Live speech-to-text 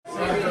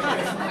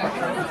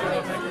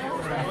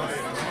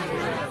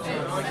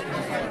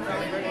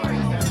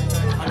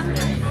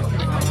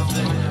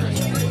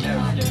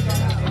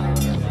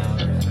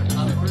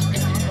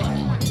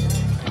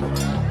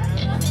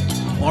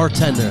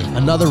Bartender,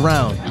 another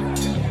round.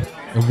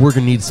 And we're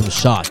going to need some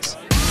shots.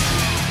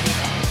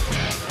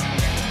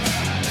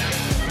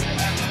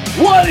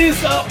 What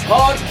is up,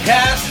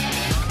 podcast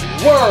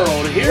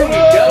world? Here we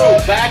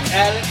go, back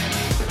at it.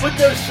 Put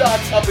those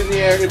shots up in the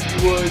air if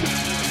you would.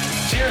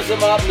 Cheers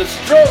them up.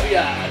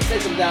 Nostrovia.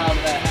 Take them down to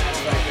that hat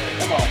right there.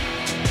 Come on.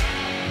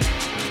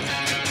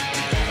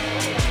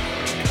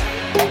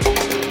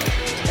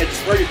 Hey,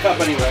 just throw your cup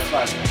anyway. That's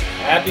fine.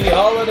 Happy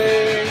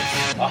holidays!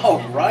 All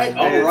right.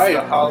 It's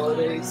the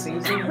holiday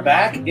season.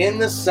 Back in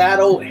the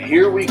saddle.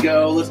 Here we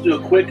go. Let's do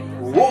a quick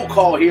roll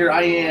call here.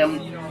 I am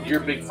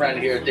your big friend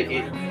here,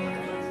 Dickie.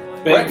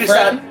 Big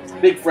friend?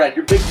 Big friend.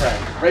 Your big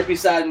friend. Right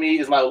beside me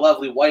is my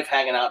lovely wife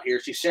hanging out here.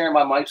 She's sharing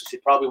my mic, so she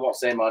probably won't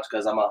say much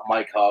because I'm a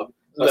mic hog.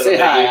 But say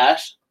hi,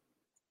 Ash.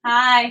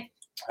 Hi.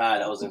 Hi,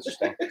 that was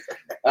interesting.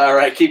 All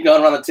right, keep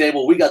going around the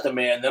table. We got the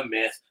man, the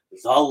myth,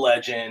 the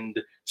legend,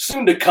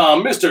 soon to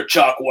come, Mr.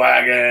 Chuck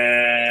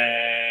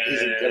Wagon. He's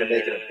going to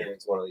make an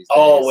appearance one of these days.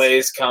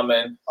 Always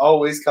coming.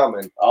 Always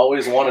coming.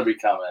 Always want to be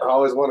coming.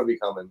 Always want to be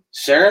coming.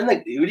 Sharing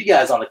who do you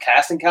guys on the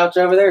casting couch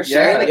over there?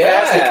 Sharing the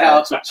casting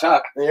couch with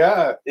Chuck.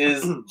 Yeah.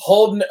 Is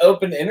holding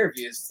open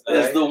interviews tonight.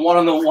 Is the one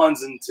on the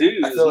ones and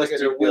twos,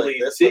 Mr.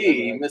 Willie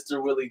T.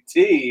 Mr. Willie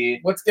T.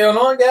 What's going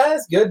on,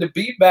 guys? Good to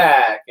be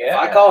back. Yeah.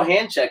 If I call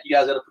hand check, you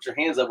guys got to put your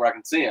hands up where I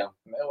can see them.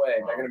 No way.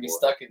 They're going to be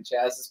stuck in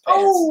Chaz's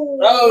pants.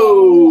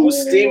 Oh,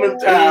 steaming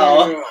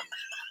pal.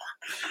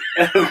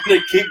 And I'm going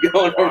to keep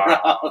going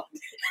around.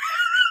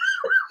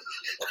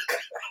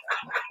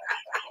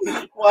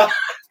 Wow.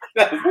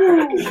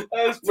 That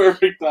was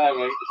perfect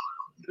timing.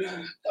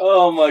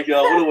 Oh, my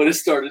God. What a way to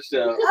start a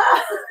show.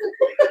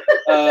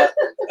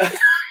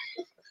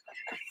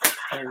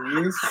 Are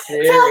you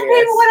serious? Tell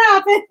people what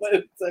happened. Wait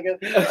a second.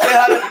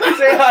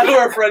 Say hi to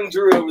our friend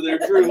Drew over there.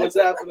 Drew, what's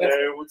happening?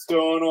 Hey, what's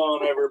going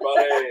on,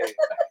 everybody?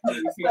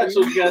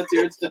 Special guest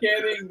here. It's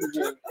Kidding.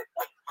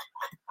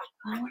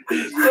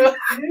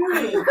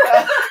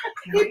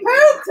 He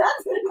pooped.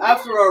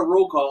 After our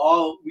roll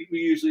call, we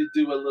usually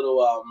do a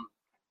little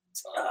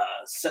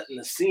setting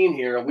the scene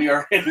here. We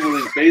are in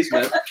Willie's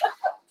basement,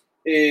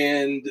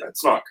 and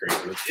That's not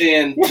crazy.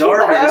 And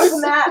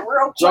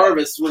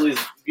Jarvis, Willie's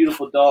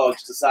beautiful dog,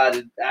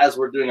 decided as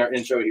we're doing our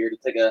intro here to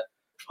take a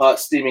hot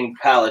steaming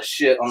palace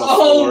shit on the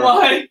floor. Oh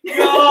my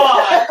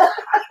God!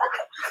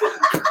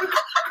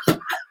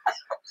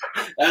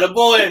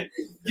 Attaboy.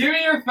 Give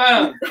me your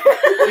phone.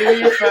 Give me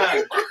your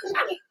phone.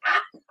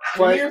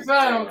 Give me your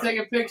phone. I'm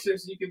taking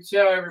pictures so you can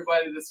show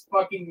everybody this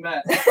fucking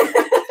mess.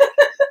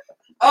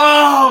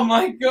 Oh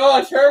my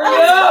gosh! Hurry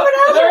up!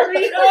 Hurry To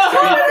be up!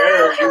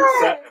 fair, you were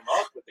setting him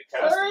up with the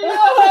casting. Hurry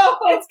up!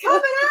 It's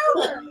coming out.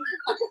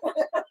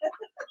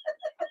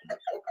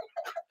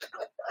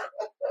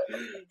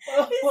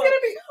 He's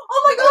gonna be.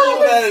 Oh my God! Oh,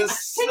 that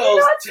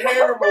smells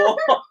terrible.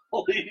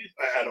 Holy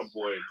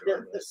Attaboy,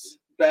 Jarvis.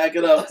 back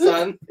it up,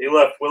 son. He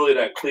left Willie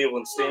that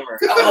Cleveland steamer.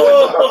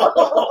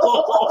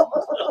 Oh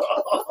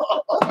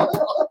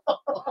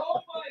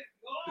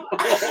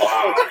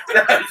Wow.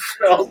 that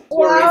smells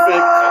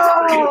horrific.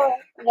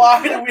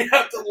 Why do we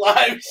have to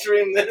live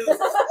stream this?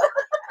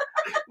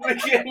 We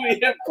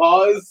hit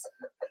pause.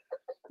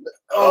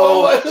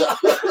 Oh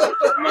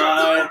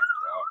my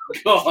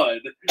God.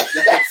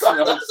 That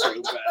smells so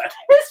bad.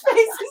 His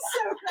face is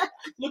so bad.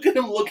 Look at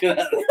him looking at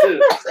it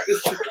too.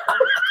 This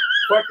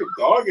Fucking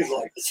dog is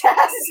like,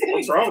 Chaz is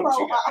what's wrong with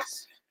you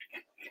guys?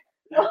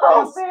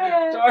 Oh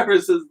man.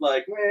 Jarvis is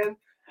like, man,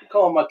 I'm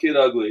calling my kid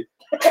ugly.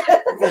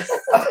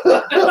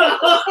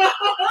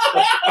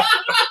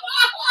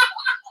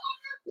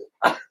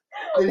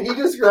 Did he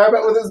just grab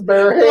it with his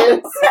bare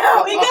hands?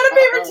 No, we got a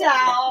paper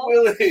towel.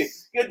 Willie,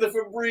 get the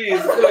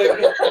Febreze quick.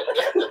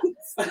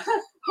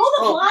 Pull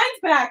the blinds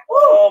back.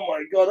 Oh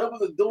my God, open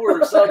the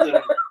door or something.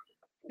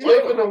 He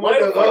opened the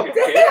window up.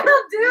 Damn,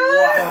 dude.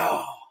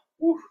 Wow.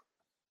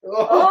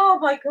 Oh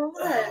my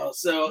God.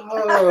 So,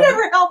 I've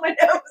never held my nose.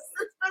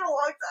 It's been a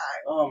long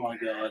time. oh my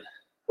God.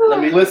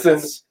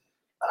 Listen.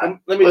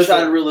 Let me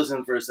try to reel this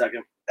in for a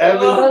second.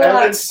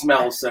 Evan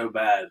Smells so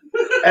bad.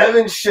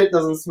 Evan's shit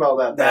doesn't smell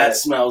that bad. That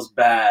smells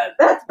bad.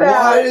 That's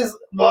bad.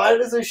 Why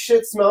does his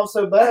shit smell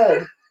so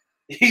bad?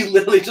 He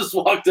literally just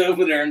walked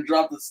over there and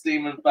dropped the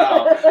steaming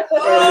foul.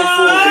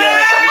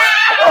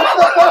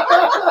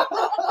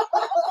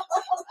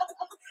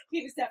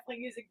 He was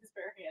definitely using his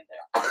bare hand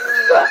there.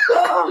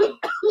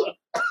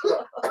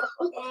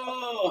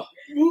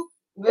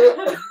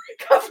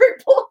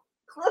 Covered pull.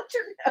 Close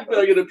your You nose.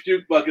 better get a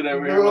puke bucket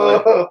over here,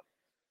 Willie. Ooh.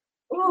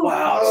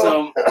 Wow.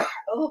 So,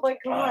 Oh my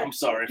God. I'm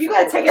sorry. You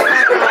gotta take a time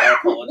out. I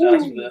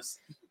apologize for this.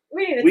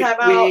 We need a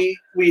timeout.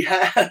 We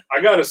had.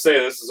 I gotta say,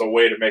 this is a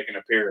way to make an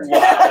appearance. Wow,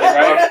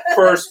 right? Our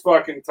first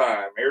fucking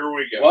time. Here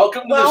we go.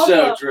 Welcome to the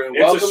show, Drew. It's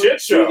Welcome a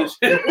shit show. to the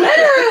shit-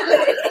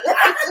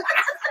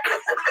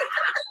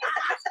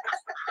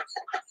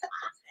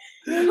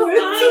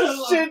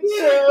 It's a shit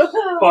show.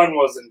 Pun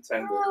was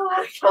intended. Oh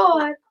my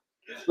God.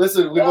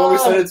 Listen, we've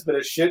always said it's been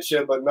a shit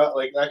show, but not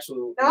like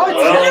actual No, it's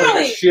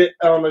literally. shit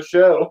on the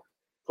show.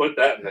 Put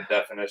that in the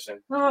definition.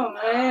 Oh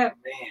man.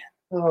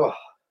 Oh.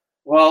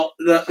 Well,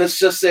 let's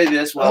just say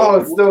this. Oh,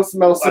 Well, it still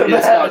smells so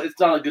bad. it's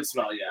not a good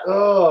smell yet.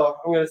 Oh,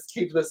 I'm gonna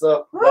keep this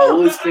up. Well,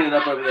 we'll just clean it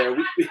up over there.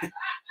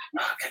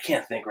 I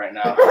can't think right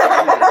now.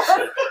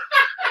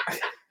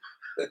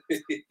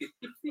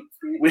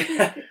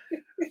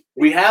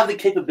 we have the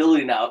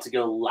capability now to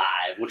go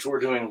live, which we're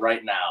doing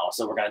right now.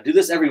 So we're gonna do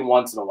this every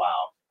once in a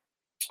while.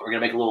 We're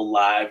gonna make a little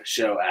live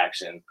show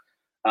action.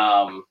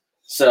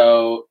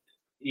 So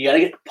you gotta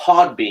get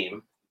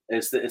Podbeam.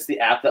 It's the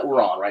app that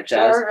we're on, right,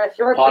 Chaz?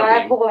 Sure,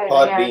 Podbeam.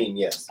 Podbean,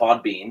 yes.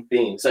 Podbean.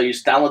 Bean. So you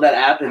just download that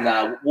app,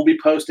 and we'll be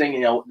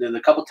posting.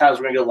 The couple times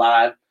we're gonna go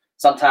live.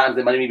 Sometimes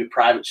they might even be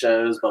private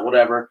shows, but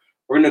whatever.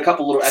 We're gonna do a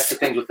couple little extra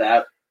things with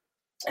that,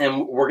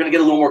 and we're gonna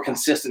get a little more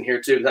consistent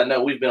here too, because I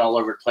know we've been all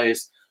over the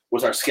place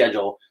with our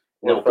schedule.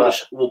 We'll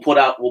put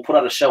out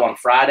a show on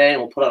Friday,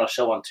 and we'll put out a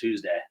show on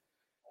Tuesday.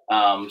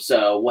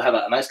 So we'll have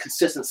a nice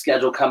consistent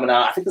schedule coming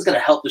out. I think it's gonna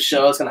help the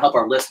show. It's gonna help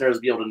our listeners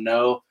be able to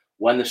know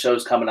when the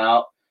show's coming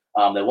out.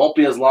 They won't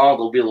be as long.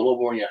 They'll be a little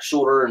more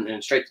shorter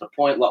and straight to the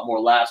point. A lot more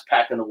laughs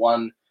packed into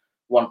one.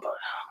 Oh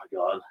my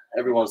God!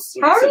 Everyone's.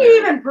 How are you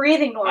even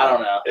breathing normally? I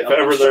don't know. If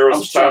ever there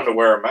was a time to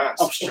wear a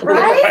mask. I'm struggling.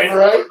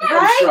 Right?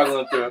 I'm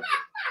struggling through it.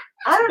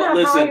 I don't But know how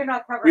listen, you're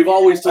not covering. We've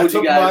always I told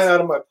took you mine guys. out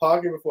of my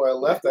pocket before I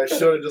left. I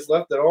should have just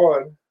left it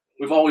on.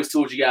 We've always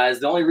told you guys.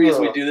 The only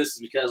reason we do this is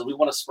because we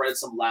want to spread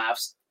some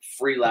laughs,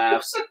 free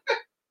laughs,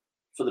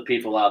 for the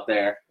people out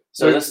there.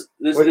 So this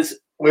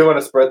We want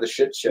to spread the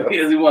shit show.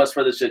 because we want to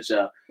spread the shit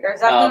show. There's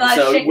definitely not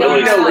so shit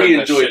Willie going know on. we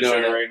The enjoy shit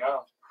doing show it. right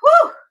now.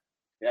 Whew!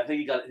 Yeah, I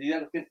think you got it. He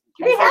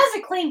has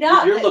it cleaned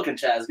up. You're looking,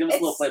 Chaz. Give us a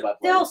It's little play-by-play.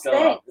 still What's going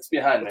on? staying. It's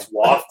behind me. It's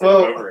wafting Well,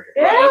 over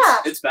here. Yeah.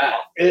 Right, it's bad.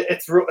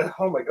 It's real.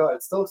 Oh my God,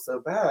 it's still so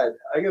bad.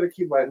 I gotta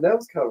keep my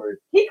nose covered.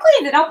 He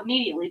cleaned it up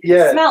immediately. But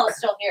Yeah. The smell is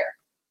still here.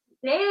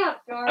 Damn,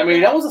 Jordan. I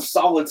mean, that was a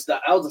solid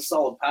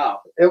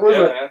pal. It was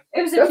Yeah, a, man.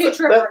 it was a that's a-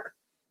 two-tripper.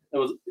 It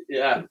was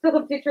yeah, Took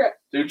him 2 trips.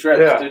 2 trips,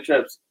 Yeah. 2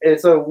 trips. and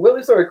so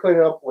Willie started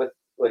cleaning up with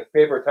like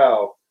paper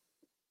towel,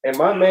 and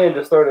my man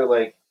just started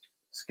like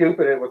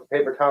scooping it with the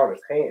paper towel in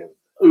his hand.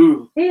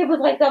 Ooh, He was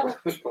like double.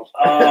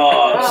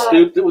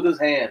 scooped it with his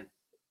hand.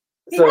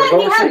 He So had a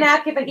don't shake,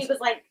 napkin, but he was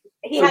like,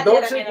 he so had the don't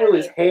other shake hand.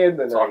 Willie's hand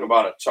the Talk night.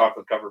 about a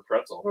chocolate covered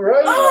pretzel.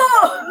 Right?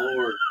 Oh!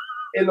 Lord,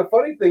 And the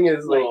funny thing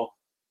is, like,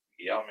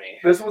 Yummy.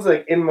 this was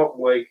like in my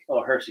like,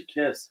 Hershey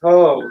Kiss,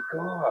 oh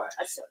God,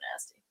 That's so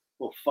nasty.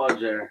 little fudge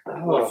there,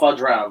 Oh. little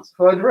fudge rounds.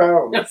 fudge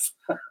round.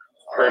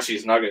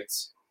 Hershey's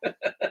Nuggets.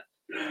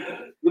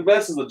 The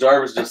best is the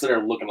Jarvis just sitting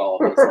there looking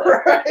all of us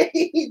like,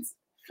 Right?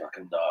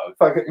 fucking dog.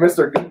 Fucking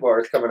Mr.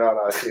 Goodbar is coming out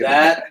on you.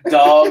 That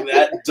dog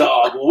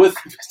with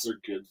Mr.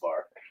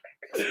 Goodbar.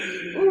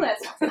 Ooh,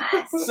 that's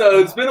nice. So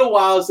it's been a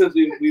while since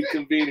we've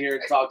convened here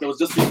and talked. It was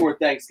just before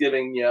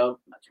Thanksgiving,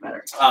 much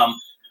better.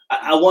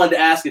 I wanted to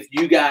ask if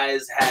you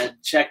guys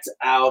had checked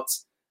out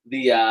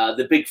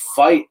the big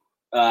fight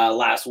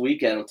last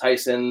weekend,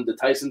 the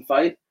Tyson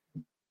fight.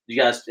 You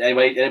guys,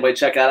 anybody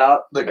check that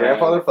out? The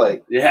grandfather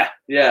fight. Yeah.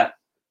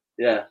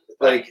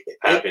 Like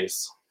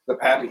Pappies. the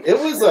Pappy. It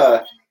was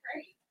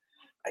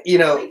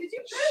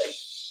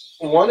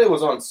one, it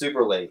was on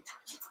super late,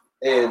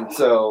 and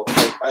so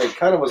I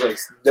kind of was like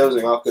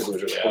dozing off because it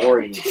was just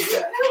boring.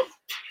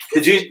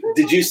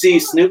 Did you see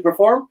Snoop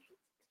perform?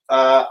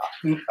 I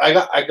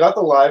got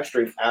the live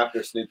stream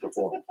after Snoop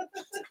performed,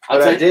 I'll but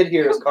tell I you- did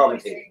hear his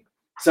commentating.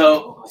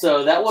 So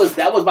that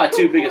was my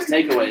 2 biggest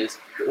takeaways.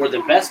 Where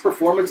the best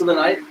performance of the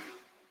night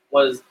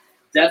was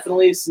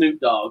definitely Snoop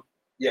Dogg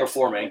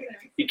performing.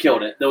 He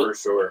killed it. For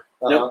sure.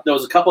 There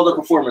was a couple other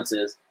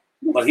performances,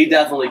 but he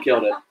definitely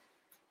killed it.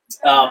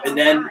 And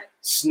then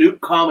Snoop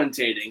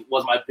commentating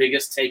was my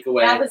biggest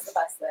takeaway That was the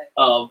best thing.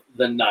 of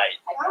the night.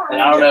 And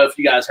I don't know if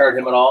you guys heard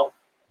him at all,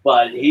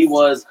 but he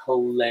was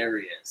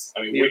hilarious.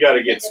 I mean, we got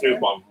to get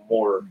Snoop on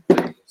more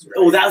things. Right?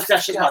 Oh, that's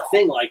just my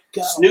thing. Like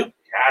Snoop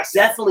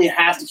definitely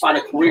has to find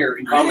a career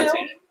in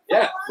commentating.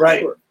 Yeah,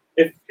 Right. sure.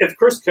 If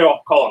Chris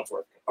Collinsworth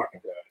can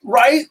fucking do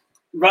it.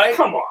 Right?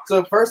 Come on.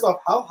 So first off,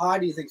 how high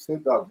do you think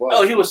Snoop Dogg was?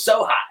 Oh, he was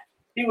so high.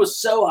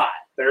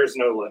 There's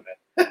no limit.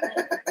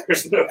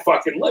 There's no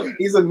fucking limit.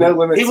 He's a no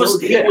limit. He was.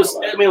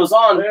 soldier. I mean, it was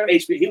on Yeah.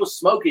 HBO. He was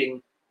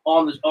smoking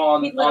on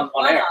He lit air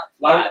one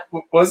live.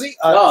 Was he?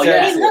 Oh,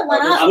 yeah. He lit one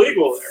It's up.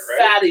 legal there,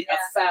 right?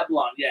 A fat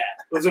blonde. Yeah.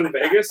 Was it in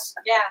Vegas?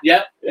 Yeah.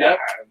 Yep. Yeah.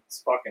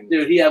 It's fucking.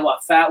 Dude, he had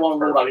fat one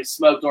where he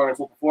smoked during his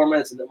full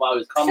performance, and then while he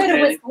was Should have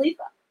commentating. Wiz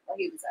Khalifa while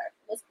he was there.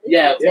 Wiz Khalifa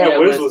Yeah, was there. Yeah,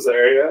 Wiz was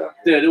there. Yeah.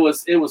 Dude,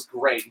 it was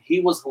great. He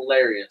was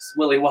hilarious.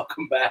 Willie,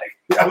 welcome back.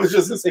 I was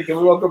just gonna say, can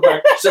we welcome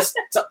back? Just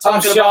I'm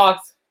talking about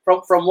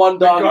shocked. from one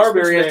dog garbage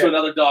experience man. to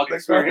another dog The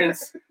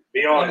experience.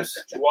 Be honest.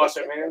 Did you wash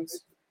your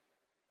hands?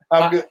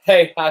 I'm good.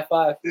 Hey, high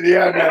five.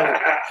 Yeah,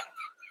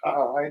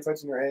 no. I ain't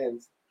touching your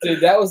hands. Dude,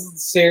 that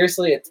was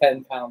seriously a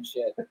 10-pound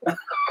shit.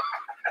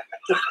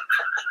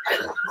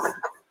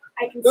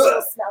 I can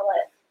still smell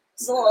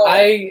it. Ugh.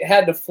 I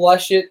had to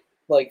flush it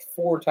like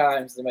 4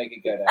 times to make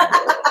it go down.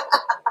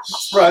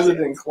 Surprised it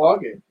didn't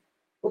clog it.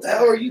 What the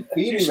hell are you You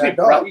feeding should, be that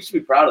proud, dog? you should be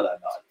proud of that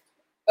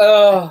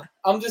dog.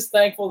 I'm just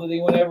thankful that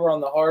he went over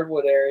on the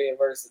hardwood area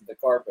versus the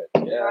carpet.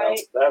 Yeah, Right.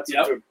 that's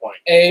Yep. a good point.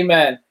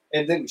 Amen.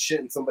 and didn't shit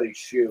in somebody's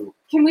shoe.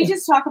 Can we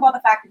just talk about the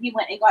fact that he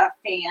went and got a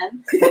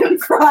fan and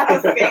brought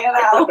a fan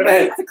out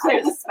to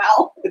clear the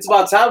smell? It's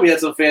about time we had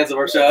some fans of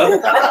our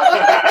show.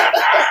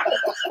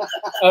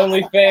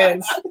 Only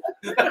fans.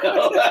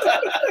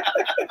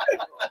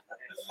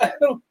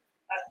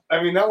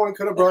 I mean, that one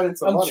could have brought in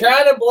some I'm money.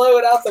 trying to blow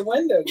it out the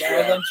window,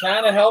 guys. I'm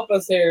trying to help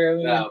us here. I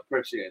mean, No,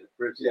 appreciate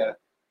it. Yeah,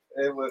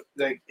 it was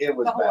like it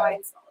was The bad.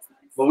 Hawaiian smell is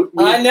nice. But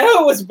we, I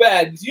know it was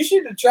bad. You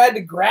should have tried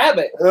to grab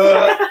it.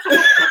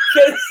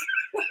 'Cause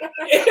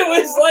it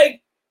was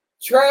like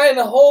trying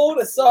to hold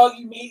a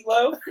soggy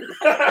meatloaf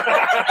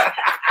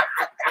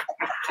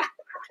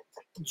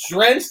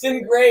drenched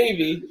in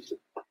gravy.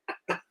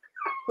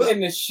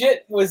 And the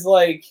shit was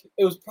like,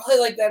 it was probably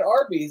like that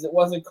Arby's. It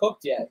wasn't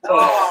cooked yet.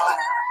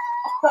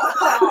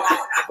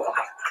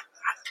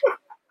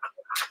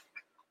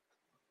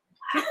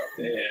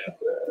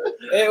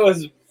 It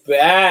was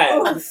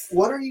bad.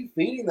 What are you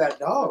feeding that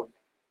dog?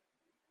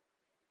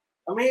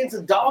 I mean, it's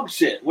a dog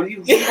shit. What do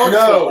you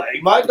No,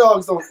 like? my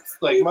dogs don't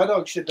like. My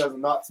dog shit does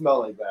not smell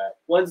like that.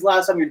 When's the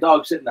last time your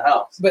dog shit in the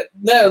house? But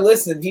no,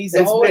 listen, he's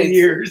It's always been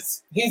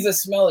years. he's a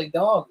smelly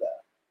dog though.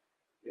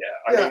 Yeah,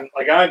 I mean,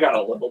 like I got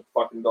a little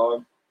fucking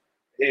dog.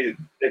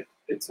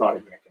 It's not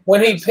even.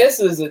 When he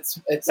pisses, it's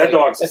That like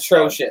dog's a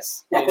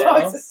atrocious. That You know?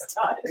 dog's a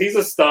stud. He's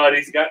a stud.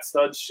 He's got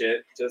stud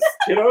shit. Just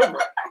get over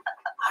it.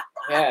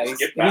 Yeah, Get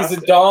he's past a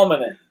it.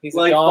 dominant. He's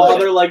Like a dominant.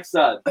 father, like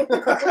son.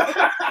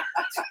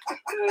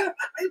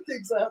 He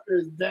thinks after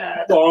his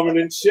dad.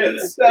 Dominant shit.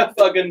 That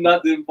fucking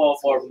nut didn't fall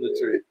far from the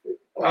tree.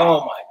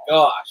 Oh my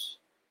gosh,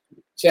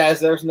 Chaz,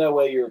 there's no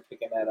way you were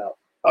picking that up.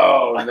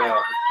 Oh no!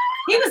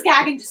 He was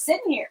gagging just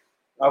sitting here.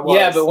 I was.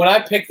 Yeah, but when I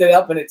picked it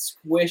up and it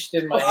squished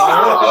in my hand,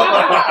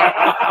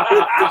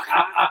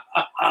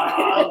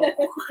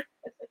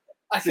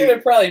 I could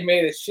have probably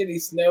made a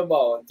shitty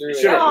snowball and threw it.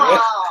 Sure. out.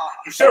 Aw.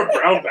 You should have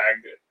brown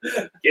bagged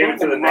it. Gave it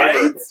to the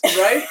neighbor.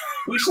 Right?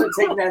 We should have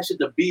taken that shit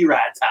to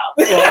B-Rad's house.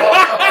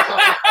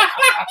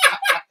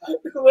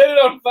 Lit it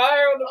on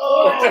fire on the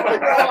Oh floor. my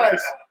gosh!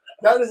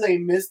 That is a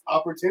missed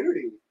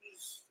opportunity.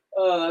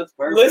 Oh, that's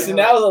perfect. Listen,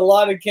 that was a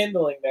lot of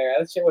kindling there.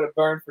 That shit would have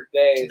burned for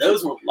days.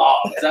 Those were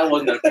logs. That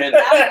wasn't a pin.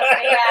 That was a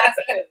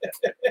big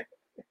ass.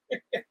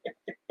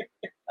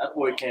 That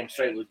boy came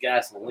straight with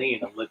gasoline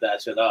and lit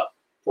that shit up.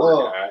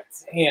 Oh I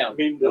Damn.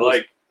 mean,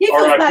 like He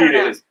feels R.I.P. better to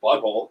now. his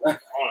butthole.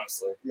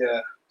 Honestly,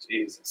 yeah.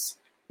 Jesus.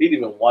 He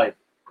didn't even wipe.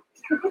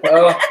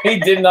 Oh, he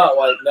did not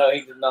wipe. No,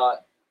 he did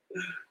not.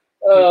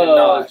 Oh,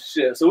 not.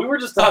 shit. So we were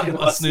just talking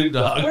about Snoop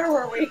Dogg. Where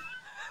were we?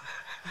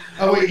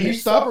 Oh wait, you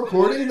stopped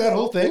recording that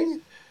whole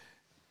thing?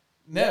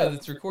 No,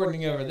 it's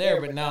recording over there,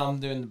 but now I'm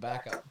doing the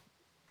backup.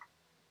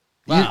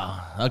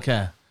 Wow.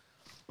 Okay.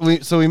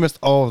 So we missed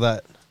all of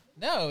that.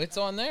 No, it's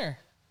on there.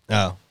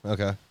 Oh,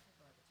 okay.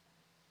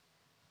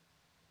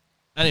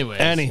 Anyways.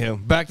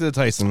 Anywho, back to the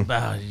Tyson.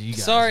 Wow, you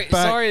guys. Sorry,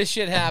 Back- sorry, this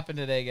shit happened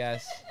today,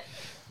 guys.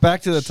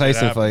 Back to the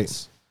Tyson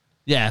fight.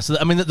 Yeah. So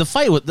I mean, the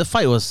fight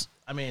was.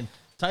 I mean,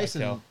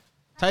 Okay.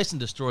 Tyson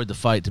destroyed the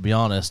fight. To be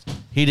honest,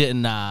 he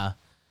didn't.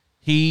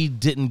 He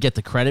didn't get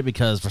the credit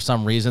because for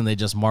some reason they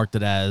just marked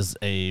it as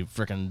a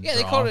freaking. Yeah,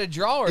 they called it a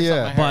draw or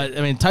Yeah, something. I heard. But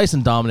I mean,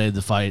 Tyson dominated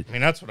the fight. I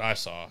mean, that's what I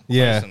saw.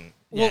 Yeah. Tyson-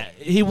 Yeah,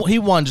 he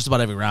won just about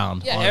every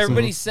round. yeah, honestly.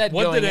 everybody said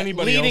What going, did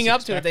anybody leading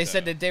else up to it. They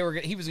expect, said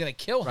that he was going to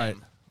kill him. Right.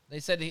 They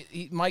said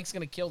Mike's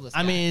going to kill this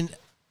guy. I mean,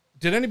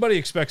 Did anybody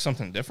expect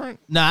something different?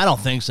 no, I don't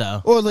think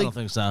so. Well, I like- don't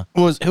think so.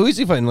 Who is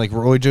he fighting? Like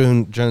Roy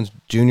Jones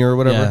Jr. or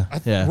whatever?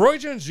 Yeah. Roy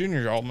Jones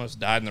Jr. almost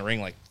died in the ring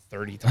like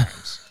 30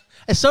 times.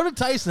 And so did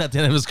Tyson at the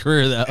end of his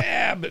career, though.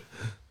 Yeah, but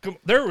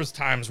there was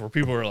times where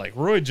people were like,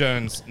 Roy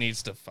Jones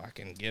needs to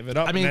fucking give it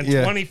up. I mean, and then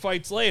yeah. 20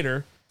 fights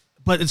later,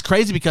 But it's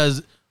crazy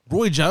because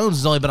Roy Jones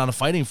has only been on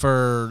fighting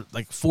for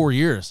like 4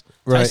 years.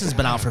 Right. Tyson's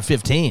been out for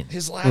 15.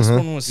 his last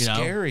one was You know?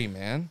 scary,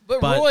 man. but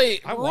but Roy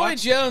I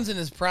watched it. Jones in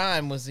his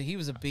prime was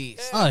a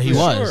beast. Oh, he For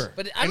was. sure.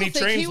 But I And don't he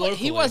think trains he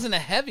locally. wasn't a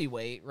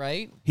heavyweight,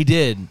 right? He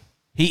did.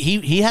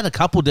 He had a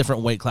couple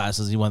different weight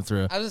classes he went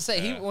through. I was gonna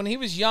say when he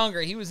was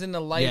younger, he was in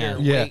the lighter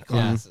Yeah. weight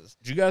classes.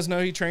 Did you guys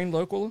know he trained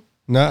local?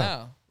 No.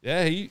 No.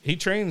 Yeah, he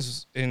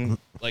trains in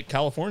like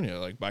California,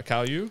 like by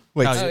Cal U.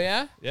 Wait, Oh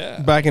yeah. Yeah.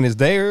 back in his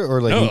day or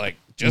like? No, like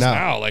just No.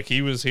 now. Like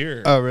he was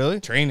here Oh, really?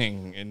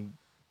 training in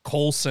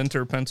Cole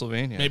Center,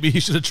 Pennsylvania. Maybe he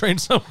should have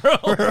trained somewhere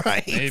else.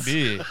 Right.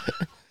 Maybe.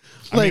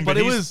 Like, but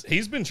it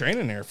he's been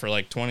training there for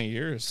like 20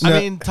 years. I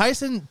mean,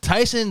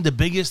 Tyson, the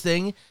biggest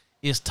thing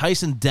is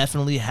Tyson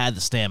definitely had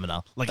the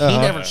stamina. Like, he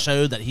Uh-huh. never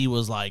showed that he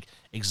was, like,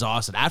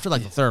 exhausted. After,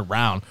 like, the third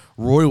round,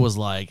 Roy was,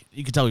 like,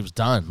 you could tell he was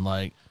done.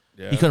 Like,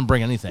 he couldn't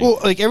bring anything. Well,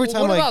 like every Well,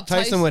 time what like about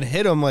Tyson Tyson? would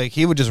hit him, like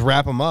he would just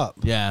wrap him up.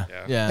 yeah.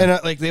 Yeah. And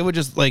like they would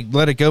just like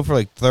let it go for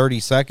like 30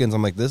 seconds.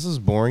 I'm like, this is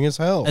boring as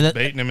hell. And that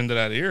Baiting him into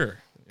that ear.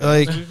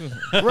 Like,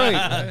 What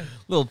right?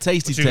 little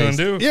tasty you gonna taste.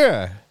 do?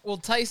 Yeah. Well,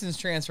 Tyson's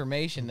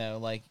transformation though,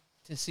 like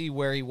to see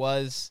where he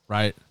was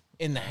Right.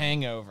 in the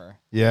Hangover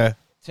Yeah.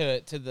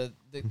 to the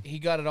he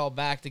got it all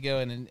back to go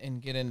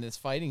and get in this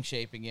fighting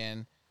shape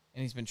again,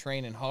 and he's been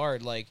training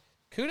hard. Like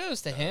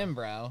kudos to him,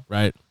 bro.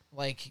 Right.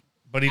 Like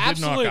But he did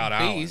knock Absolute out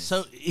Allen. beast.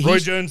 So Roy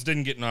he's, Jones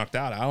didn't get knocked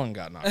out. Allen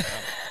got knocked out.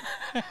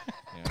 Yeah,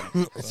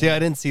 so. See, I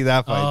didn't see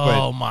that fight.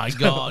 oh my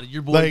God,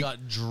 your boy Like-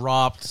 got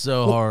dropped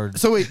so hard.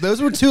 So wait,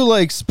 those were two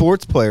like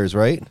sports players,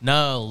 right?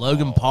 No,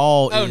 Logan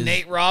Paul Oh, is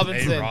Nate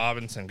Robinson. Nate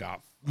Robinson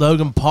got.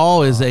 Logan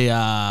Paul is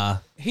a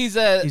He's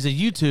a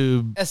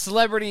YouTube.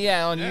 celebrity,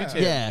 on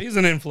YouTube. Yeah. He's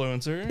an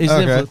influencer. He's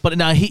an Okay. influ- but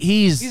now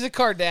he's He's a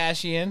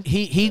Kardashian.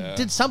 he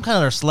did some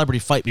kind of celebrity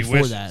fight He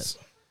before wishes.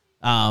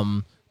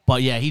 that.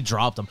 But yeah, he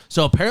dropped him.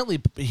 So apparently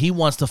he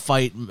wants to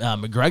fight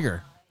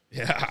McGregor.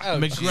 Yeah. Oh,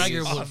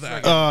 McGregor jeez. would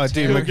that. Oh,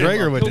 dude, He'll get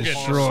McGregor him. would He'll get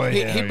destroy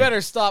He, him. he better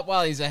stop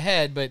while he's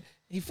ahead, but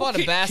he fought a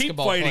Keep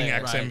basketball fighting player.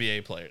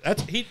 ex-NBA players.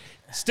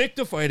 Stick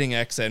to fighting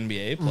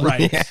ex-NBA players.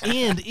 Right.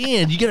 and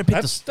you gotta pick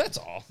That's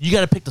all. you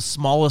gotta pick the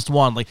smallest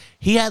one. Like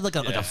he had like a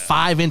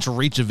 5-inch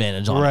reach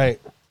advantage on him.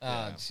 Right.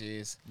 Oh,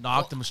 jeez.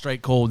 Knocked him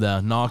straight cold though.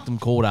 Knocked him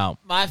cold out.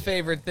 My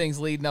favorite things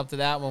leading up to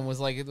that one was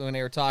like when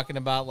they were talking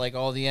about like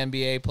all the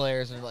NBA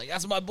players and like,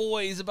 that's my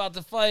boy, he's about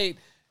to fight.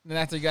 And then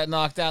after he got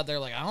knocked out, they're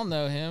like, I don't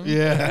know him.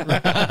 Yeah. He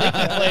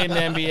played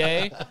in the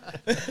NBA.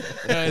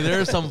 Hey,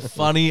 there's some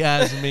funny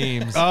ass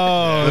memes.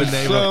 Oh,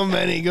 so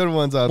many good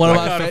ones out One there.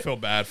 of I my kind fa- of feel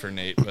bad for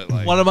Nate, but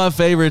like One of my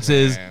favorites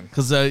is Man.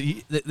 because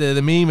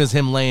the meme is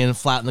him laying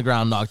flat on the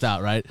ground, knocked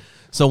out. Right.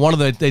 So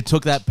they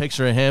took that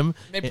picture of him.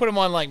 They put him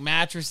on like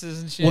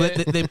mattresses and shit. Well,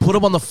 they put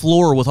him on the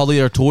floor with all the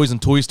other toys in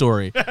Toy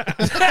Story. And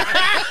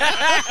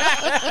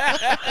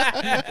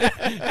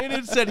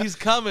it said he's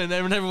coming,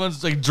 and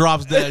everyone's like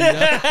drops dead. You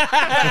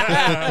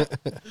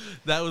know?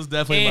 That was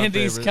definitely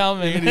Andy's my favorite.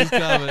 coming. Andy's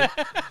coming.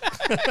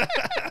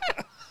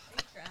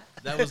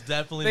 That was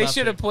definitely. They my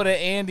should have favorite. put an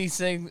Andy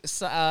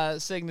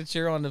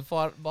signature on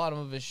the bottom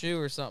of his shoe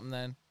or something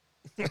then.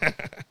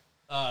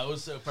 It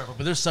was so perfect.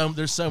 But there's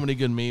so many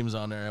good memes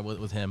on there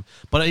with him.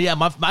 But yeah,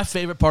 my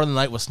favorite part of the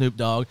night was Snoop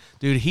Dogg.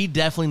 Dude, he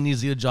definitely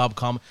needs to get a job.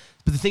 But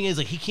the thing is,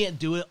 like, he can't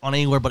do it on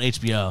anywhere but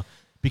HBO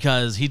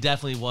because he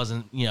definitely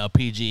wasn't,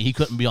 PG. He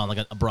couldn't be on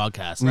like a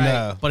broadcast. Right.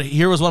 No. But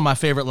here was one of my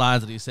favorite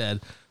lines that he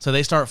said. So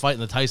they start fighting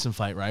the Tyson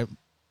fight, right?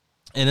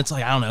 And it's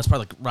like, I don't know, it's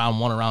probably like round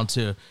 1 or round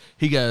 2.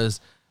 He goes,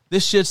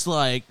 "This shit's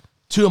like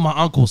 2 of my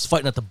uncles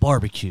fighting at the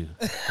barbecue."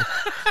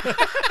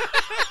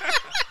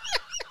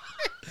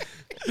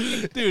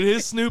 Dude,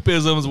 his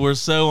Snoopisms were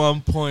so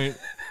on point.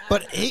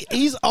 But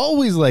he's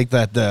always like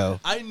that, though.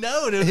 I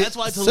know, dude. That's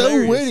why it's so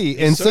hilarious. witty He's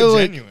and so, so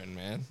like, genuine,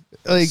 man.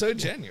 like So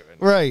genuine.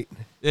 right.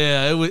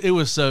 Yeah, it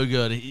was so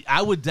good.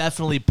 I would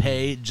definitely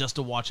pay just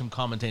to watch him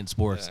commentate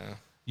sports.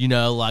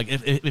 Yeah. Like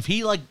if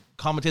he like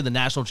commentated the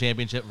national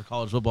championship for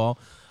college football,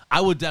 I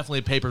would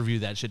definitely pay-per-view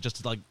that shit just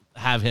to like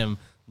have him,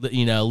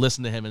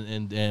 listen to him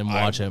and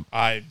watch him.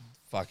 I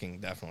fucking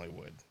definitely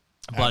would.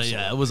 But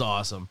yeah, it was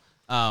awesome.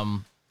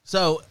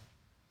 So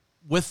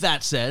with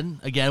that said,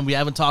 again, we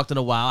haven't talked in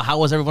a while. How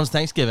was everyone's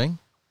Thanksgiving?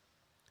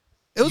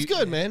 It was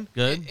good, man.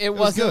 Good. It was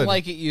wasn't good.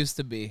 like it used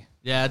to be.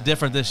 Yeah,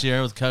 different this year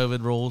with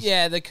COVID rules.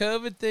 Yeah, the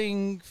COVID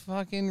thing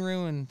fucking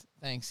ruined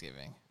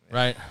Thanksgiving.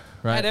 Right.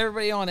 Had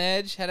everybody on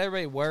edge, had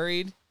everybody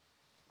worried,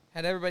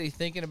 had everybody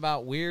thinking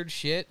about weird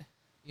shit.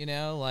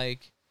 Like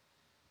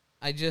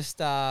I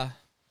just I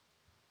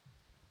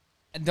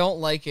don't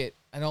like it.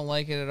 I don't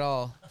like it at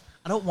all.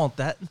 I don't want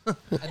that.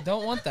 I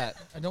don't want that.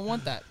 I don't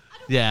want that.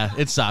 Yeah,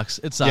 it sucks.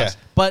 It sucks.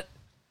 Yeah.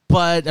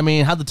 But I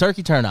mean, how'd the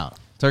turkey turn out?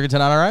 Turkey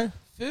turn out all right?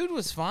 Food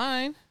was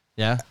fine.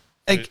 Yeah.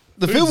 Like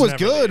the Food's food was never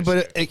good,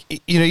 the but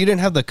you didn't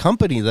have the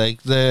company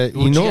like the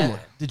you normally.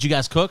 Did you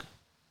guys cook?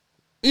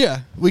 Yeah,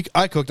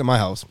 I cooked at my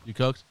house. You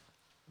cooked?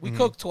 We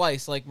cooked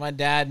twice. Like my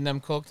dad and them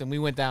cooked, and we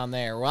went down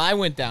there. Well, I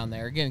went down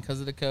there again because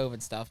of the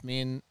COVID stuff.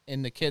 Me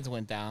and the kids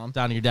went down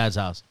Down to your dad's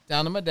house.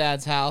 to my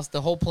dad's house.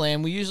 The whole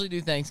plan. We usually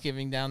do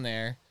Thanksgiving down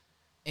there,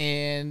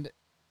 and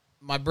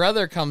my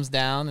brother comes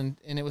down,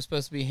 and it was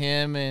supposed to be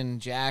him and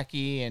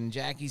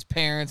Jackie's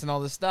parents and all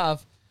this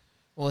stuff.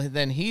 Well,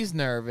 then he's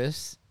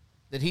nervous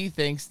that he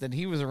thinks that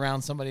he was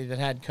around somebody that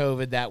had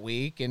COVID that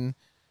week, and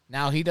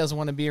now he doesn't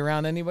want to be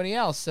around anybody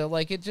else. So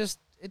like it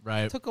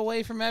Right. took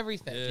away from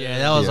everything. Yeah,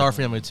 that was Yeah. our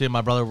family too.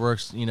 My brother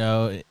works, in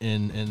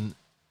an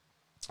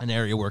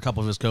area where a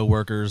couple of his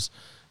coworkers,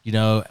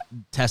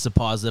 tested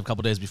positive a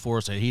couple days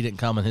before, so he didn't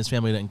come and his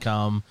family didn't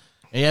come.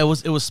 And yeah,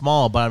 it was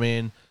small, but I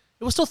mean,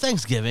 it was still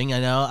Thanksgiving. I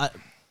know.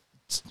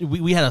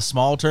 We had a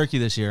small turkey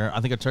this year.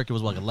 I think our turkey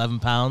was like 11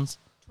 pounds.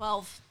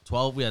 12.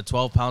 We had a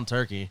 12-pound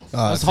turkey.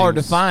 That's hard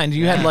to find.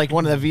 You had like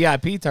one of the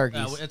VIP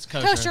turkeys. It's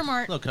kosher. Kosher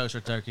Mart. Little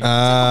kosher turkey. It took a whole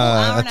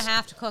hour and a That's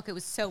half to cook. It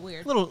was so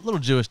weird. little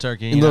Jewish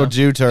turkey. a little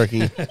Jew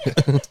turkey.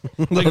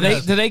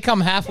 Did they come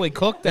halfway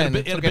cooked then?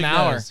 It He had took a big an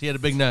hour. nose. He had a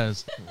big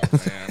nose.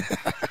 Man.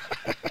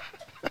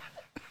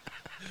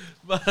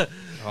 But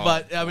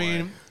I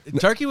mean,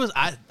 turkey was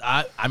I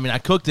mean I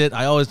cooked it.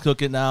 I always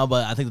cook it now,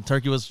 but I think the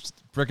turkey was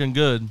freaking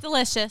good.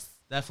 Delicious.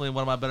 Definitely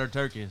one of my better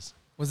turkeys.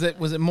 Was it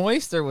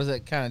moist or was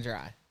it kind of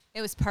dry? It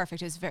was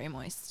perfect. It was very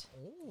moist.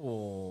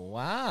 Oh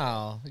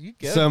wow, you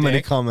go. So many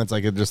Dick. comments I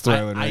could just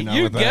throw in right now.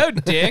 You with go,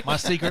 that. Dick. My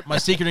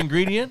secret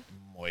ingredient: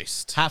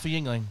 Moist. half a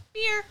Yingling.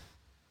 Beer.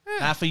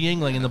 Half a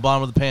Yingling in the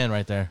bottom of the pan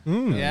right there.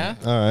 Yeah.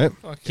 All right.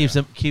 Fuck Keeps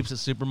yeah. it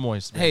super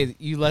moist. man. Hey,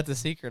 you let the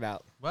secret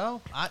out.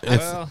 Well,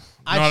 Well,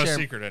 I not share- a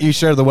secret. You Anymore.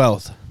 share the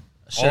wealth.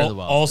 share all, the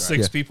wealth. all right?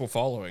 6 Yeah. people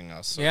following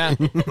us. So, Yeah.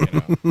 you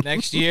know.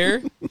 Next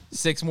year,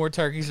 6 more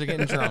turkeys are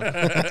getting drunk.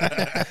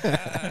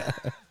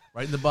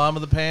 Right in the bottom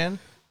of the pan.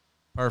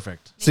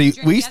 Perfect. See,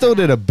 we still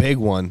did a big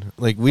one.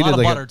 Like we A lot did of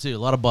like butter too. A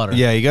lot of butter.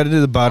 yeah, you got to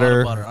do the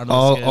butter, butter under the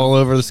all skin. all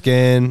over the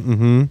skin.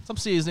 Mm-hmm. Some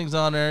seasonings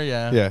on there.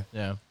 Yeah. Yeah.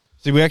 Yeah.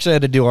 See, we actually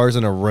had to do ours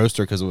in a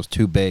roaster because it was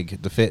too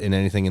big to fit in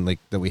anything in like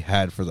that we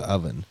had for the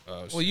oven.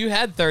 Well, you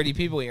had 30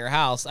 people at your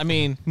house. I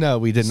mean, No,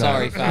 we did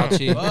sorry, not.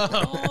 Fauci.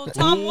 Oh,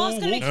 Tom Wolf's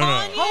gonna be No,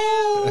 calling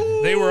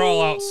you. They were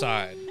all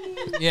outside.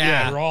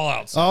 Yeah. They were all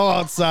outside. All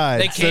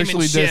outside. They came in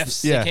socially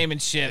shifts. Yeah. They came in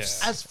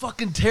shifts. As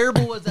fucking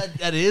terrible as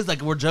that is,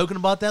 like we're joking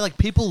about that. Like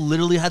people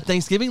literally had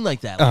Thanksgiving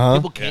like that. Like, Uh-huh.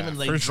 people came Yeah, and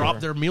they for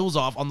dropped sure. their meals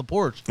off on the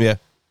porch. Yeah.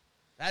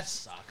 That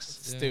sucks.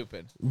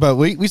 Stupid. But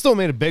we still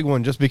made a big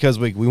one just because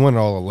we wanted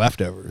all the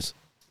leftovers.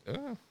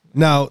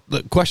 Now,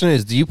 the question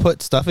is, do you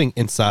put stuffing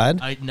inside?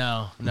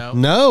 No.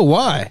 No,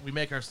 why? We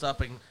make our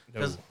stuffing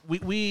because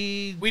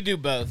we We do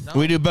both.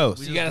 We do both.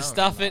 You got to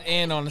stuff it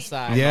and on the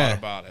side. Yeah. Thought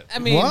about it. I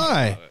mean,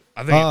 Why?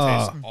 I think Oh. it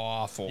tastes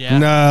awful. Yeah.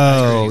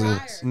 No.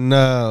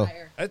 No.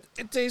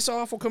 It tastes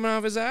awful coming out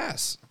of his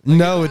ass.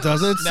 No, it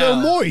doesn't. It's so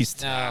No.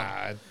 moist.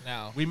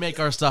 No. we make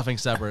our stuffing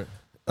separate.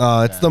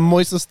 It's the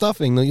moistest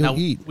stuffing that you'll Now,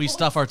 eat. we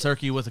stuff our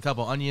turkey with a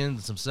couple onions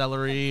and some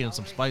celery and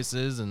some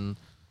spices and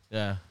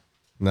yeah,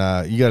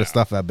 Nah, you got to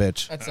stuff that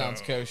bitch. That sounds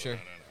kosher.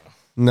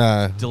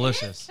 Nah.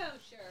 delicious.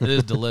 It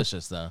is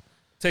delicious though.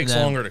 Takes And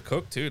then- longer to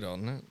cook too,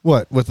 doesn't it?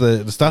 What, with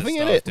the stuffing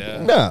in it? stuffed,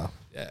 yeah. No.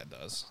 Yeah, it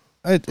does.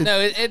 No,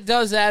 it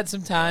does add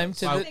some time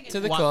to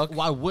the why, cook.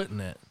 Why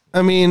wouldn't it?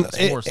 I mean, That's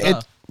more it,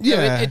 stuff. No,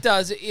 yeah. it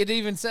does. It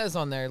even says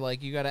on there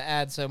like you got to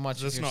add so much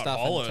of It's your not stuff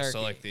in hollow, the turkey.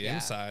 so like the Yeah.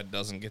 inside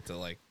doesn't get to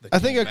like the I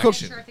think I cooked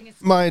convection.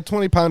 my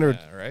 20-pounder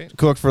Yeah, right?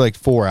 cooked for like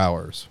 4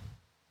 hours.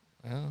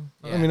 Well,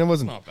 I mean, it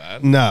wasn't not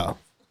bad. No,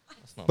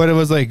 not but it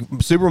was like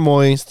super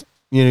moist.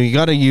 You know, you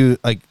got to use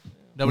like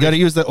you got to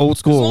use the old As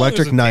school long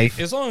electric as the- knife.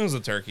 As long as the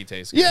turkey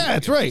tastes good. Yeah, who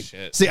that's gives a right.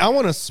 shit? See, I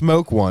want to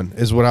smoke one.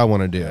 Is what I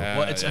want to do. Yeah,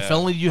 Well, it's- if yeah.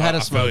 only you had a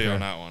I feel you smoker. on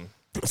that one.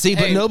 See,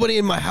 but Hey. nobody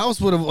in my house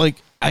would have like.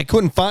 I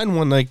couldn't find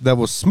one like that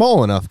was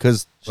small enough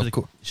because Should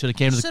have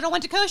came to the Should have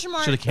went to Kosher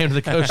Mart. should have came to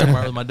the kosher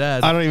mart with my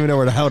dad. I don't even know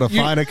where the hell to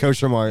find a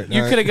kosher mart.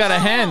 You could have got a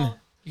hen.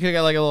 You could have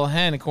got like a little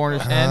hen, a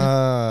Cornish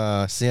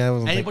hen. See, I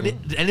wasn't Anybody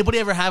thinking. did anybody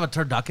ever have a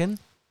turducken?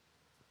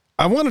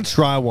 I want to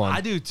try one.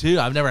 I do too.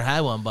 I've never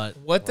had one, but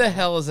What the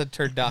hell is a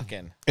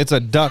turducken? It's a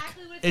duck.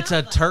 it's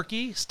a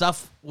turkey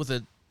stuffed with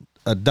a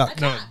A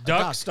duck. No,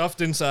 duck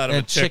stuffed inside of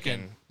And a chicken,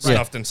 chicken.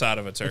 stuffed inside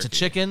of a turkey. it's a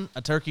chicken,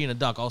 a turkey, and a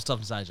duck all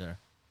stuffed inside each other.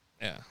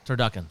 Yeah.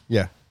 Turducken.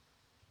 Yeah.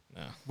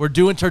 We're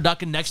doing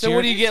turducken next So year.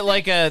 what do you get?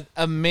 Like a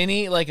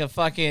mini, like a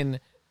fucking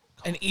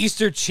an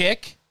Easter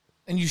chick,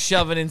 and you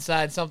shove it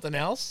inside something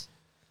else?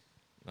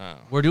 No.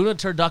 We're doing a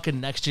turducken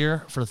next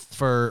year for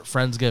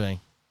Friendsgiving.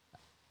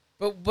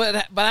 But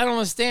I don't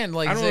understand.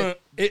 Like, I is don't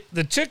know.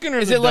 The chicken or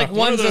is the it like duck,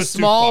 one of one's a those two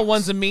small, fucks.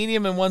 one's a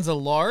medium, and one's a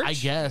large? I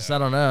guess I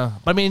don't know,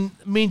 but I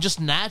mean, just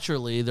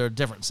naturally they're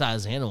different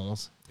size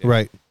animals.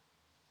 Right.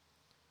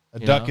 A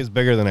You duck know? is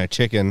bigger than a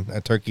chicken.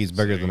 A turkey is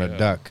bigger So, than a yeah.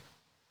 duck.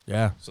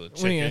 Yeah. So the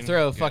What are you gonna chicken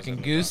throw a goes fucking in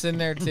the goose duck. in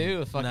there too?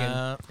 A fucking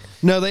Nah.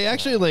 No, they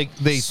actually like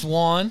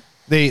swan?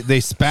 they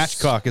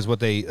spatchcock is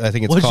what I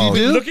think it's What'd you called.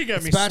 do? Looking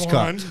at me,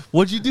 Spatchcock. swan.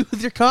 What'd you do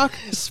with your cock?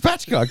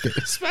 Spatchcock.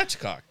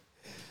 Spatchcock.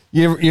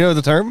 You know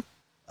the term?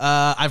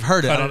 I've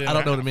heard it. Cut I it don't, in I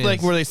don't know what it half. means.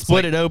 Like where they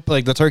split it open,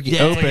 like the turkey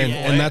Yeah, open,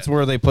 yeah, and that's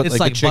where they put it's like,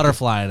 like the chicken.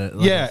 butterfly in it.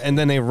 Yeah, and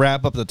then they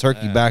wrap up the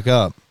turkey back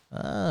up,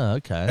 Oh,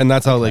 okay. and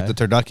that's how like the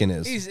turducken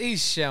is.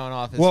 He's showing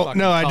off his Well, fucking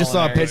no, I just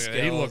saw a culinary picture.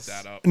 Yeah, he skills. looked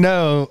that up.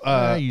 No,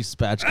 you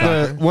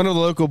spatchcock. one of the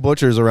local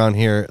butchers around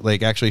here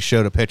like actually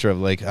showed a picture of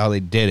like how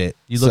they did it.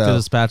 You looked so,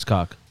 at the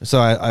spatchcock. So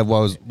I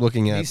was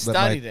looking at He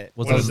studied it.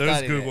 What's What on- do those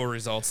Studied Google it.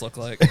 results look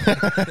like? That's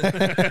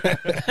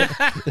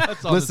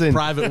on Listen. the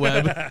private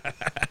web.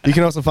 You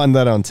can also find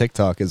that on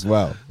TikTok as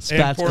well.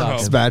 Spatchcock.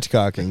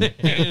 Spatchcocking.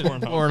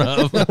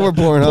 Pornhub. We're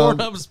born home.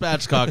 Pornhub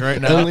spatchcock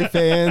right now.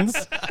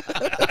 OnlyFans.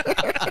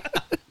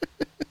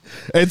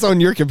 It's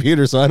on your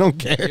computer, so I don't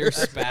care. You're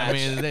spatch. I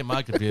mean, it ain't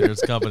my computer.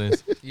 It's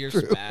company's. You're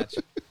spatch.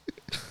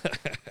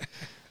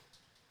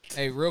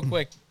 Hey, real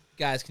quick,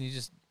 guys, can you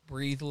just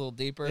breathe a little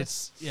deeper?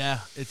 It's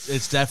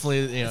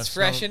definitely It's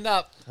freshened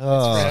up.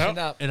 Oh. It's freshened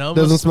up. It almost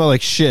Doesn't smell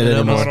like shit It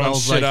anymore. almost Not on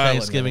smells Shit like Island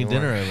Thanksgiving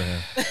anymore. dinner over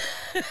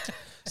here.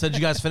 So did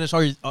you guys finish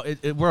all your?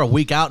 We're a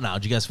week out now.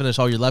 Did you guys finish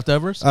all your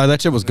leftovers?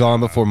 That shit was gone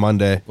before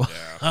Monday.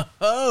 Yeah.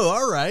 Oh,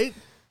 all right.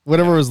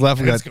 Whatever was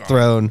left got It's gone.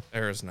 thrown.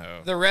 There's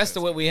no. The rest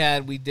of what we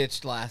had, we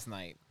ditched last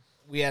night.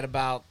 We had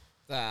about,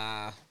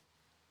 I'd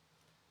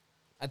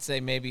say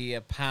maybe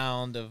a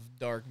pound of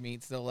dark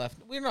meat still left.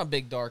 We're not a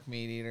big dark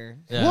meat eater.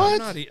 Yeah.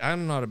 What?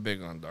 I'm not a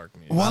big on dark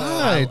meat.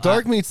 Why?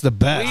 Dark meat's the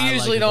best. We like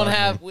usually the don't dark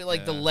have,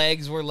 meat. the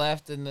legs were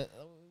left and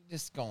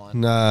just gone.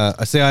 Nah,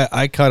 I say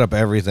I cut up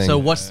everything. So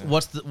what's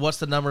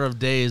the number of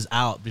days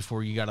out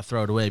before you got to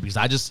throw it away?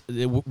 Because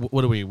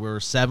what are we?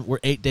 We're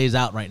 8 days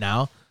out right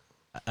now.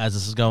 as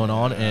this is going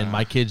on, and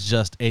my kids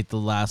just ate the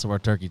last of our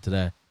turkey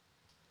today.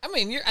 I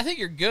mean, I think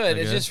you're good.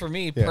 It's good? just for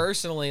me Yeah.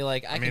 personally.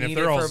 Like I I mean, can if eat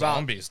they're it all for about.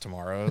 zombies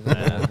tomorrow,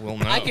 then we'll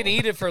know. I can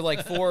eat it for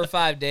like 4 or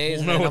 5 days. We'll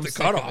and know then what I'm the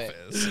sick of cutoff it.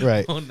 is.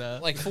 Right. Oh, no.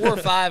 Like 4 or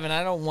 5, and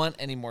I don't want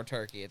any more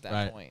turkey at that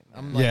Right. point.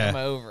 I'm like, Yeah. I'm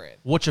over it.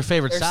 What's your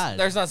favorite side?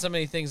 There's not so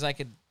many things I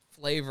could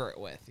flavor it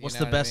with. You What's know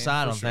the what best I mean?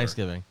 side For on sure.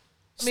 Thanksgiving?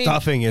 I mean,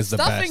 Stuffing is the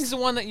Stuffing's best. the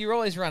one that you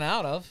always run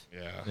out of.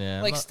 Yeah.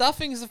 Yeah, Like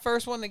stuffing's the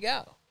first one to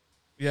go.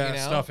 Yeah, You know?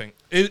 stuffing.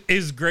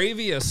 Is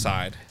gravy a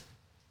side?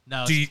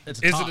 no, Do you- it's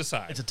is it top- a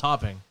side? It's a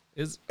topping.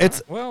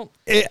 It's well,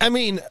 I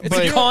mean, It's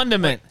but a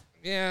condiment.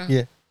 yeah.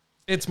 yeah,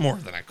 It's more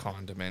than a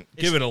condiment.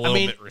 Give it a I little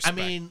mean, bit respect. I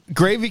mean,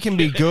 gravy can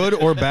be good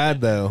or bad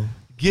though.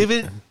 give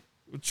it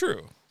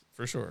True,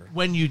 for sure.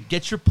 when you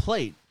get your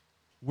plate.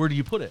 Where do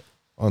you put it?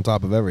 On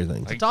top of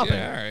everything. Like, Topping.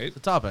 Yeah, all right. It's a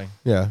topping.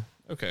 Yeah.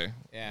 Okay.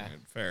 Yeah. All right,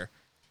 fair.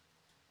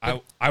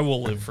 I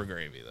will live for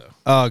gravy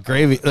though.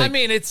 Gravy. I Like,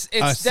 mean, it's a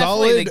definitely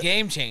solid- the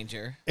game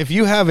changer. if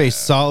you have a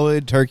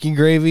solid turkey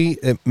gravy,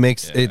 it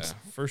makes Yeah, it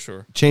for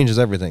sure. changes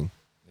everything.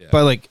 Yeah.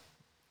 But like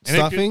And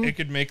stuffing, it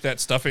could make that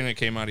stuffing that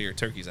came out of your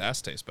turkey's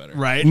ass taste better.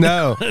 Right.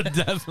 no.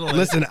 Definitely.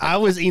 Listen, I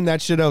was eating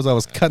that shit as I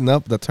was cutting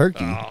up the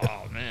turkey.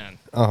 Oh man.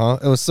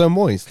 It was so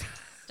moist.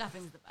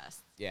 Stuffing's the best.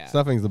 Yeah.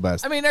 Stuffing's the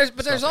best. I mean,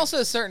 there's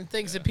also certain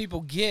things that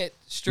people get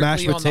strictly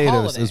Mashed on the potatoes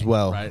holiday. as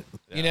well. Right.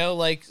 You know,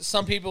 like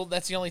some people,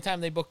 that's the only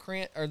time they book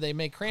they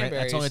make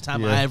cranberries. That's the only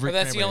time Yeah. I ever. Or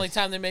that's the only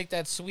time they make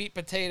that sweet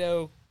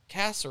potato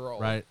casserole.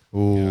 Right.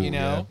 Ooh. You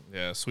know.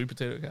 Yeah, sweet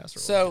potato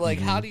casserole. So like,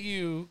 Mm-hmm. how do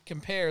you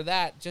compare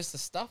that just to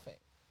stuffing?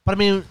 But I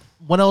mean,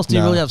 when else do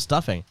you No. really have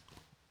stuffing?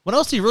 When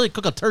else do you really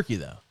cook a turkey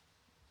though?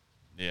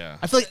 yeah.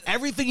 I feel like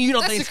everything you eat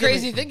on That's the Thanksgiving,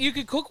 crazy thing. You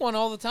could cook one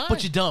all the time.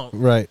 but you don't.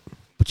 Right.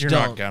 But you You're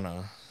don't. not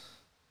gonna.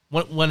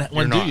 When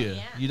You're do not. you?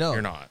 Yeah. You don't.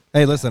 You're not.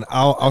 Hey, listen,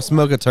 I'll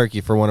smoke a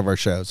turkey for one of our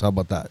shows. How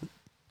about that?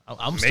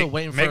 I'm still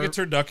waiting Make for a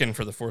turducken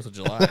for the 4th of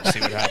July and see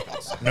what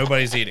happens.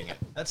 Nobody's eating it.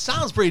 That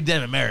sounds pretty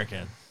damn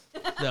American.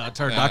 No,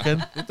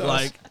 turducken.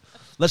 Like,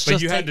 let's But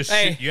just you had to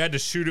Hey. shoot. You had to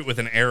shoot it with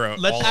an arrow.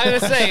 Let's- all- I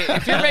was gonna say,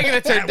 if you're making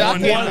a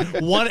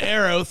turducken, one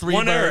arrow, three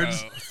one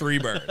birds. arrow, 3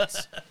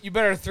 birds. you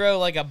better throw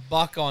like a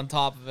buck on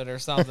top of it or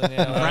something. You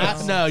know?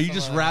 Wrap? No, you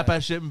just wrap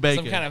that shit in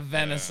bacon. Some kind of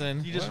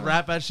venison. You just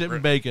wrap that shit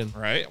in bacon.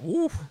 Right?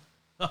 Woo.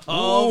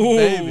 Oh, Ooh,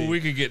 baby. we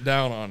could get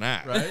down on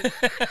that. Right?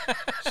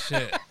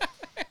 Shit.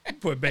 You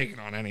put bacon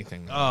on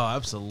anything. Though. Oh,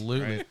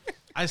 absolutely. Right.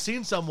 I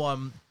seen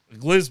someone.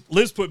 Liz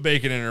put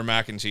bacon in her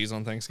mac and cheese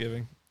on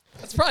Thanksgiving.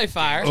 That's probably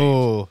fire.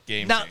 Oh,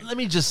 Game Now, changer. let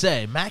me just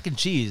say, mac and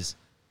cheese.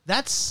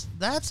 That's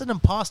an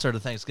imposter to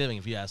Thanksgiving,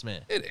 if you ask me.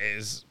 It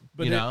is.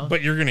 But, You know?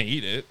 but you're going to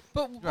eat it.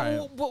 But, Right.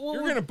 You're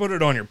going to put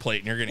it on your plate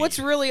and you're going to what's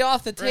eat really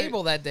off the Right.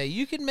 table that day?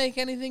 You can make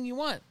anything you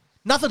want.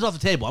 Nothing's off the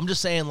table. I'm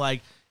just saying,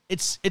 like,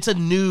 it's a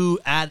new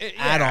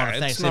add-on of it's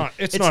Thanksgiving. not-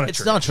 it's not a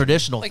it's not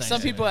traditional. Like some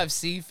Thanksgiving. people have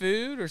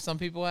seafood, or some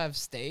people have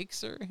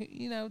steaks, or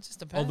you know, it just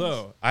depends.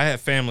 Although I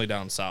have family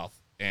down south,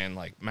 and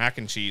like mac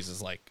and cheese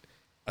is like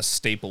a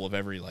staple of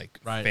every like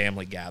Right.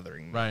 family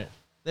gathering. Right.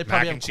 They Mac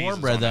probably and have cheese is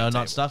cornbread on though, that not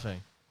table.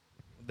 stuffing.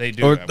 They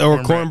do. Or- have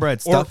or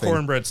cornbread stuffing. Or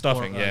cornbread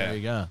stuffing. Yeah. There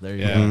you go. There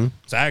you Yeah. go.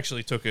 So I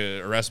actually took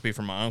a recipe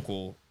from my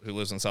uncle who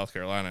lives in South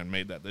Carolina and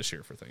made that this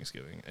year for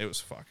Thanksgiving. It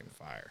was fucking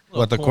fire.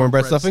 What, the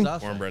cornbread stuffing?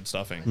 Cornbread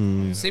stuffing.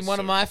 Yeah, See, it was one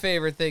so of my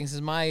favorite things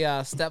is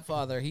my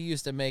stepfather. He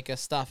used to make a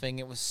stuffing.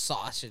 It was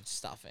sausage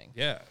stuffing.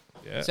 good. Yeah.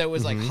 Yeah. So it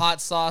was like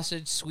hot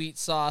sausage, sweet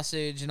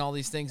sausage, and all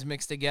these things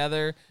mixed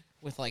together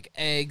with like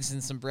eggs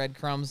and some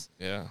breadcrumbs.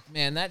 yeah.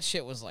 Man, that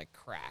shit was like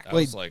crack. I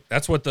was like,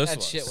 that's what this That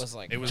was. shit was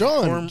like- it was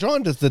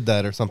John just did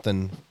that or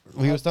something.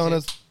 He was telling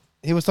us.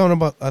 He was talking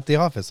about at the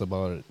office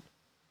about it.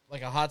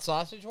 Like a hot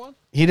sausage one?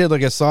 He did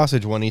like a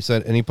sausage one. He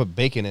said, and he put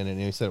bacon in it, and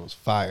he said it was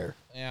fire.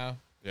 Yeah.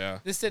 Yeah.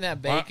 This didn't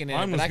have bacon in it,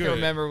 mine but was I can good.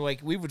 remember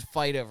like we would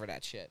fight over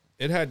that shit.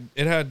 It had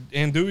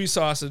andouille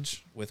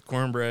sausage with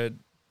cornbread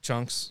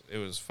chunks. It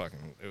was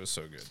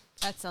so good.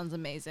 That sounds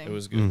amazing. It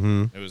was good.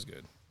 Mm-hmm. It was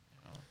good.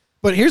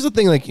 But here's the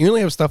thing: like you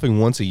only have stuffing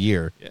once a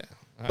year, Yeah.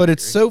 I but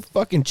it's agree. so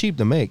fucking cheap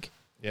to make.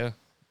 Yeah.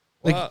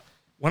 Like- Well,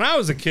 when I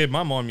was a kid,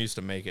 my mom used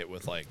to make it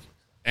with like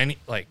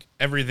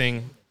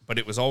everything, but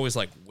it was always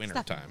like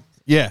wintertime.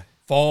 Yeah.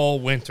 Fall,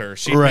 winter.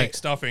 She'd Right. make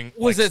stuffing.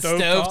 Was like it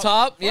stovetop?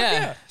 Fuck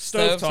Yeah.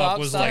 Stovetop Stovetop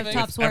was stuffing. like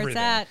Stovetop's where it's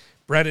everything. at.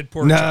 Breaded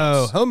pork No,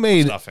 chops,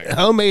 homemade. stuffing.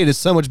 Homemade is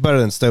so much better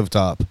than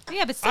stovetop.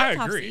 Yeah, but I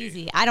stovetop's agree.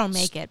 easy. I don't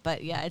make it,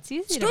 but yeah, it's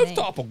easy to make.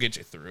 Stovetop will get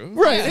you through.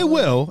 Right. It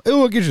will. It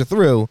will get you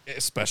through.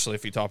 Especially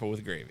if you top it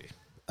with gravy.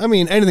 I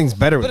mean, anything's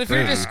better with But if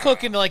you're gravy. just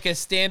cooking like a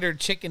standard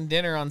chicken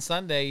dinner on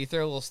Sunday, you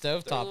throw a little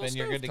stovetop in, Little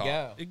you're good to stovetop.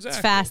 go. Exactly. It's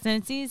fast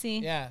and it's easy.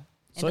 Yeah.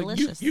 And So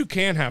delicious. you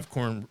can have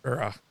corn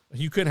or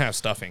you can have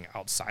stuffing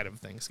outside of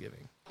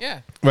Thanksgiving. Yeah.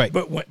 Right.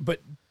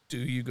 But do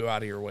you go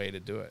out of your way to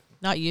do it?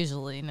 Not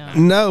usually, no.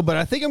 No, but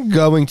I think I'm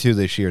going to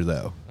this year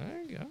though.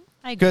 There you go.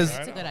 I agree. 'Cause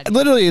It's a good idea.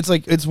 Literally, it's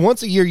like it's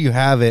once a year you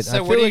have it. I So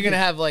feel what are you like gonna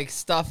have like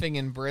stuffing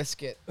and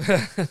brisket?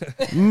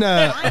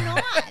 No, Why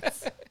not?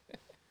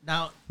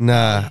 Now,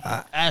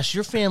 nah. Ash,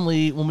 your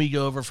family when we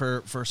go over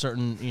for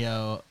certain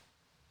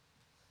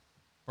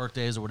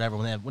birthdays or whatever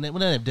when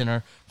they have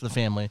dinner for the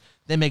family,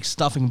 they make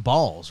stuffing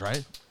balls,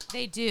 right?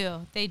 They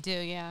do.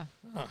 Yeah.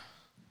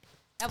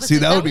 That See,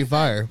 that would be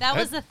fire. That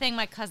was the thing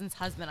my cousin's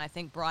husband, I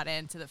think, brought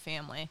into the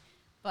family.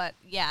 But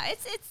yeah,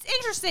 it's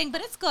interesting,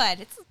 but it's good.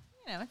 It's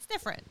it's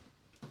different.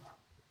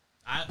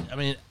 I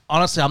mean,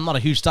 honestly, I'm not a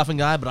huge stuffing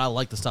guy, but I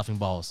like the stuffing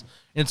balls.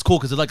 And it's cool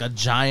because it's like a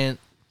giant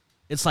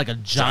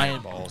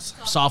balls.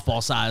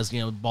 softball size,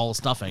 ball of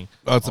stuffing.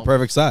 Oh, it's the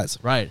perfect size.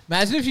 Right.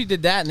 Imagine if you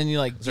did that and then you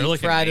like there deep like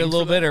a fried it a name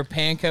little for bit or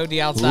panko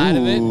the outside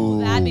of it.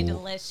 That'd be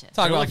delicious. Talk Is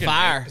there about like a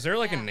fire. name- Is there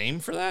like a name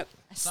for that?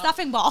 A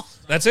stuffing ball.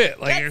 That's it.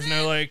 Like there's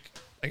no like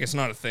it's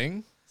not a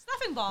thing,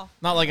 Stuffing ball.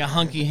 Not like a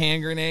hunky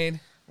hand grenade.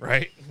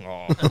 right?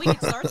 Oh. We can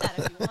start that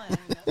if you want.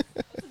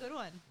 That's a good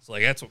one. It's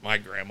like that's what my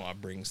grandma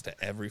brings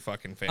to every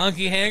fucking family.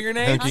 Hunky hand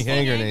grenade. Hunky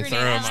hand grenades. Throw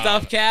 'em out.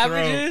 Stuffed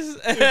cabbages.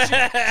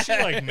 She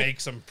like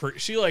makes them.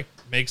 She like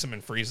makes them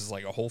and freezes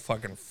like a whole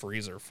fucking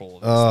freezer full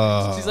of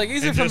these things. She's like,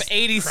 these And are from just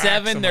cracks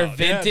 '87. 'em They're out.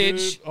 Yeah,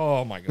 vintage. dude.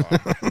 Oh my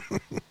god.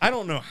 I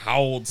don't know how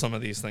old some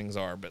of these things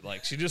are, but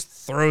like she just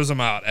throws them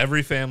out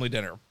every family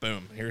dinner.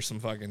 Boom. Here's some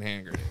fucking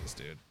hand grenades,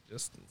 dude.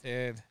 Just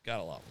Dude.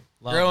 gotta love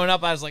them. Growing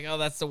up, I was like, oh,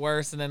 that's the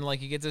worst. And then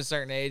like you get to a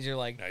certain age, you're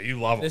like, Yeah, you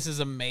love them. this is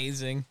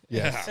amazing.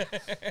 Yeah.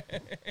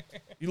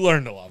 You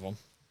learn to love them.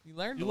 You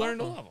learn. You learn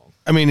to love them.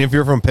 I mean, if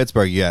you're from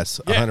Pittsburgh, yes,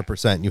 Yeah.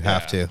 100%. You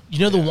have to. You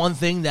know the one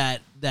thing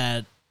that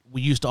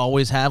we used to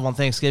always have on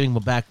Thanksgiving,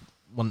 but back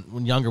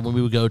when younger, when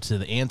we would go to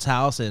the aunt's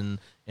house and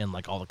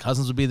like all the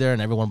cousins would be there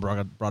and everyone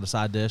brought a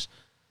side dish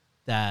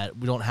that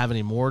we don't have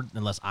anymore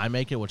unless I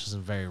make it, which is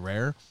very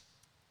rare,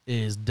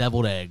 is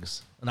deviled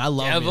eggs. And I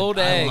love Deviled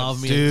I eggs.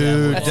 love me Dude, a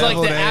deviled That's egg. like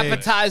the Deviled egg.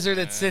 appetizer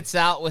that sits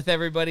out with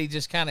everybody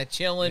just kind of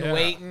chilling, Yeah.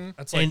 waiting.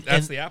 That's like And- that's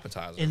and- the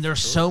appetizer. And there's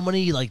for sure. so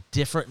many like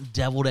different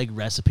deviled egg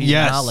recipes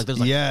Yes. now. Like there's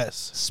like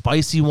yes.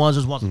 spicy ones.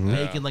 There's ones with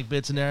bacon like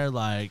bits in there.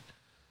 Like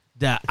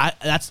that.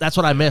 That's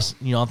what I miss.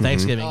 On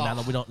Thanksgiving. Now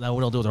that we don't do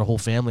it with our whole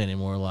family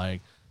anymore. Like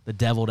the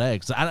deviled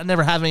eggs. I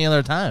never have any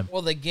other time.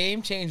 Well, the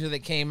game changer that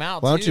came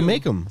out. Why don't you too,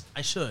 make them?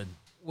 I should.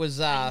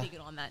 Was I need to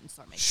get on that and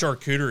start making.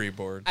 charcuterie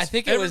boards. I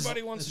think it was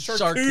everybody wants a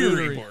charcuterie.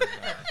 charcuterie board.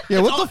 Yeah,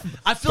 what the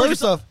I feel like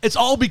first off, it's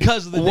all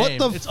because of the what name.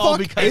 the It's all fuck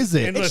because is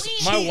it? And listen,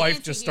 my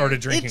wife just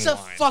started drinking It's a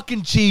wine.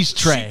 fucking cheese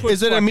tray. She puts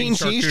Is it a fucking meat and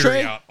cheese charcuterie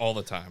tray? out all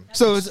the time?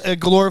 So it's a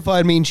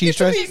glorified meat and cheese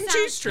tray? meat and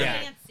cheese tray.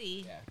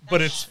 Fancy.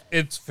 But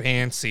it's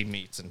fancy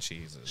meats and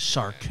cheeses.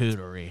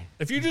 Charcuterie.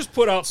 If you just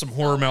put out some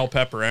Hormel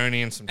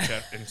pepperoni and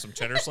some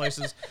cheddar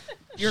slices,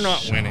 you're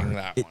not winning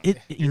that one.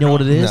 You know what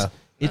it is? No.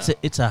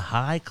 It's a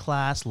high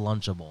class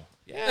Lunchable.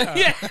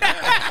 Yeah.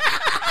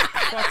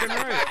 Fucking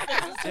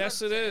right.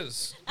 Yes, it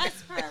is.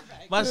 That's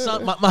perfect. My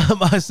son, my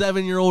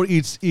 7-year-old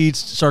eats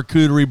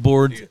charcuterie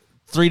boards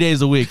 3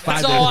 days a week. 5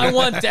 That's days all a I week.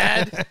 want,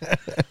 Dad.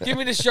 Give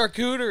me the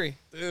charcuterie.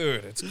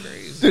 Dude, it's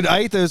crazy. Dude,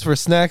 I eat those for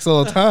snacks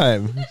all the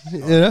time. You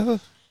know?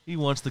 He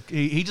wants the.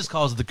 He just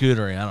calls it the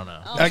cooterie. I don't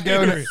know. I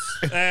go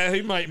to,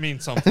 He might mean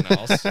something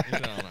else. You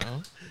don't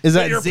know. is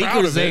But that you're Zeke proud or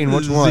of it. Zane?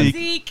 Which one? Zeke.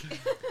 Zeke.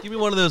 Give me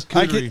one of those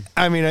I,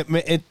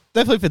 cooterie. it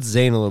definitely fits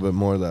Zane a little bit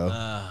more, though.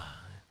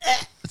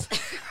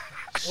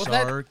 Well,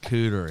 that-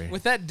 Charcuterie.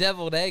 With that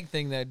deviled egg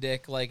thing, though,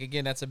 Dick, like,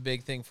 again, that's a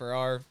big thing for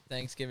our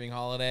Thanksgiving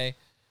holiday.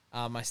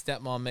 My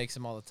stepmom makes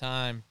them all the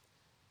time.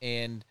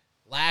 And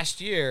last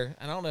year,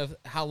 I don't know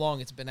how long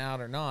it's been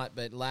out or not,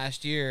 but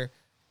last year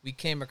we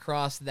came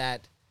across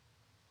that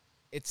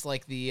it's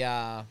like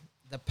the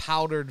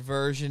powdered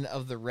version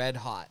of the Red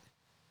Hot.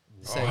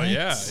 So Oh,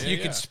 yeah. you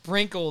could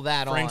sprinkle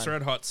that Frank's on.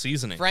 Red Hot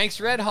seasoning.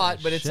 Frank's Red Hot,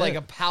 but it's shit. like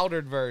a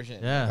powdered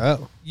version. Yeah.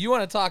 Oh. You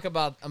want to talk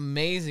about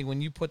amazing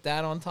when you put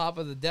that on top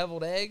of the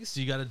deviled eggs?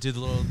 So you got to do the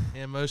little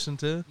hand motion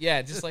too.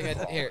 Yeah, just like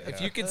here. If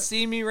you could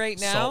see me right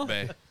now, Salt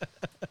Bay.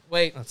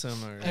 wait. That's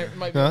in there. There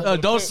might be Huh? Oh,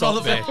 don't smell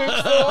the Bay. poop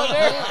still on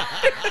there.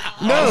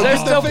 No, Is there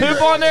still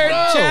poop on there,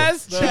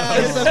 Chaz?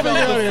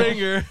 the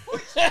finger.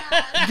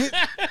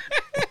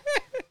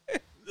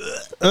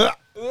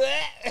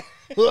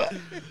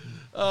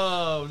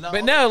 Oh no!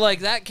 But no,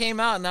 like that came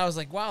out, and I was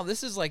like, "Wow,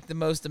 this is like the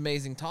most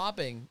amazing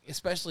topping,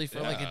 especially for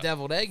like a Yeah,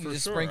 develed egg. You for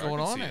just sure, sprinkle I it can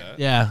on see there."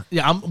 that.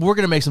 Yeah. We're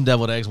gonna make some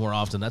deviled eggs more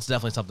often. That's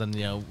definitely something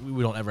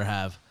we don't ever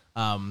have.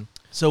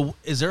 So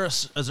is there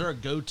a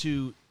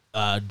go-to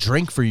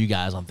drink for you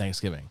guys on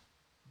Thanksgiving?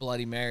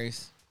 Bloody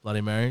Marys.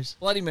 Bloody Marys.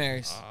 Bloody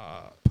Marys.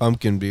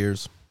 Pumpkin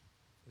beers.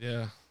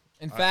 Yeah.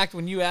 In fact,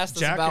 when you asked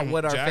us Jack about and-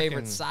 what our Jack favorite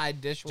and- side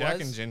dish was, Jack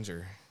and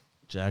ginger.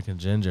 Jack and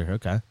ginger.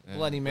 Okay.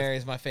 Bloody Mary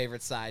is my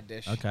favorite side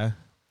dish. Okay.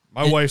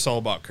 My wife's all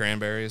about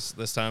cranberries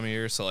this time of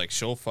year, so like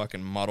she'll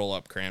fucking muddle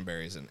up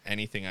cranberries in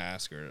anything I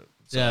ask her.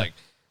 So Yeah. like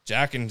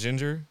Jack and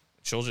ginger,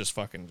 she'll just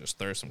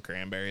throw some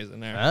cranberries in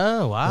there.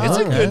 Oh wow. It's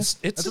okay. a good, it's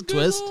That's a, a good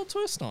twist. little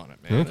twist on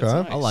it, man. Okay. It's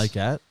nice. I like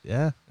that.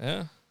 Yeah.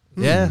 Yeah,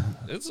 Yeah.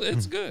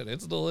 it's good.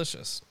 It's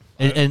delicious.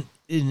 And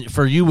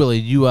for you, Willie,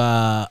 you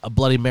a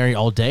Bloody Mary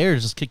all day or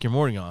just kick your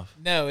morning off?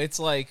 No, it's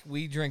like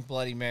we drink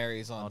Bloody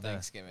Marys on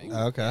Thanksgiving.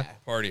 Okay.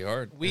 Party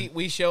hard.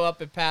 We show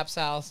up at Pap's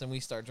house and we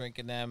start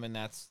drinking them, and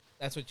that's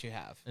what you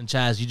have. And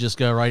Chaz, you just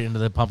go right into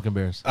the pumpkin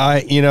beers.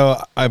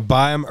 I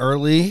buy them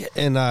early,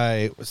 and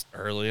I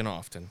Early and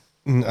often.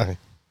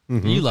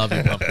 You love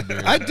your pumpkin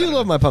beers. do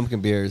love my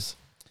pumpkin beers.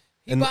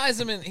 He buys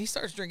them in. He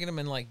starts drinking them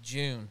in like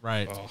June.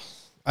 Right. Oh,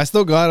 I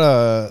still got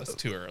that's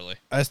too early.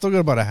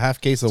 about a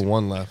half case of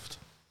one left.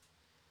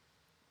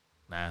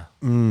 Nah.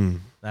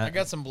 I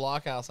got some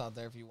Blockhouse out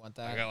there if you want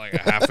that. I got like a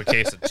half a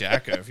case of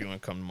Jacko if you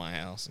want to come to my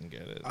house and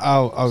get it.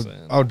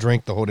 I'll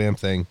drink the whole damn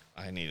thing.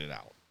 I need it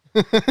out.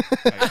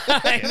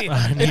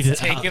 It's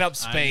taking up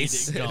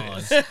space.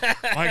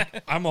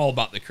 I'm all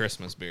about the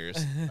Christmas beers.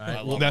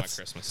 I love my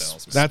Christmas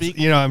ales. That's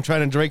I'm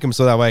trying to drink them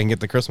so that way I can get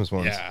the Christmas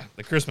ones. Yeah,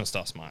 the Christmas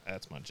stuff's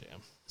that's my jam.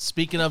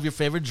 Speaking of your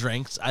favorite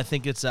drinks, I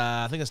think it's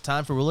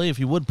time for Willie. If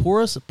you would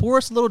pour us a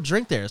little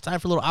drink there. It's time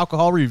for a little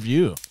alcohol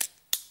review.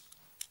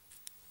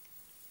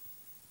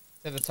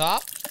 To the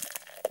top.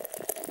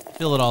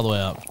 Fill it all the way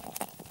up.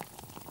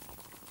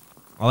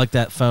 I like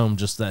that foam,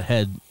 just that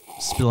head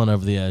spilling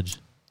over the edge.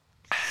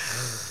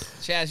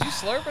 Chaz, you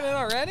slurping it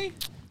already?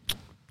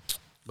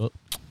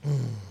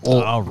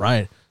 All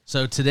right.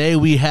 So today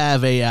we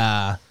have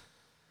a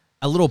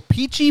little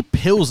peachy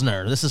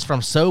pilsner. This is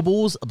from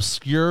Sobel's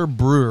Obscure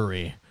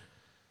Brewery,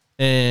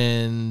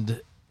 and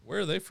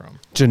where are they from?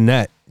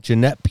 Jeanette, PA.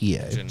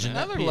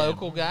 Another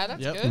local guy.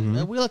 That's good.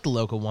 Mm-hmm. We like the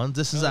local ones.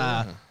 This is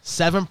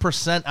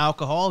 7%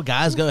 alcohol.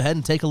 Guys, go ahead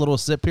and take a little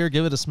sip here.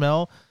 Give it a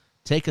smell.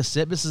 Take a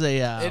sip. This is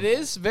a. It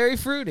is very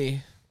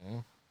fruity.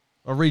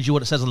 I'll read you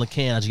what it says on the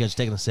can as you guys are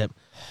taking a sip.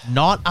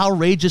 Not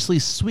outrageously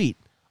sweet.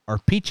 Our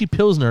peachy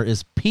pilsner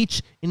is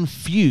peach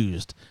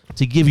infused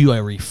to give you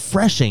a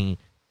refreshing,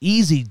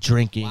 easy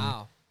drinking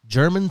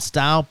German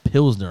style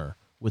pilsner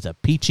with a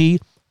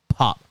peachy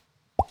pop.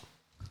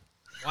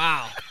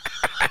 Wow.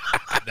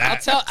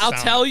 I'll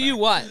tell you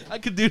what. I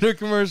could do their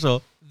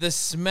commercial. The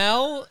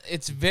smell,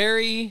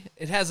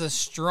 it has a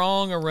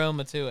strong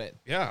aroma to it.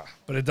 Yeah,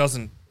 but it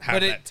doesn't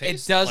have that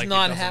taste. It does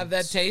not have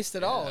that taste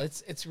at all.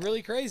 It's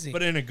really crazy.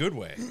 But in a good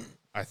way,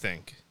 I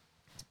think.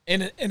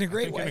 In a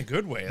great way. In a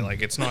good way.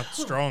 Like, it's not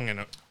strong,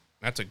 and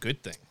that's a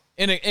good thing.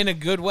 In a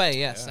good way,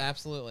 yes,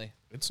 absolutely.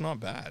 It's not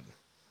bad.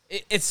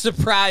 It's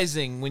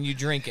surprising when you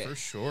drink it. For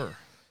sure.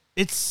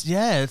 It's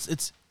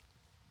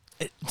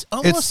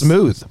almost It's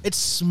smooth. It's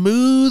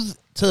smooth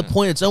to the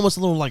point it's almost a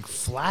little like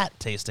flat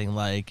tasting,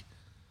 like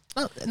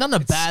not in a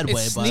bad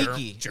way, but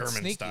sneaky.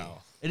 German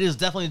style. It is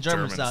definitely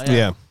German style.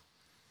 Yeah.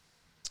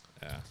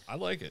 Yeah, I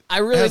like it. I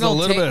really It has don't a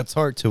little bit of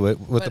tart to it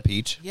with the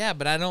peach. Yeah,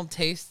 but I don't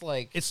taste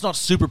like it's not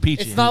super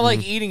peachy. It's not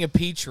like eating a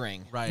peach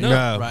ring. Right.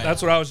 No, right.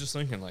 That's what I was just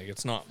thinking. Like,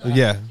 it's not.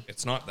 Yeah.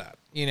 It's not that.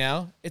 You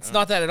know, it's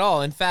not that at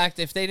all. In fact,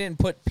 if they didn't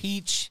put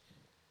peach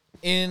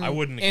in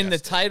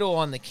the title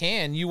on the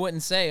can, you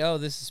wouldn't say, "Oh,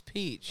 this is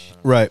peach."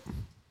 Right.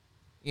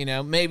 You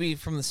know, maybe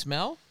from the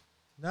smell.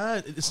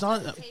 No, it's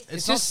not.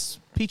 It's not just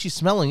peachy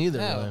smelling either.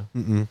 No.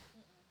 Really.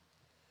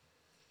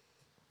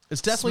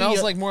 It's definitely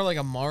smells like more like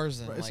a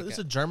Marzen. Right, Like it's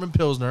a German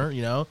pilsner,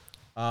 you know.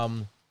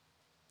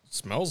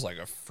 Smells like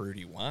a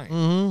fruity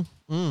wine.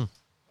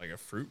 Like a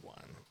fruit wine.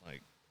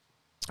 Like,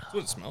 that's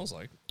what it smells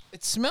like.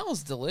 It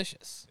smells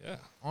delicious. Yeah.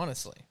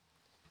 Honestly.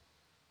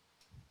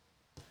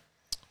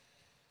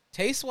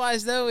 Taste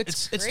wise though,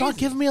 it's not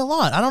giving me a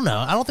lot. I don't know.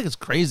 I don't think it's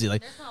crazy.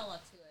 Like, There's not a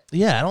lot to it.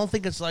 yeah, I don't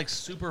think it's like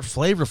super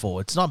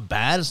flavorful. It's not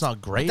bad. It's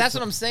not great. But that's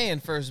what I'm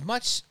saying. For as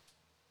much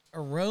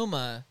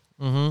aroma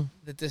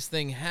that this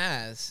thing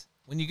has,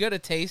 when you go to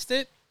taste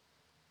it,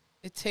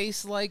 it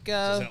tastes like.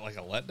 Is that like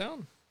a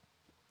letdown?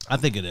 I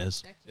think it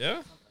is.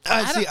 Yeah.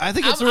 I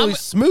think it's really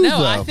smooth no,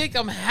 though. I think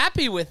I'm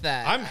happy with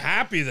that. I'm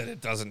happy that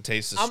it doesn't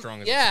taste as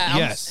strong as it yeah.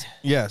 smells.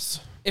 Yes.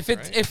 If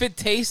it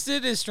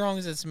tasted as strong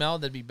as it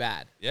smelled, that'd be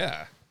bad.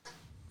 Yeah.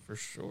 For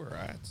sure.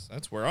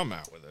 That's where I'm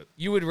at with it.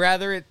 You would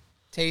rather it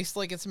taste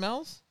like it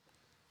smells?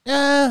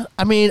 Yeah,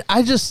 I mean,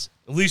 At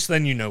least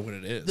then you know what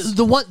it is.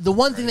 the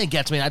one thing that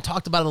gets me, and I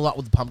talked about it a lot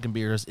with the pumpkin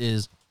beers,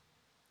 is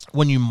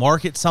when you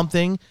market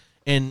something,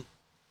 and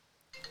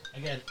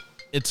again,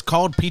 it's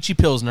called Peachy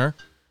Pilsner.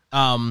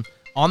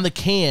 On the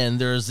can,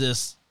 there's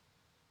this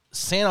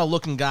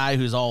Santa-looking guy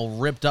who's all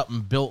ripped up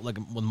and built like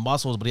with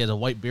muscles, but he has a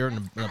white beard.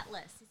 And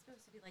Atlas. He's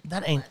supposed to be like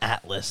that ain't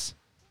Atlas.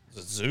 Is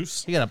it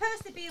Zeus? He got He's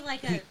supposed to be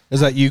like a.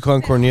 Is that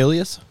Yukon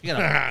Cornelius?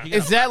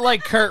 Is that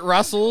like Kurt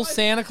Russell's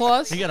Santa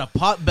Claus? He got a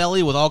pot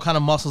belly with all kind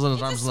of muscles in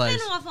his arms and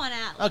legs. Spin-off on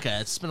Atlas. Okay,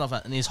 it's spin off,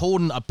 and he's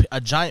holding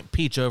a giant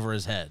peach over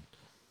his head.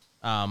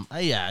 Yeah,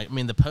 I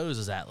mean the pose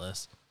is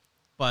Atlas,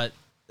 but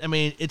I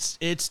mean it's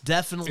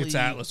definitely It's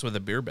Atlas with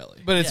a beer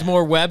belly. But it's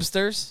more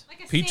Webster's.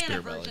 Like a Peach Santa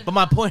beer belly. version. But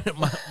my point,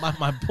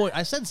 my point,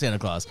 I said Santa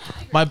Claus.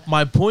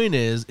 My point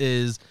is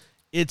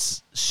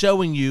it's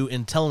showing you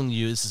and telling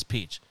you this is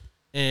peach,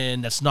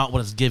 and that's not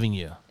what it's giving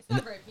you. It's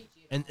not very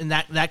peachy. And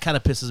that kind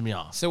of pisses me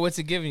off. So what's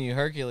it giving you,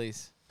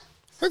 Hercules?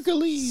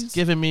 It's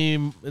giving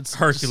me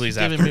Hercules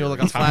giving after me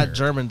like a flat retired.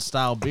 German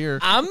style beer.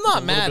 I'm With a not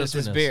little mad bit at of this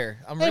sweetness. beer.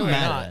 I'm Ain't really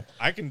mad not. at it.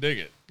 I can dig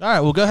it. All right,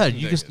 well go ahead. I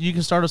You can can dig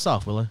it. start us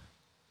off, Willie.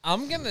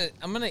 I'm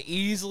gonna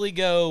easily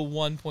go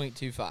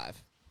 1.25.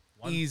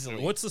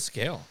 Easily. What's the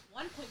scale?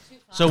 1.25.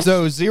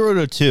 So 0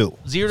 to 2.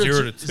 0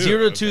 to 2. 2.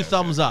 0 to 2 Okay,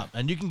 thumbs up,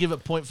 and you can give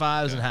it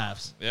 0.5s and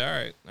halves.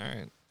 Yeah, all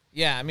right.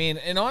 Yeah, I mean,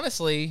 and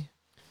honestly,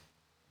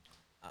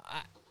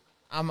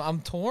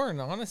 I'm torn,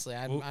 honestly.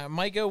 I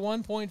might go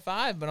 1.5,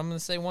 but I'm going to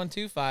say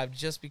 1.25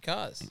 just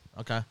because.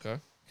 Okay.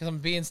 Because I'm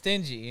being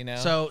stingy, you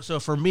know. So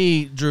for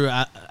me, Drew,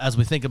 as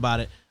we think about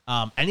it,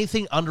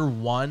 anything under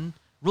 1,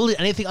 really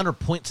anything under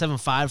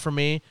 0.75 for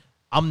me,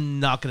 I'm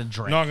not going to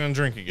drink. Not going to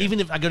drink again.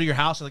 Even if I go to your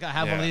house, like I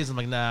have one of these, I'm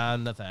like, nah,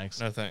 no thanks.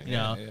 No thanks. You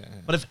know? Yeah.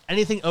 But if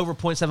anything over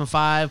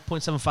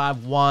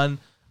 0.75, 1,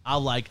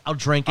 I'll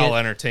drink it. I'll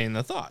entertain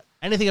the thought.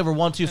 Anything over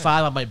 1.25,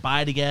 I might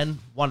buy it again.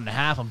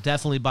 1.5, I'm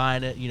definitely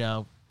buying it. You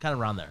know, kind of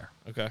around there.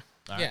 Okay.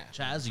 All right. Yeah.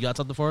 Chaz, you got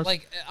something for us?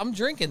 Like, I'm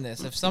drinking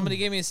this. If somebody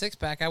gave me a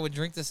 6-pack, I would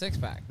drink the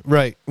 6-pack.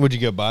 Right. Would you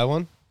go buy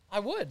one? I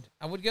would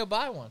go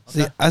buy one.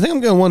 See, I think I'm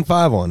going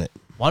 1.5 on it.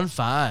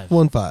 1.5.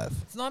 1.5.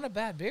 It's not a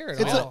bad beer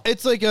at all.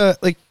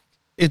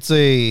 It's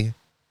a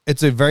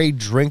very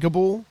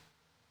drinkable.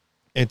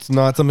 It's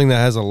not something that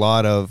has a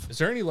lot of. Is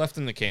there any left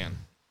in the can?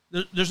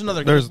 There's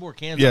another. There's more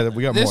cans. Yeah, out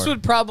we there. got more. This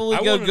would probably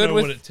I go want to good know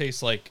with. what it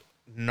tastes like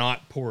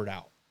not poured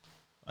out.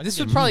 This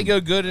would probably go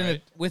good in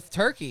it with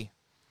turkey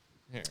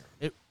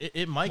Here.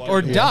 It might.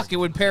 or go. duck. It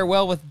would pair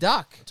well with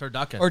duck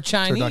Turducken. or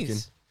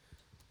Chinese.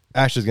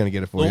 Ash is gonna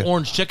get it for Little you.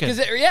 orange chicken. Because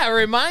it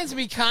reminds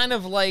me kind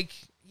of like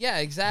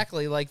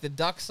exactly like the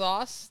duck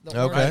sauce, the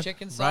Okay. orange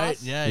chicken sauce.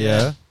 Right? Yeah.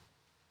 Yeah.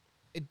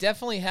 It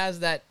definitely has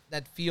that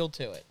feel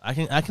to it. I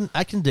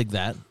can dig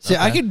that. See,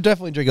 I Okay. could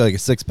definitely drink like a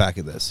 6-pack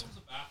of this.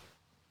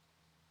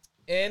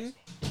 In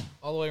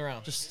all the way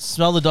around. Just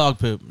smell the dog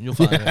poop. You'll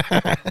find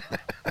it.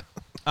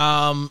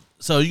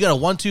 So you got a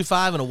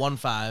 1.25 and a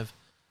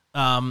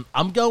 1.5.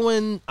 I'm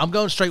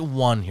going straight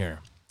 1 here.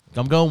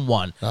 I'm going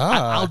 1.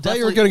 I thought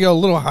you were gonna go a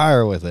little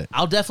higher with it.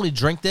 I'll definitely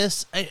drink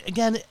this.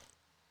 Again,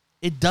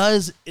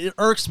 it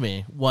irks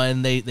me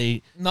when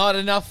they Not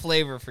enough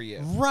flavor for you.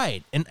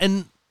 right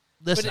and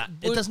listen,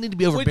 But it doesn't need to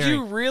be overbearing.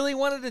 Would you really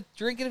wanted to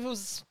drink it if it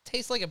was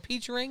taste like a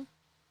peach ring?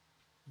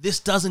 This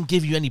doesn't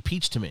give you any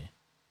peach to me.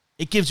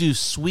 It gives you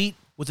sweet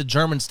with a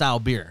German style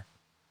beer.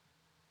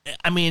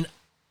 I mean,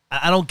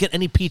 I don't get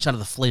any peach out of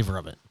the flavor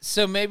of it.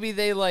 So maybe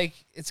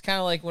it's kind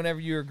of like whenever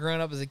you were growing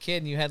up as a kid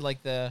and you had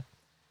like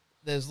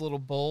those little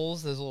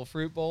bowls, those little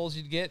fruit bowls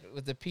you'd get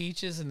with the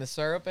peaches and the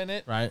syrup in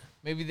it. Right.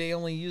 Maybe they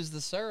only use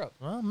the syrup.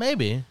 Well,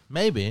 maybe.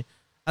 And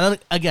then,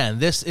 again,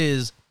 this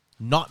is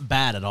not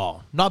bad at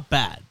all. Not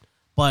bad,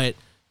 but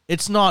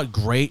it's not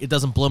great. It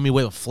doesn't blow me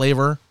away with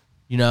flavor.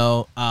 You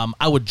know,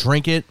 I would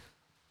drink it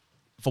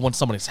if I went to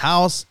somebody's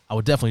house. I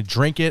would definitely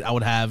drink it. I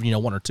would have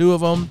 1 or 2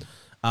 of them,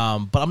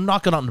 but I'm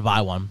not going out and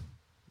buy one.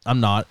 I'm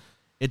not.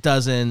 It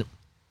doesn't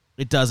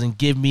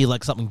give me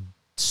like something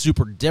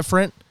super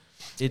different.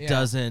 It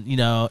doesn't.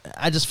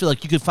 I just feel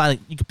like you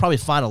could probably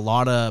find a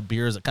lot of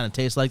beers that kind of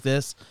taste like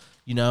this.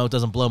 It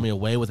doesn't blow me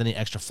away with any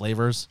extra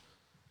flavors.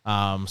 So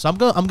I'm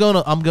going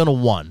to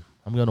 1.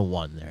 I'm going to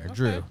 1 there. Okay.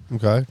 Drew.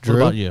 Okay, Drew.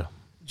 What about you?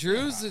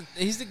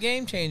 He's the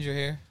game changer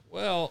here.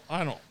 Well,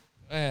 I don't.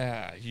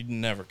 You'd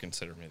never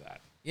consider me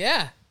that.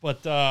 Yeah.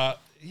 But I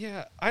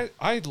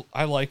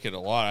like it a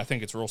lot. I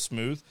think it's real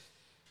smooth.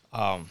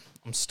 I'm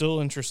still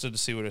interested to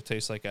see what it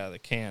tastes like out of the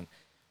can.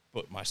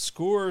 But my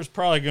score is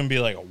probably going to be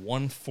like a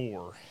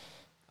 1.4.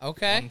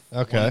 Okay.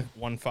 Okay.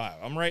 1.5.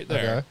 I'm right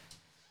there. Okay.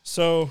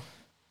 So,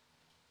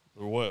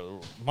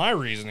 my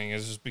reasoning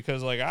is just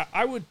because like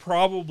I would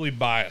probably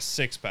buy a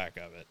 6-pack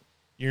of it.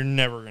 You're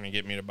never going to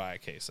get me to buy a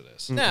case of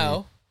this.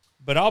 No.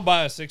 But I'll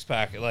buy a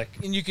 6-pack.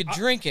 And you could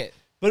drink it.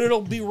 But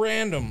it'll be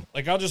random.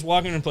 Like I'll just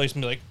walk in a place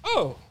and be like,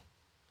 "Oh,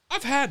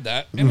 I've had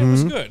that and it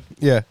was good.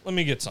 Yeah. Let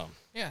me get some.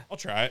 Yeah. I'll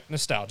try it.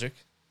 Nostalgic."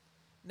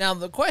 Now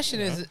the question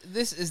is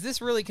this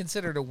really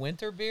considered a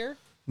winter beer?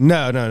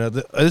 No.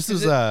 This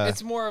is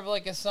it's more of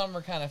like a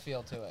summer kind of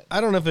feel to it. I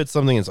don't know if it's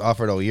something that's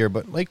offered all year,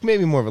 but like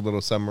maybe more of a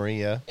little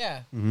summery. Yeah.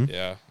 Yeah.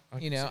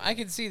 Yeah. I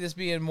could see this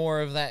being more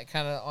of that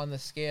kind of on the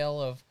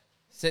scale of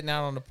sitting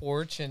out on the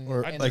porch and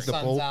Or the like the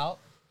sun's pool. out.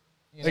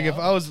 Like if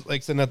I was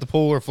like sitting at the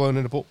pool or floating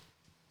in the pool,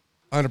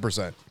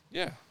 100%.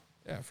 Yeah.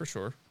 Yeah, for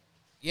sure.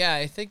 Yeah,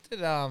 I think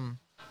that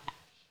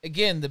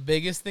again, the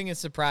biggest thing that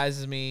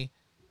surprises me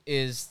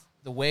is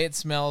the way it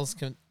smells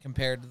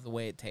compared to the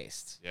way it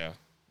tastes. Yeah.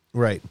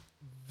 Right.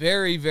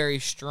 Very, very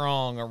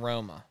strong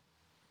aroma.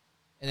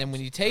 And then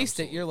when you taste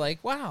it, you're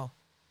like, wow,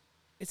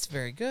 it's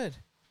very good.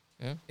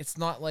 Yeah. It's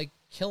not like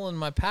killing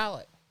my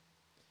palate.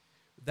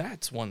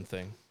 That's one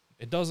thing.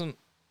 It doesn't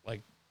like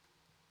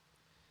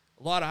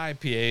a lot of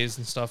IPAs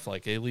and stuff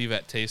like they leave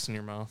that taste in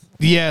your mouth.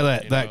 Yeah,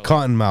 that know,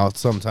 cotton mouth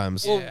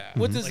sometimes. Well, Yeah.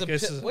 what does Like a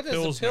this is what a does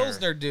the Pilsner.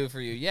 Pilsner do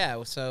for you?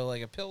 Yeah, so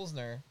like a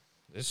Pilsner.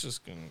 It's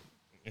just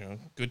gonna,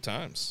 good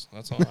times.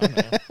 That's all I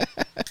know.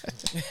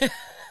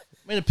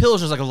 I mean, a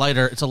Pilsner is like a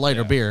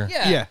lighter beer.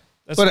 Yeah. Yeah.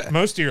 That's But-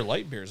 most of your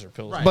light beers are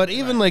Pilsner. But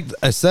even like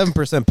a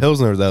 7%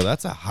 Pilsner, though,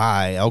 that's a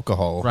high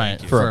alcohol Right,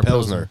 for for a a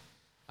Pilsner. Pilsner.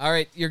 All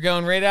right, you're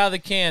going right out of the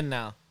can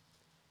now.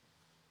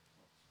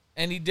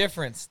 Any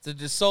difference? Did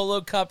the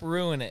Solo Cup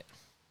ruin it?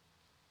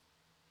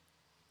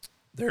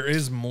 there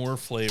is more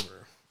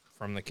flavor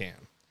from the can.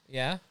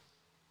 Yeah.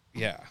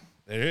 Yeah,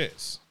 there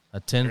is. A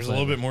tin. There's a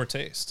little bit more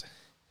taste.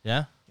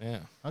 Yeah. Yeah.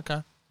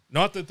 Okay.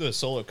 Not that the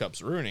Solo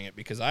Cup's ruining it,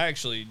 because I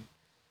actually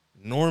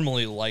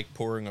normally like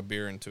pouring a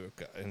beer into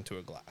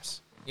a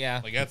glass.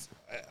 Yeah. Like that's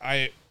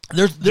I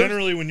There's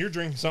generally when you're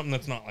drinking something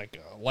that's not like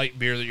a light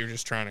beer that you're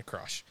just trying to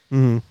crush,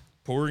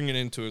 pouring it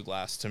into a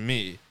glass to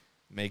me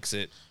makes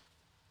it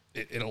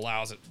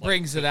allows it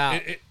Brings it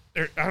out.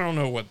 I don't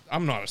know what.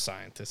 I'm not a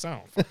scientist. I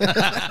don't.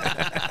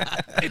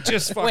 It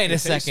just fucking Wait a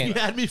tastes second. you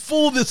better. had me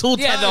fooled this whole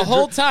time. Yeah, the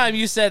whole time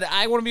you said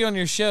I want to be on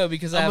your show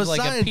because I I'm have a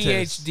like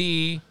scientist. a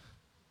PhD.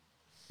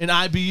 in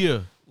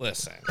IBU.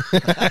 Listen,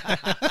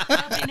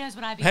 Nobody knows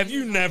what I have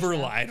you never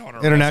lied on a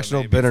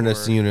International resume Bitterness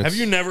before? Units. Have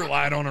you never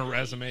lied on a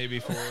resume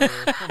before?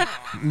 Come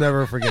on.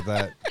 Never forget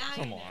that.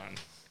 Come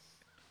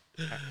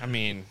on. I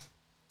mean,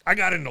 I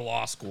got into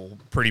law school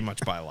pretty much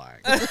by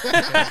lying.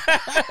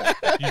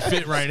 You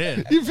fit right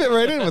in. You fit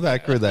right in with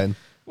that crew then.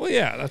 Well,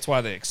 yeah, that's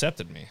why they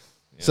accepted me.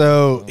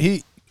 So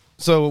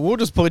we'll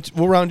just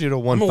we'll round you to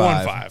 1-5. I'm a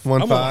 1-5. 1-5.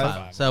 I'm a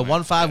 1-5. So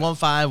 1-5,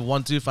 1-5,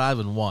 1-2-5,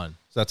 and 1.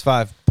 So that's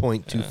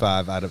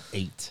 5.25 out of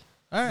 8.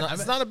 All right,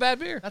 It's not a bad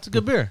beer. that's a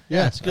good beer.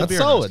 Yeah, it's a good that's beer.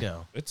 solid. Let's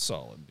go. It's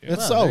solid. Yeah. It's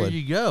Well, solid. There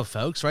you go,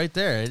 folks. Right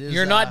there. It is,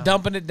 You're not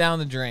dumping it down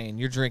the drain.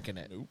 You're drinking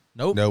it.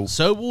 Nope. No.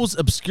 Sobel's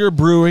Obscure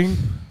Brewing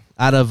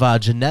out of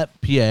Jeanette,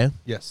 PA.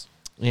 Yes.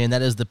 And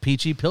that is the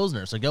Peachy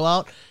Pilsner. So go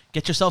out,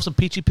 get yourself some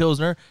Peachy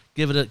Pilsner,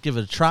 give it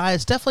a try.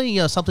 It's definitely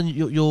something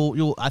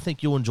you'll I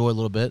think you'll enjoy a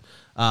little bit.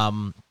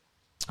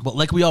 But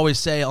like we always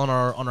say on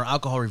our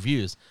alcohol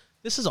reviews,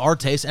 this is our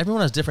taste.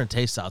 Everyone has different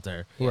tastes out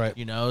there, Right.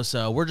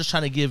 So we're just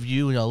trying to give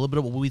you a little bit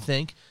of what we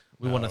think.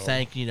 We want to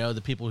thank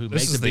the people who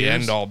This make is the the beers.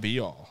 end all be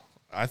all.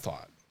 I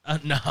thought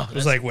No, it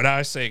was like what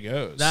I say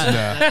goes.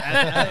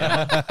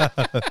 that-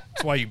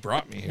 That's why you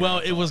brought me here. well,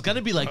 it was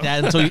gonna be like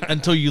that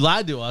until you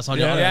lied to us on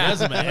your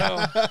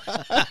resume.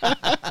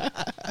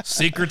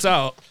 Secrets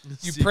out.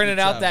 You printed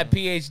out that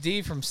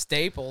PhD from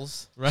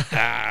Staples.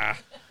 Ah,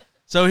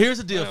 So here's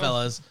the deal,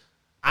 fellas.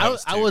 I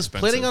was too was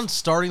planning expensive. on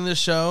starting this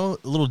show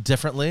a little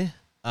differently,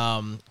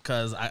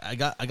 because I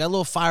got a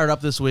little fired up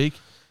this week.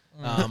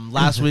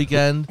 Last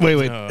weekend,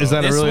 Wait. Is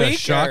that This really a week,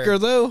 shocker, or-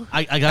 though?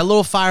 I got a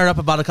little fired up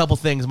about a couple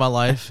things in my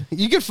life,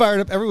 You get fired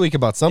up every week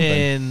about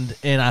something.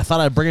 and I thought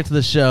I'd bring it to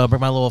the show,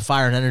 bring my little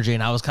fire and energy,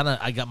 and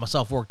I got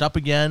myself worked up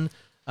again.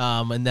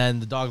 And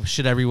then the dog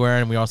shit everywhere,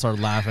 and we all started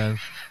laughing.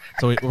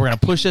 So we're gonna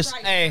push this.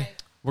 Hey,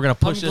 We're gonna I'm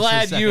push this. to the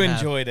glad you second half.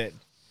 enjoyed it.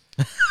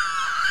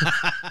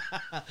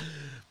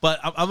 But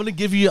I'm gonna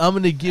give you. I'm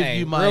gonna give Hey,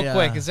 you my real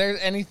quick. Is there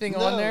anything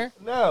on there?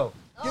 No.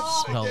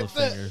 smell the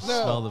fingers.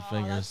 Smell the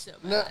fingers.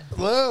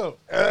 No.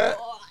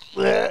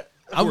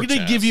 I'm going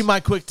to give you my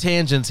quick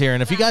tangents here,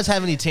 and if you guys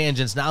have any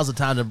tangents, now's the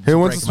time to Who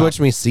wants break to them up.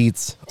 switch me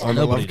seats on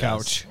the Nobody love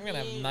does. couch? I'm gonna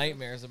have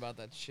nightmares about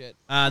that shit.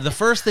 The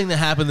first thing that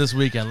happened this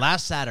weekend,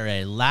 last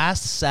Saturday,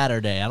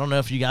 I don't know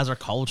if you guys are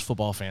college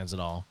football fans at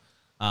all,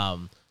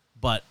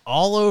 but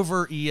all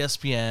over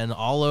ESPN,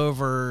 all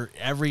over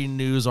every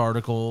news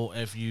article,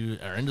 if you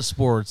are into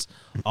sports,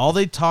 all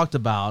they talked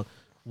about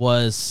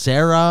was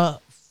Sarah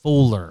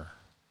Fuller.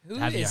 Who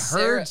Have you is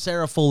heard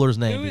Sarah Fuller's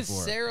name Who is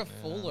before? Sarah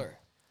Fuller?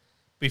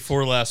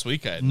 Before last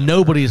week, I had never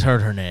Nobody's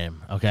heard her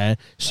name. Okay,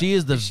 she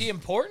is the Is she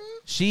important?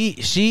 she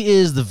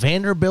is the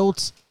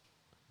Vanderbilt's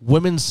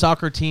women's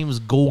soccer team's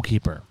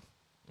goalkeeper,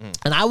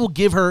 and I will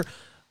give her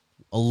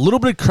a little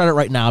bit of credit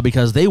right now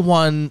because they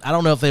won. I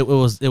don't know if it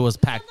was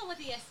packed.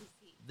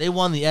 They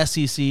won the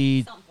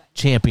SEC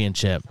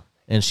championship,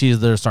 and she's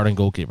their starting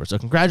goalkeeper. So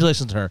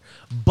congratulations to her.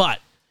 But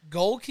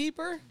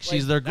Goalkeeper?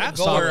 she's Like, their That's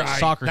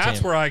soccer That's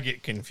team. where I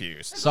get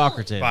confused.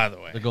 Soccer team. By the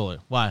way. the goalie.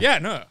 Why? Yeah,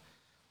 no.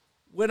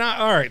 All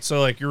right, so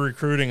like you're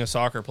recruiting a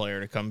soccer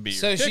player to come be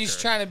So your she's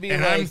kicker. trying to be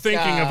and like, I'm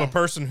thinking of a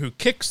person who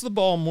kicks the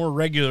ball more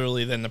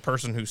regularly than the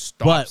person who But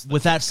stops.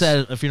 with that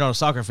said, if you're not a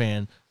soccer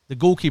fan, the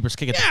goalkeepers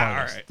kick it the Yeah,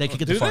 farthest. all right. They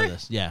kick it Do the they?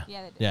 farthest. Yeah.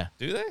 Yeah, they do. Yeah.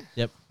 Do they?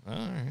 Yep. All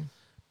right.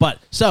 But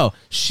so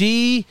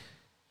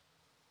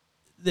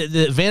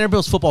the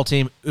Vanderbilt's football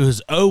team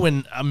is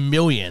owing $1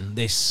 million.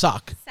 They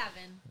suck.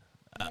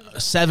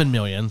 7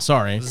 million.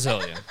 Sorry,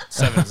 Zillion.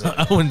 7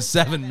 zillion. owing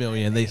 $7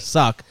 million. They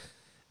suck.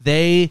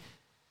 They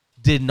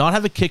did not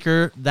have a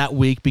kicker that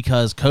week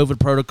because COVID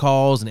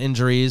protocols and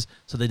injuries.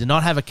 So they did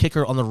not have a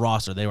kicker on the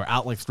roster. They were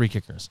out like 3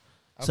 kickers.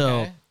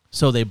 Okay.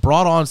 So they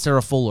brought on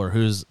Sarah Fuller,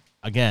 who's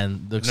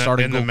again the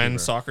starting And the goalkeeper.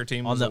 men's soccer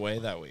team On was the- away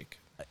that week.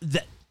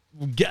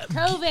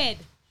 COVID.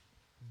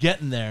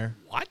 Getting there.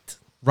 What?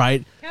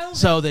 Right? COVID.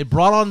 So they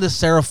brought on this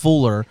Sarah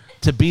Fuller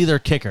to be their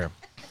kicker.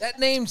 That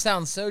name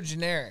sounds so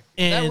generic.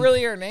 Is that And-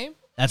 really her name?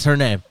 That's her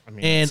name. I mean,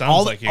 it And sounds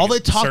all, like you all they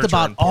could talked search her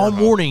about on all Pornhub.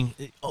 morning,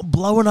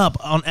 blowing up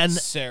on and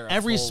Sarah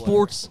every Fuller.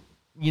 sports,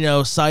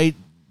 site,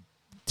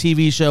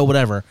 TV show,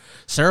 whatever.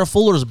 Sarah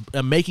Fuller's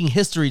making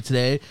history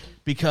today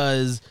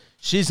because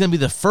she's going to be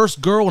the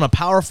first girl in a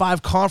Power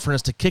 5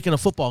 conference to kick in a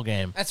football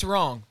game. That's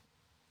wrong.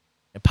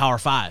 At Power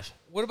 5.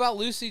 What about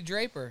Lucy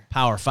Draper?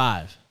 Power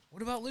 5.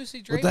 What about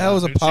Lucy Draper? What the hell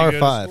is a Who'd she Power go to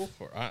 5? school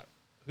for?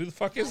 Who the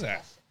fuck is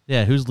that?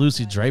 Yeah, who's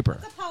Lucy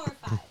Draper?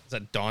 Is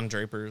that Dawn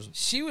Draper's?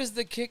 She was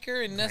the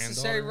kicker in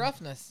Necessary Granddaughter?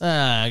 Roughness.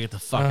 Get the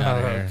fuck out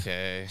of here.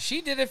 Okay.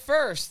 She did it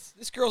first.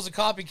 This girl's a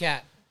copycat.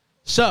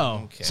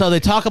 So Okay.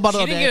 they talk about it She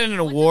all didn't day. get an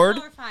award.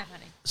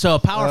 So a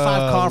Power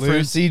 5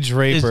 conference. Lucy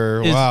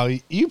Draper. is- Wow,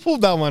 you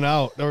pulled that one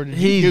out. Or did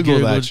He you Google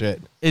Googled- that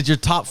shit? It's your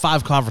top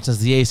 5 conferences: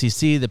 the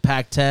ACC, the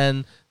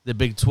Pac-10, the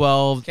Big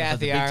 12, Kathy the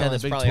Big 10, the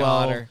Ireland's Big probably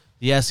 12, hotter.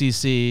 the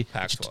SEC,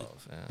 Pac-12.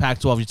 Yeah.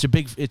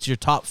 Pac-12. It's your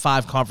top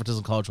 5 conferences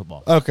in college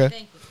football. Okay.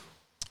 Thank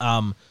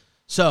you.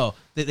 So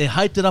they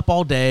hyped it up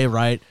all day,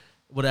 right?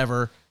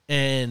 Whatever.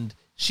 And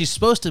she's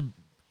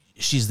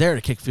there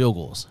to kick field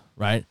goals,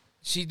 right?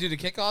 She do the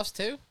kickoffs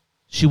too?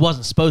 She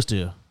wasn't supposed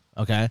to,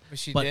 okay? But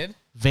she But did?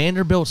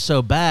 Vanderbilt's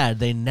so bad,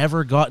 they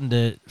never got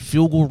into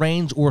field goal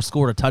range or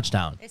scored a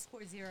touchdown. They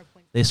scored 0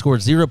 points. They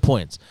scored 0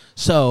 points.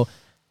 So,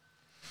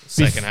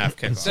 Second half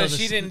kickoff. So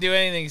she didn't do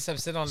anything except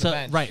sit on the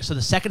bench. right. So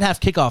the second half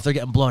kickoff, they're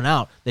getting blown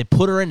out. They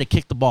put her in to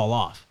kick the ball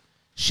off.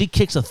 She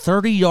kicks a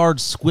 30-yard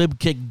squib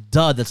kick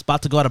dud that's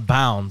about to go out of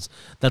bounds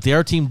that the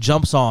other team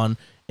jumps on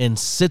and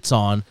sits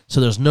on,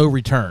 so there's no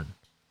return.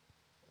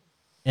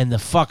 And the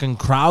fucking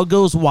crowd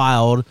goes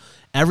wild.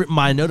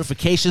 My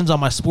notifications on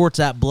my sports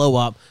app blow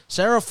up.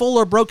 Sarah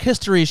Fuller broke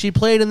history. She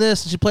played in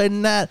this and she played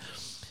in that.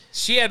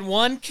 She had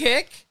one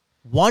kick.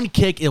 One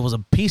kick. It was a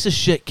piece of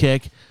shit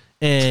kick,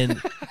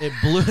 and it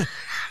blew.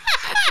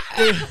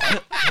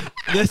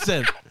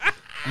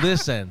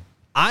 Listen.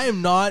 I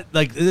am not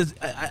like this.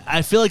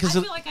 I feel like I it's.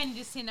 feel like I need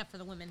to stand up for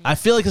the women. I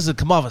feel like this would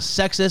come off as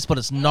sexist, but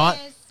it's not.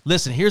 is.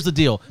 Listen, here's the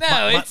deal.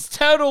 No, it's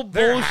total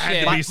There had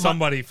bullshit. to be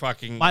somebody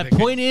fucking. My that could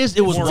point is,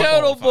 it was more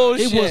total qualified.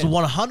 bullshit. It was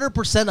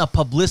 100% a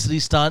publicity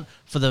stunt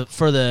for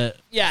the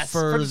Yes,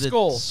 for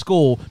the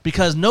school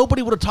because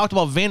nobody would have talked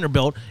about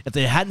Vanderbilt if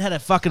they hadn't had a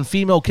fucking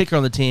female kicker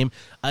on the team,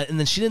 and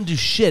then she didn't do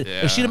shit.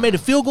 Yeah. If she'd have made a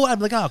field goal, I'd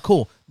be like, oh,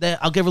 cool. Then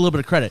I'll give her a little bit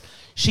of credit.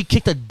 She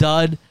kicked a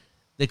dud.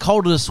 They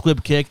called it a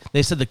squib kick.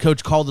 They said the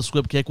coach called the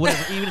squib kick.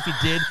 Whatever. Even if he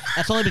did,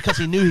 that's only because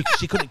he knew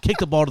she couldn't kick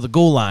the ball to the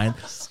goal line.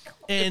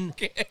 And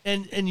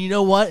you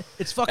know what?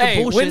 It's fucking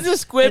Hey, bullshit. when's the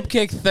squib And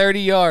kick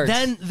 30 yards?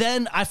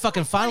 Then I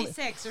fucking finally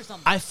 26 or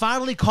something. I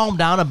finally calmed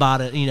down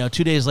about it,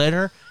 2 days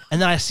later,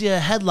 and then I see a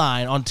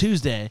headline on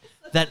Tuesday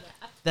that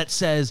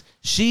says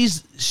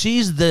she's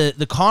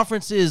the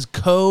conference's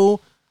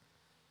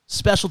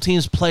special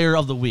teams player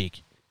of the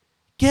week.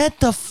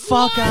 Get the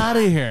fuck out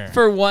of here.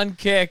 for one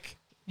kick.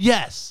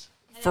 Yes.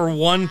 For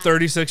one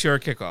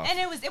 36-yard kickoff. And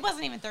it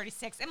wasn't even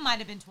 36. It might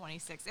have been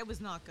 26. It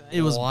was not good.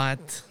 It was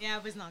What? Yeah,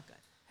 it was not good.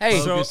 Hey,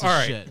 So, all Bogus as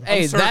right. shit.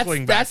 hey, I'm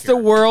circling back that's the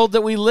here. world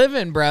that we live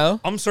in, bro.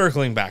 I'm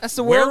circling back. That's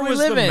the Where world we was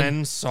live the in.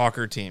 men's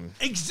soccer team?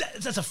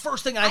 That's the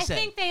first thing I I said.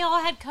 think they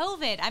all had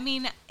COVID. I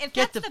mean, if Get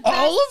that's the- the best,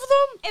 All of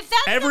them? if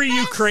that's Every the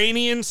best,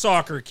 Ukrainian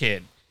soccer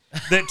kid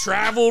that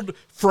traveled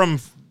from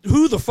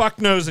who the fuck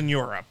knows in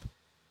Europe.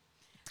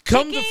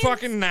 Come to Pickens-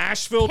 fucking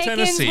Nashville,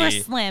 Pickens Tennessee. were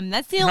slim.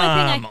 That's the only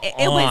Come thing.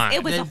 It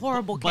was on. a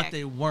horrible But kick.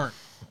 they weren't.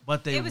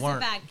 But they It was a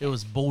weren't. bad It kick.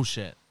 was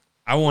bullshit.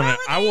 I want Where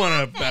a were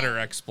they at better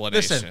then?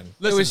 explanation.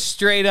 It was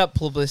straight up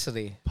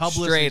publicity.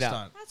 Publicity straight up.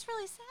 stunt. That's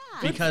really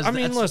sad. Because I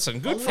mean, that's- listen,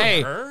 good for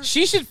Hey, her.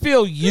 she should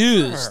feel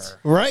used.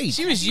 Right.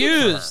 She was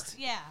used.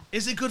 Yeah.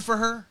 Is it good for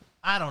her?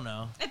 I don't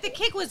know. If the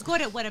kick was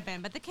good, it would have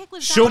been. But the kick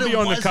was. She'll bad. be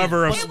on the wasn't.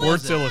 cover of It Sports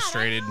wasn't.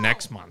 Illustrated I know.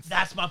 next month.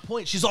 That's my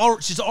point. She's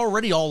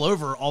already all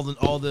over all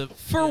the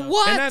For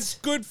what? And that's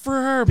good for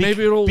her.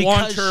 Maybe it'll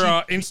launch because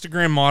her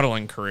Instagram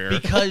modeling career.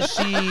 because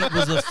she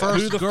was the Who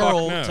first the fuck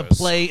girl knows? to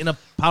play in a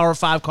Power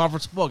 5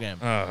 conference football game.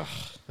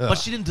 But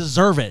she didn't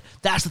deserve it.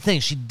 That's the thing.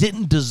 She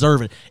didn't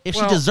deserve it. If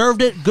she Well-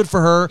 deserved it, good for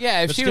her.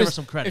 Yeah, if Let's she give her was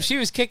some credit. if she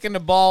was kicking the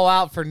ball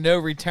out for no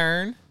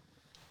return,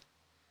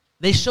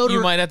 they showed you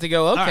her. might have to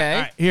go, All right, okay.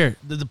 all right, here,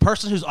 the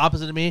person who's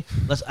opposite of me.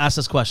 Let's ask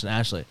this question,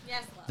 Ashley.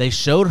 Yes, love. They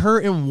showed her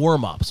in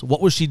warm-ups.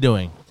 What was she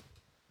doing?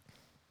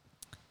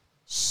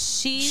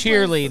 She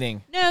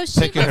Cheerleading. No,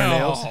 she Picking was, her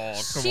nails.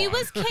 Oh, She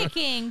was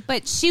kicking,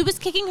 but she was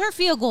kicking her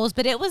field goals.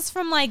 But it was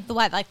from like the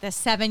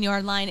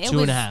 7-yard line. It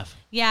 2.5.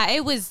 Yeah,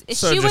 it was.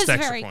 So she just was extra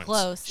very points.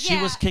 close. She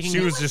Yeah, was kicking. She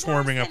was just worse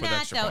warming up than with that,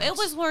 extra though. points. It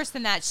was worse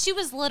than that. She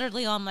was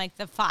literally on like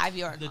the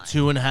 5-yard the line.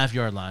 2.5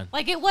 yard line.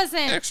 Like it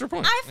wasn't Extra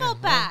point. I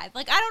felt bad.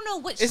 Like I don't know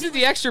what. Isn't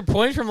the extra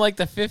point from like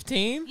the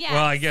 15? Yes.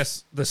 Well, I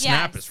guess the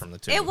snap Yes. is from the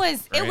 2. It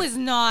was. It right? was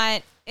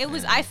not. It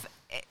was.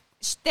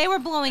 They were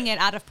blowing it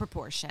out of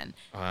proportion.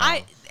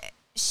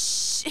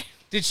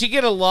 Did she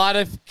get a lot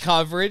of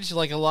coverage,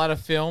 like a lot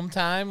of film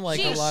time, like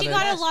She a lot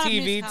got of a lot of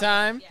TV news coverage,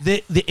 time? yeah.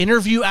 The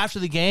interview after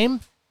the game.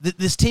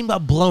 This team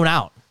got blown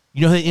out.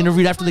 You know who they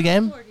interviewed after the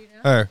game?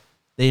 Her.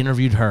 They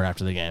interviewed her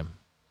after the game.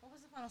 What was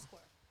the final score?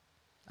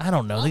 I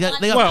don't know. They got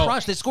Well-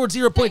 crushed. They scored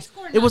 0 points.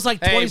 scored It was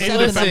like Hey, 27 In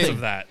listen, defense nothing.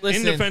 of that,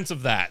 Listen. in defense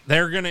of that,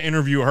 they're going to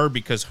interview her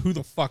because who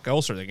the fuck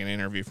else are they going to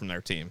interview from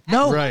their team?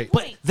 No, Right.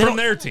 but they From don't.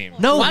 their team.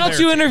 No, Why don't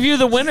you interview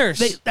the winners?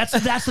 That's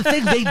the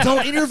thing. They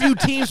don't interview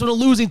teams from a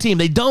losing team.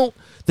 They don't.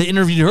 They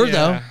interviewed her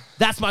though. Yeah.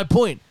 That's my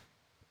point.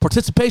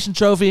 Participation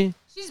trophy.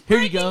 She's Here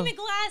you breaking go. the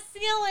glass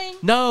ceiling.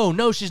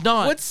 No, she's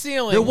not. What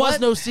ceiling? There was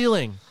What? no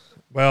ceiling.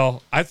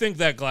 Well, I think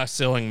that glass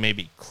ceiling may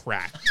be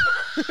cracked.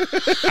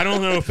 I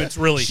don't know if it's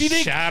really She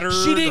didn't. shattered.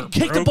 She or didn't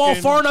kick the ball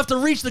broken. far enough to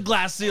reach the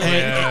glass ceiling.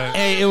 Yeah.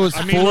 Hey, it was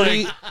I mean,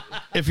 40. like,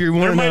 if you There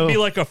want to might know, be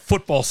like a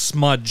football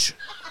smudge.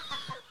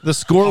 The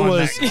score on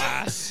was that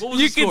glass. What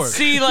was You the can score?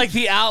 see like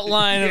the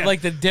outline Yeah. of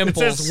like the It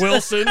dimples. says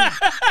Wilson.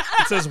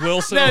 It says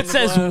Wilson. No, on it the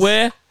says glass.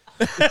 where.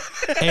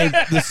 and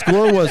the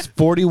score was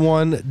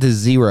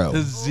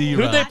 41-0.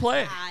 Who'd they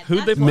play?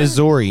 Who'd they play?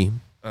 Missouri.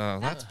 Oh,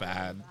 that's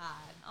bad.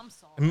 I'm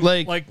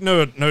sorry. Like-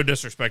 no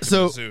disrespect to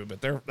So- Mizzou,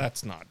 but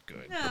that's not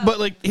good. But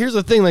like, here's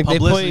the thing: like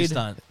Publicity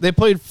stunt. they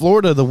played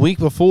Florida the week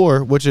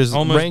before, which is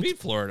Almost ranked beat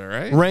Florida,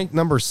 right? ranked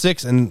number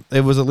 6, and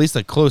it was at least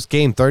a close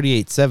game,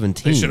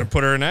 38-17. They should have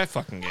put her in that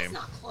fucking game.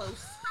 Not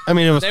close. I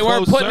mean, it was They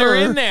weren't putting her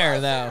closer in there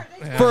though.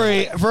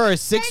 for a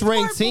 6th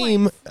ranked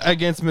team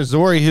against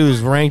Missouri,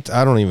 who's ranked.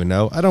 I don't even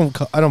know. I don't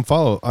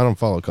follow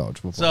college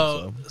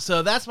football.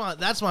 So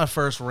that's my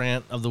first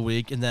rant of the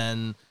week, and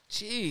then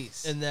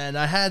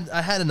I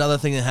had another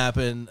thing that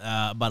happened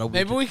about a week.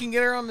 Maybe we can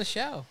get her on the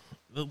show.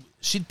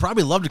 She'd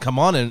probably love to come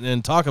on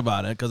and talk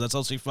about it because that's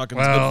all she fucking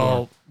is good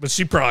Well, for. but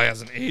she probably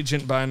has an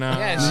agent by now.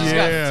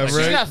 Yeah,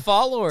 she's got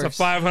followers. It's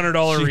a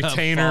 $500 She got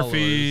retainer followers.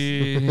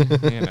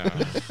 fee. You know.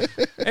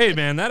 Hey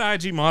man, that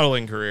IG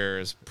modeling career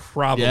is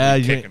probably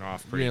kicking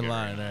off pretty in good.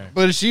 line there.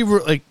 But is she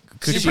like?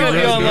 Could She's she probably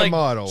really on, be a like-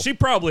 model? She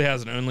probably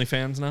has an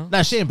OnlyFans now.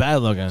 Nah, she ain't bad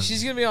looking.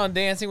 She's gonna be on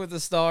Dancing with the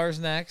Stars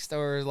next,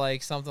 or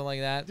like something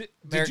like that.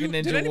 American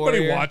Ninja Did anybody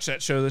Warrior. watch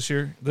that show this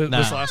year? This Nah.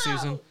 last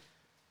season?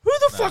 Who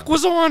the fuck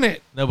was on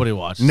it? Nobody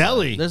watched.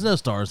 Nelly. There's no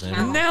stars in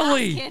it.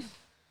 Nelly.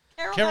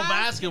 Carol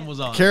Baskin was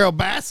on. Carol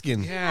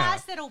Baskin. Yeah.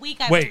 Lasted a week,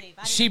 I Wait, believe.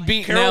 I didn't She like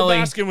beat Carol Nelly.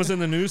 Baskin was in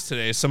the news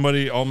today.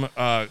 Somebody The got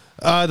her arm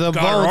bit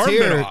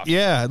volunteer, off.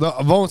 yeah, the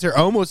volunteer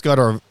almost got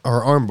her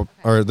arm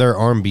or their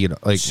arm beat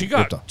like she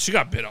ripped off.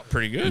 got bit up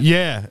pretty good.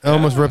 Yeah,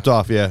 almost ripped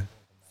off. Yeah,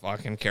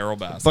 Fucking Carol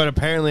Baskin. but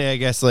apparently, I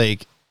guess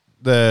like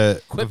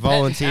the Quit petting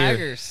volunteer,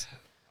 tigers.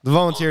 the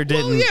volunteer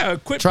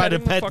didn't quit try to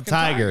petting the pet the fucking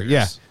tiger.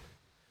 tigers.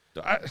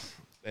 Yeah,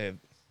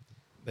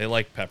 They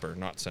like pepper,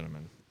 not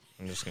cinnamon.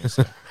 I'm just gonna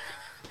say.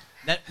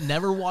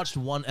 Never watched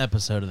one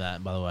episode of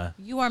that, by the way.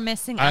 You are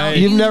missing I- out.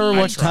 You've You never need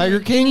watched to- Tiger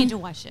King? You need to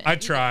watch it. I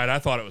tried. I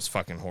thought it was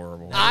fucking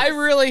horrible. I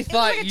really like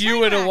thought a you train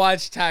would have wreck.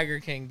 watched Tiger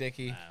King,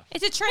 Dickie.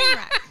 It's a train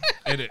wreck.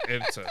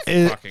 It's a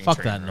It- fucking fuck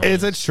train that wreck.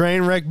 noise. it's a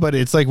train wreck, but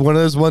it's like one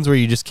of those ones where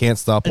you just can't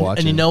stop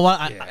watching. And you know what?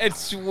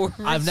 It's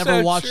I've so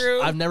never watched.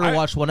 True. I've never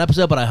watched one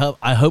episode, but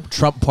I hope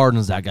Trump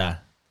pardons that guy.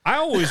 I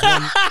always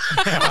want.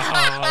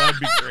 Oh, that'd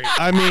be great.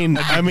 I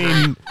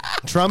mean,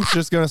 Trump's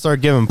just gonna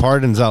start giving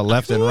pardons out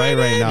left and right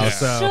now. Yeah.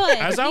 So Should.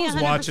 As I He was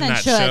 100% watching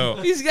that should. show,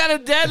 He's got a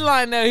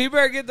deadline though. He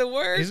better get to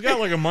work. he's got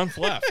like a month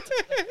left.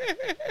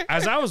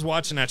 As I was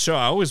watching that show,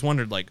 I always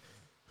wondered like,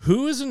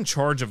 who is in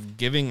charge of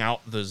giving out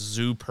the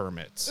zoo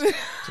permits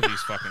to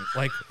these fucking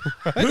like,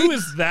 who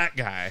is that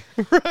guy?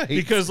 right.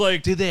 Because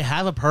like, Did they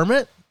have a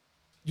permit?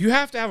 you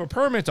have to have a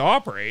permit to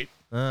operate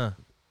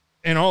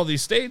in all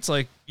these states.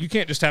 Like, you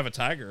can't just have a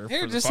tiger.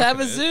 Here, for the just fuck have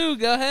of a it. zoo.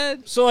 Go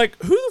ahead. So like,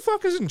 who the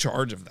fuck is in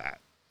charge of that?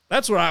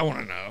 That's what I want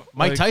to know.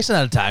 Mike Like, Tyson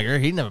had a tiger.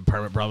 He didn't have a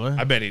permit, probably.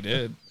 I bet he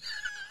did.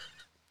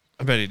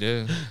 I bet he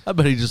did. I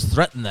bet he just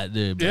threatened that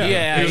dude. Yeah.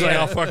 Yeah, He was like, yeah.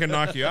 I'll fucking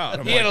knock you out.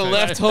 I'm He had a like,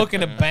 left hook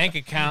and a bank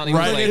account. He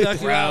Right, was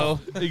knock like,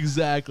 you bro.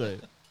 Exactly.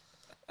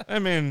 I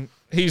mean,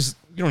 you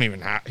don't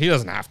even have, he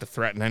doesn't have to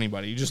threaten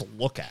anybody. You just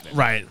look at it.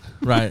 Right.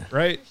 Right.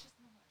 Right?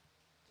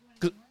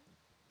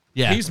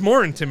 Yeah. He's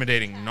more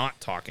intimidating not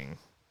talking,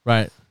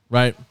 right.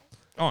 Right.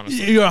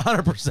 honestly. You're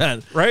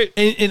 100%. Right?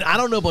 And I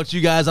don't know about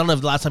you guys. I don't know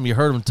if the last time you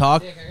heard him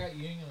talk.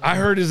 I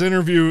heard his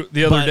interview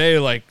the other But- day,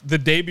 like the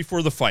day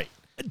before the fight.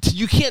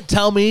 You can't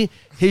tell me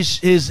his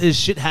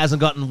shit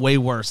hasn't gotten way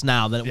worse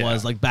now than it Yeah.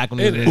 was like back when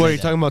he It was. is. What are you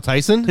talking about,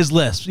 Tyson? His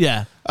list,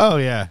 yeah. Oh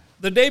yeah.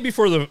 The day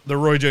before the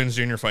Roy Jones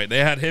Jr. fight, they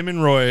had him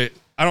and Roy.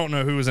 I don't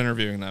know who was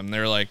interviewing them.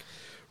 They're like,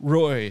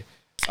 Roy,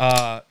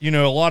 a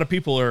lot of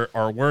people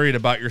are worried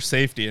about your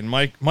safety. And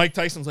Mike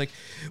Tyson's like,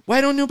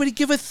 why don't nobody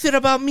give a shit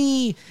about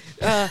me?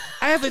 I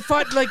haven't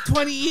fought in like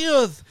 20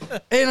 years.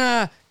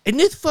 And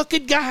this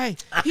fucking guy,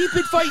 he's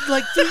been fighting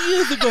like 3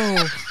 years ago.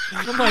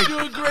 I'm like, You're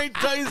doing great,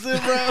 Tyson,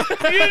 bro.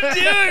 You're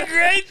doing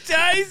great,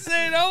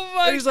 Tyson. Oh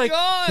my He's like,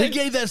 god. He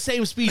gave that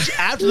same speech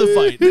after the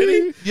fight.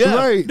 Did he? Yeah.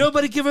 Right.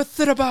 nobody give a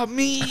shit about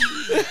me.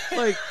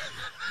 Like,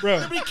 bro,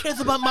 Nobody cares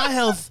about my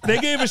health. they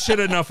gave a shit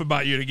enough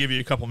about you to give you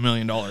a couple $1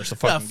 million to Yeah,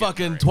 fucking get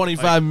fucking in the ring.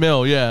 25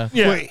 mil, yeah.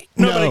 Yeah, Wait,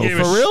 nobody no, gave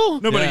for a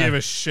real? Nobody Yeah. gave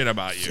a shit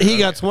about you. He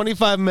got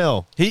 25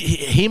 mil.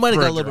 He might have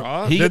For got a a little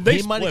draw? bit. Did they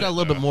He might have split got a it,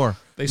 little bit though? more.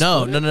 They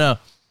No. split it?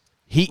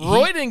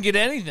 Roy didn't get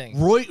anything.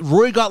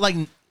 Roy got like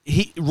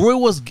Roy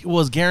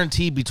was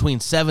guaranteed between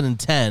 7 and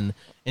 10,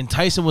 and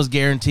Tyson was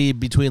guaranteed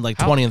between like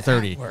 20 and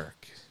 30.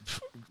 Work.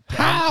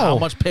 How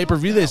much pay per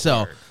view they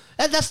sell?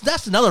 And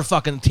that's another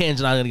fucking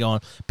tangent I'm gonna go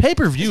on. Pay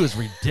per view is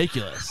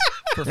ridiculous.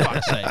 For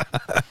fuck's sake,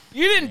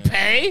 You didn't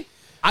pay.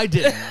 I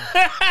didn't.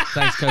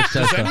 Thanks, Coach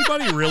Does Tesco.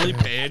 anybody really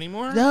pay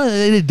anymore? No,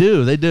 they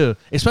do. They do.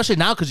 Especially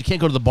now because you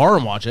can't go to the bar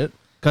and watch it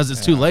because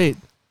it's too late.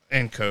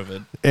 And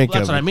COVID. And Well,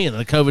 that's what I mean.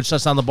 The COVID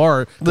shuts down the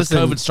bar. Listen,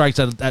 the COVID strikes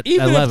at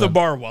Even 11. if the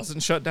bar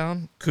wasn't shut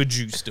down, could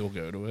you still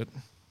go to it?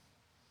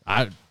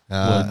 I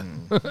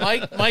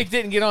Mike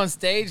didn't get on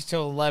stage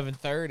till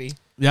 11:30.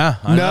 Yeah.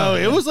 I No, know.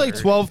 it was like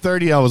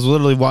 12:30. I was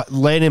literally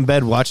laying in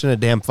bed watching a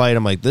damn fight.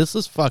 I'm like, this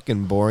is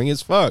fucking boring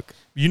as fuck.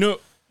 You know,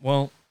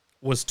 well,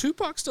 was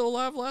Tupac still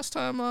alive last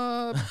time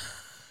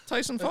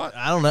Tyson fought?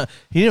 I don't know.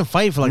 He didn't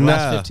fight for like the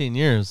last Nah. 15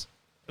 years.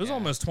 It was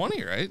almost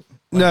 20, right?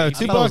 No, I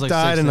thought it Tupac was like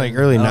died in 16. like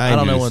early 90s. I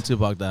don't know when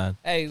Tupac died.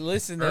 Hey,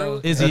 listen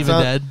though. Is he even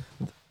not- dead?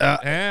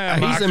 Yeah,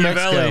 he's in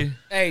Machiavelli. Mexico.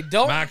 Hey,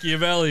 don't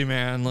Machiavelli,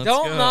 man. Let's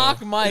don't go.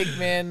 knock Mike,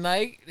 man.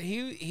 Mike,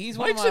 he's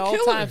one of Mike's my a killer.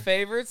 all-time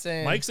favorites,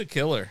 and Mike's a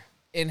killer.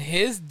 in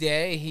his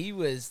day, he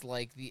was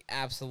like the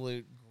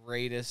absolute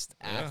greatest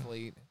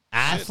athlete.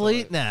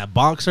 Athlete? Nah,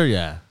 boxer.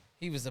 Yeah,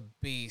 He was a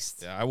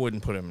beast. Yeah, I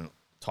wouldn't put him in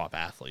top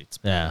athletes.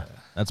 but, yeah.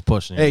 That's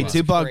pushing. Hey, it.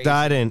 Tupac crazy.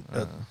 died in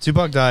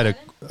Tupac died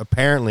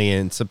apparently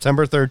in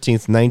September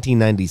 13th,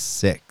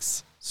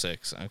 1996.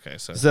 6. Okay,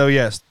 so So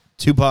yes,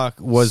 Tupac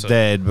was So-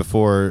 dead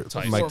before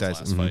Tyson's Mike last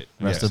Tyson. fight.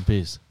 Rest Yes. in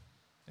peace.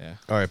 yeah.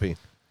 R.I.P.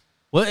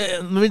 Well,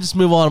 let me just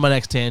move on to my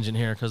next tangent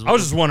here because I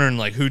was just wondering,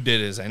 like, who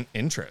did his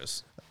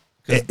intros?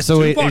 'Cause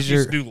So Tupac is your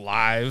used to do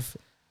live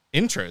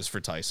intros for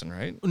Tyson,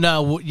 right?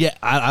 no, yeah,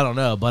 I don't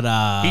know, but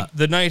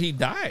The night he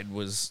died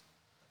was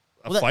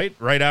a Well, that- fight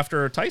right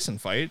after a Tyson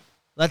fight.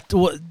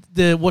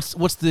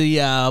 what's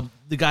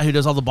the guy who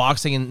does all the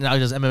boxing and now he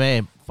does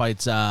MMA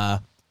fights?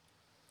 a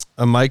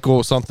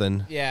Michael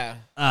something. Yeah.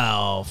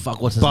 Oh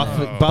fuck, what's his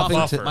name?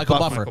 Buffington, Michael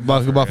Buffer.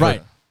 Michael Buffer.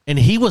 Right, and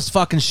he was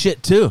fucking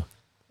shit too.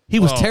 He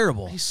was Well,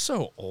 terrible. He's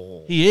so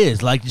old. He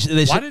is like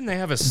they Why should, didn't they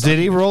have a son? Did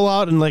he roll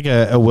out in like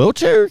a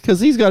wheelchair? Because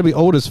he's got to be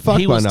old as fuck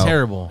he by was now.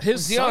 terrible. His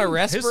Was he on a son, His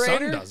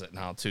respirator? son does it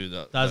now too.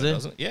 Does it?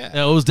 Doesn't? Yeah.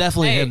 No, it was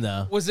definitely Hey, him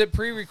though. was it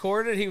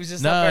pre-recorded? He was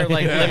just No, up there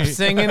like yeah. lip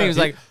singing. He was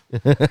like,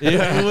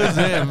 It was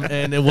him,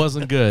 and it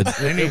wasn't good.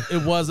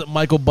 It wasn't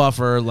Michael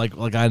Buffer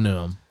like I knew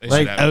him. They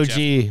should Like have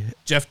OG.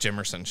 Jeff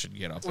Jimerson should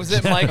get up. was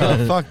and- it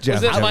Michael? Fuck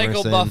Jeff Was it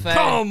Michael Emerson. Buffett?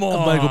 Come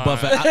on, Michael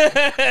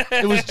Buffett.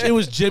 It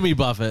was Jimmy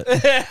Buffett.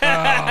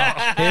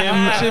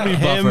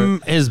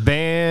 Him, his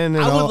band,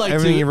 and I would all, like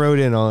everything to- he wrote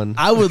in on.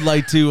 I would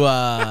like to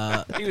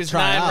He was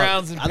try 9 out.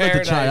 rounds in I'd like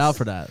to try paradise. out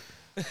for that.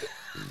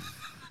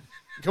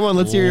 Come on,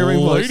 let's hear your ring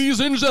voice. Ladies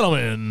and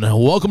gentlemen,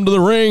 welcome to the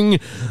ring,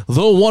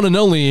 the one and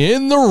only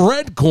in the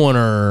red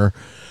corner,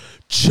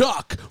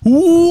 Chuck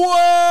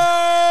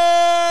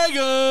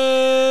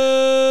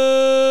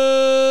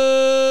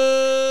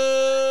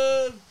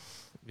Wagon.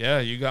 Yeah,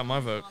 you got my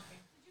vote.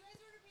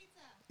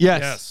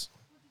 Yes. Yes.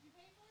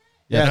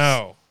 Yes.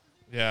 No.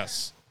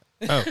 Yes.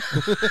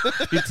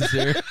 Pizza's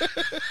here.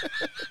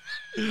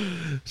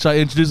 Should I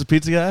introduce the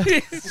pizza guy?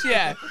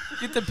 Yeah,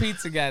 get the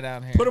pizza guy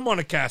down here. Put him on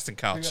a casting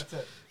couch.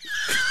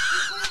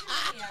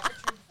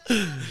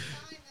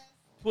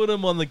 Put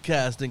him on the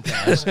casting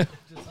couch.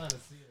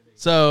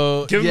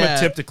 So Give him yeah. a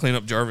tip to clean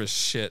up Jarvis'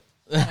 shit.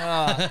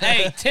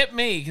 Hey, tip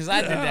me because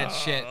I did that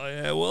shit. Oh,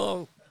 yeah,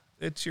 well,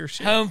 it's your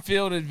shit. Home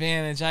field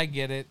advantage. I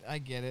get it. I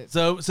get it.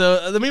 So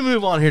let me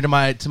move on here to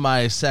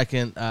my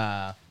second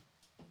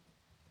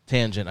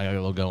tangent. I got a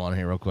little go on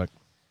here real quick.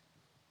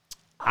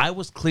 I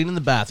was cleaning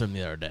the bathroom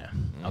the other day.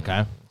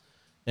 Okay,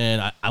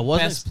 and I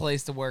wasn't Best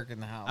place to work in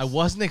the house. I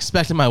wasn't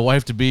expecting my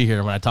wife to be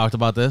here when I talked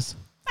about this.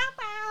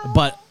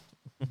 But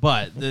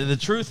the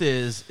truth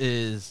is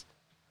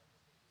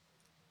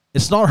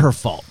it's not her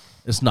fault.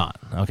 It's not,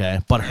 okay?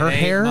 But her It ain't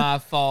hair my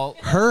fault.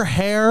 her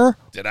hair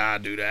Did I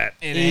do that?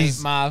 It is-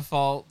 ain't my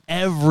fault.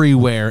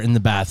 everywhere in the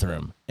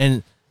bathroom.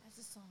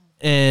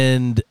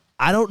 And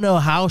I don't know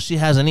how she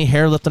has any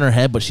hair left on her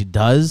head, but she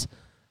does.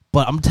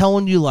 But I'm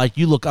telling you, like,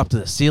 you look up to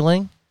the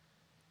ceiling,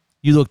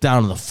 you look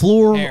down on the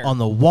floor, Hair. on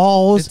the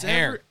walls. It's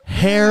hair.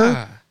 Hair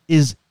Yeah.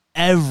 is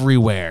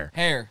everywhere.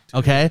 Hair.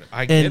 Okay?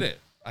 I get it.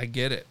 I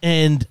get it.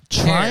 And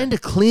trying to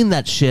clean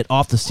that shit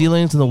off the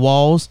ceilings and the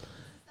walls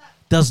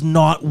does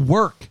not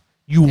work.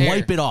 You Hair.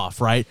 wipe it off,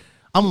 right?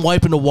 I'm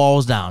wiping the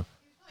walls down.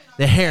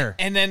 The hair.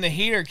 And then the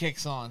heater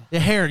kicks on. The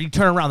hair, you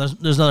turn around,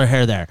 there's another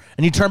hair there.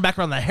 And you turn back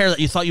around, the hair that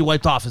you thought you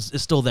wiped off is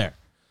still there.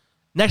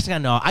 Next thing I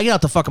know, I get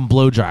out the fucking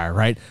blow dryer,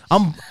 right?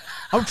 I'm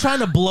trying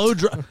to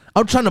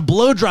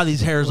blow dry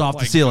these hairs off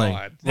the ceiling.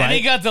 God. Then he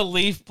Right? got the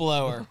leaf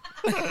blower.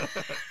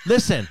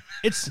 Listen,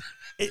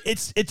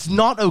 it's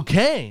not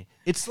okay.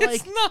 It's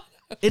like not.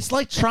 it's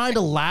like trying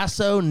to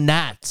lasso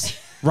gnats,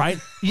 right?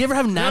 You ever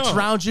have gnats No.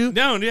 around you?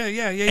 No, yeah.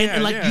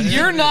 And, like, yeah, you- yeah.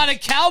 You're not a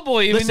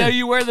cowboy even Listen. though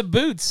you wear the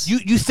boots.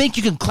 You think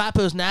you can clap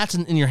those gnats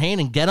in your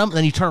hand and get them, and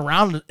then you turn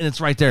around and it's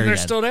right there They're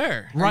again. still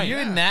there. Are right. you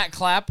a gnat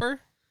clapper?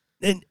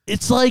 And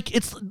it's like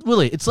if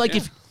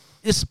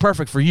this is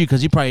perfect for you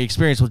because you probably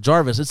experienced with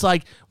Jarvis. It's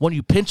like when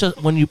you pinch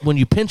when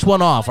you pinch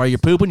one off, or you're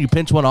pooping, you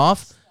pinch one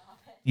off.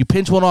 You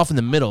pinch one off in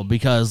the middle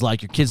because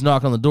like your kid's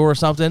knocking on the door or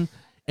something,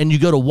 and you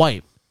go to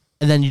wipe,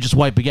 and then you just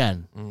wipe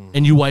again,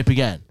 and you wipe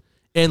again,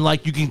 and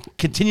like you can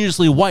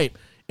continuously wipe,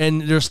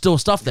 and there's still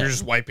stuff there. You're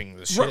just wiping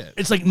the shit.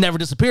 It's like never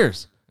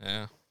disappears,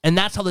 Yeah. and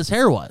that's how this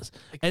hair was.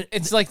 And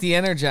It's like the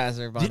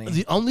Energizer Bunny.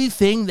 the only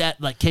thing that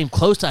like came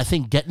close to I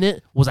think getting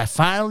it was I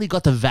finally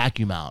got the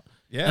vacuum out.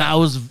 Yeah. And I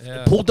was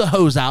Yeah. pulled the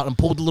hose out and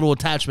pulled the little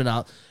attachment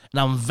out, and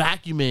I'm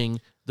vacuuming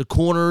the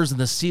corners and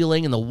the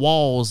ceiling and the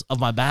walls of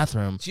my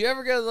bathroom. Do you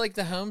ever go to like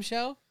the home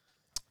show?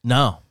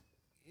 No.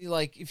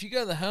 like if you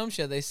go to the home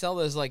show, they sell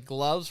those like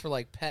gloves for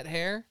like pet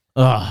hair.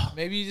 Ugh.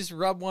 Maybe you just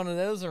rub one of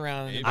those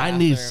around. In the I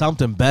need bathroom.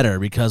 something better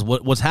because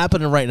what's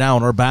happening right now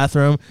in our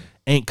bathroom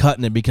ain't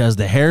cutting it because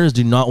the hairs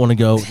do not want to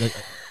go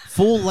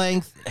full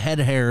length head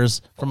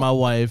hairs for my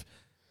wife.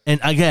 And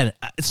again,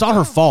 it's not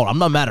her fault. I'm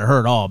not mad at her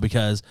at all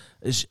because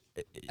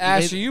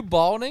Ash, are you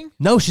balding?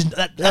 no, she's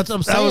that's what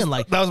I'm saying.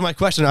 That was my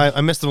question. I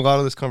missed a lot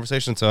of this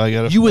conversation, so I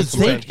got to. You would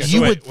think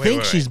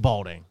wait. she's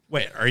balding.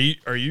 Wait,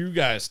 are you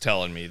guys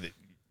telling me that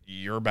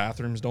your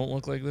bathrooms don't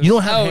look like this? You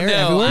don't have Oh hair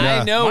no,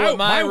 everywhere. I know what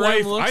my room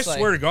wife, looks I like.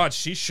 swear to God,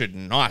 she should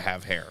not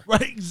have hair.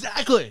 Right,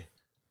 exactly.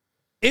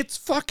 It's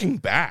fucking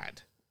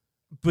bad.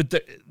 But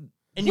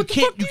And what the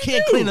you fuck do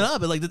can't do? clean it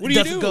up. It What do you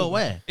doesn't do? go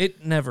away.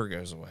 It never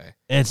goes away.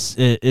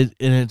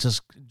 It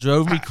just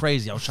drove me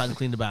crazy. I was trying to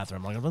clean the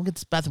bathroom. I'm like, I'm gonna get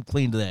this bathroom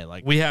clean today.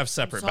 Like, We have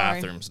separate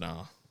sorry. bathrooms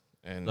now.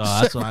 And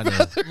that's what I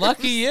do.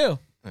 Lucky you.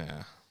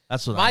 yeah.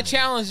 That's what I My do.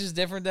 challenge is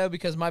different though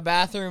because my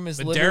bathroom is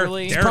But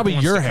literally. Derek probably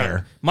wants your to come-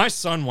 hair. My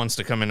son wants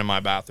to come into my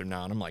bathroom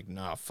now, and I'm like,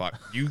 nah, fuck.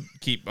 You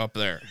keep up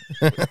there.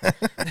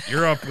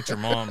 You're up with your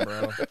mom,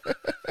 bro.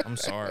 I'm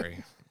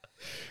sorry.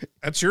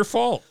 That's your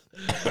fault.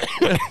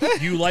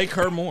 You like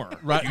her more.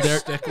 Right You there.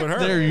 stick with her.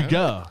 There you man.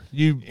 go.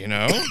 You You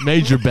know?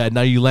 made your bed.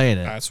 Now you lay in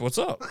it. That's what's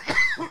up.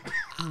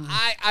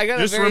 I got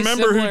Just a very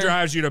remember similar, who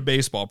drives you to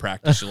baseball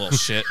practice, you little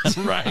shit.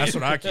 Right. That's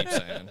what I keep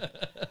saying.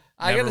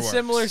 I got Never a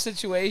similar works.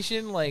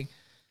 situation. Like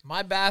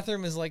my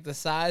bathroom is like the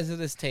size of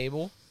this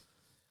table,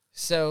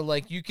 so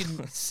like you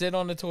can sit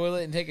on the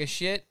toilet and take a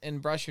shit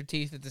and brush your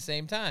teeth at the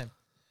same time.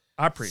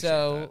 I appreciate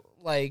So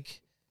like that.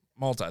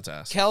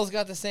 Multitask. Kel's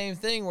got the same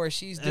thing where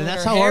she's doing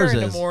that's her how hair ours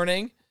in the is.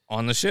 morning,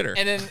 On the shitter.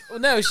 and then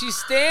no, she's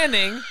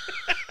standing.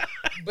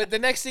 But the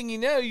next thing you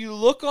know, you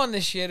look on the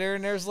shitter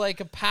and there's like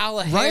a pile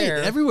of Right, hair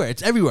everywhere.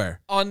 It's everywhere.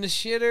 on the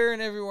shitter and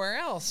everywhere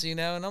else, you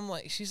know. And I'm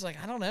like, she's like,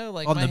 I don't know,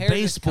 like On my the hair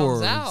just comes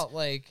baseboards. out,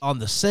 like, On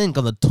the sink,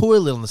 on the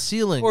toilet, on the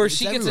ceiling. or It's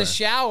she gets everywhere. a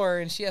shower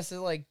and she has to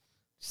like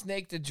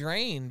snake the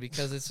drain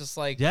because it's just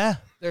like Yeah.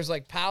 there's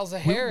like piles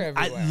of hair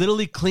everywhere. I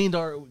literally cleaned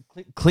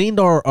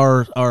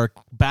our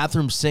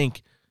bathroom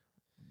sink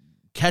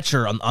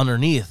catcher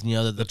underneath. You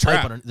know the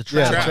trap. pipe the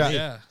trap. Yeah, underneath.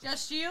 Yeah.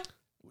 Just you?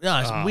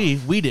 Yeah,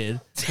 we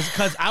did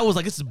because I was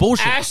like, this is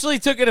bullshit. Ashley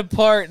took it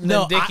apart and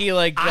No, then Dickie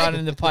like got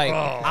in the pipe.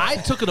 I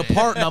took it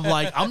apart and I'm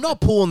like, I'm not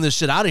pulling this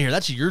shit out of here.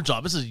 That's your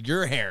job. This is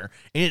your hair,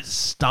 and it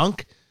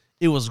stunk.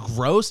 It was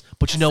gross,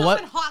 but you know what?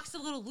 Someone hawks a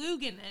little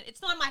lug in it.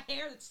 It's not my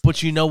hair. That's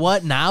But you know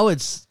what? Now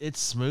it's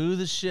smooth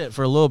as shit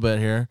for a little bit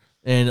here,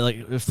 and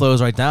it flows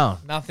right down.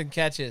 Nothing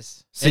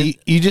catches. So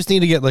you just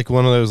need to get like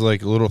one of those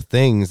like little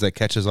things that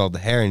catches all the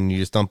hair, and you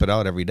just dump it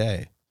out every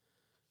day.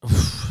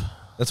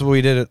 That's what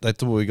we did.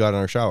 That's what we got in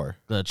our shower.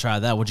 Gotta try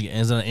that. What'd you get?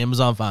 Is it an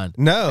Amazon find?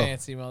 No,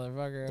 Fancy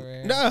motherfucker over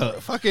here. no,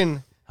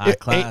 fucking High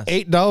class.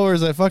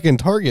 $8 at fucking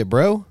Target,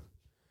 bro.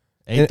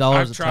 $8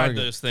 I've at tried Target.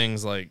 those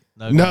things like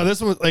No,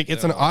 this one like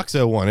it's an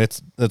OXO one.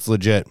 That's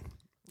legit.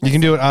 You can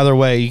do it either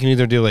way. You can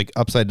either do like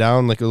upside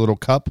down, like a little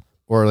cup,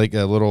 or like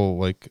a little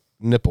like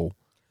nipple.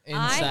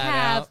 Inside I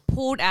have out.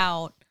 pulled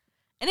out,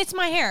 and it's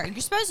my hair.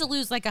 You're supposed to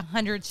lose like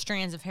 100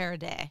 strands of hair a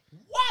day.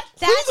 what?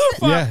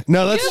 That's Yeah,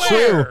 no, that's Google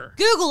true. Where?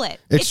 Google it.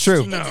 It's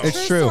true. It's a It's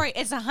true true. story.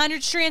 It's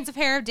 100 strands of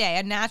hair a day,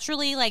 a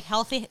naturally like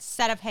healthy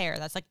set of hair.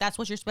 That's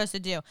what you're supposed to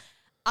do.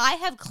 I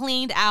have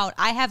cleaned out.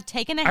 I have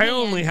taken a I hand.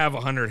 only have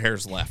 100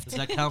 hairs left. Does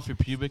that count for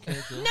pubic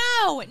hair? Too?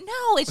 No,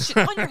 it's just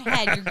on your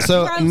head. You're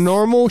So gross.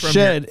 normal From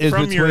shed your- is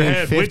from your between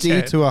head, which 50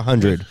 head? to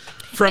 100.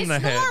 From It's the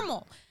head.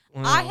 normal.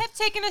 I have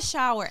taken a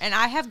shower and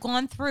I have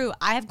gone through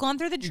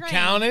the You drain.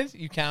 counted?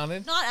 You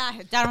counted? Not I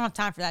don't have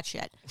time for that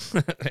shit.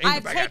 Ain't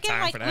I've nobody got taken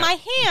time like for that. my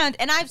hand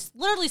and I've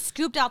literally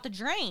scooped out the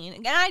drain.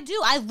 And I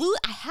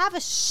have a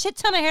shit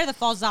ton of hair that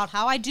falls out.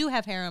 How I do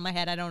have hair on my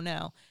head, I don't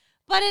know.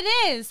 But it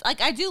is.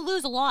 Like I do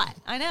lose a lot.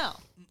 I know.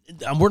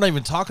 And we're not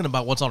even talking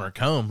about what's on her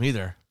comb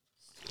either.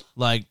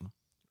 Like,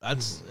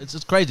 it's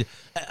just crazy.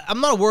 I'm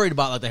not worried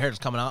about like the hair that's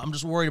coming out. I'm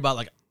just worried about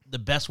like the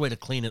best way to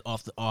clean it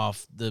off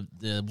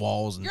the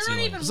walls and You're not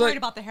ceilings. even It's worried like-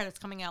 about the hair that's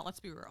coming out. Let's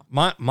be real.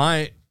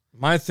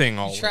 My thing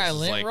always You try a is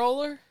lint like,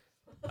 roller?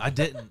 I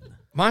didn't.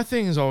 my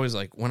thing is always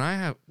like when I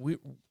have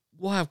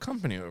we'll have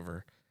company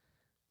over.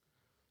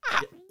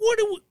 What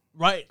do we,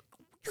 Right.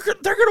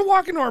 they're gonna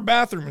walk into our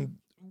bathroom and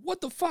what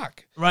the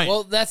fuck? Right.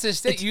 Well, that's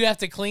just it. You have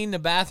to clean the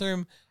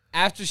bathroom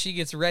after she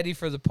gets ready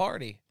for the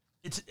party.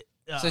 it's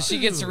So she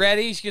gets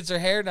ready, she gets her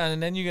hair done,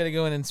 and then you got to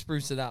go in and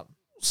spruce it up.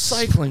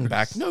 Cycling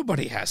back,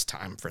 nobody has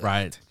time for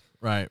that.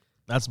 right.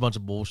 That's a bunch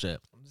of bullshit.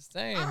 I'm just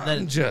saying.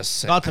 I'm just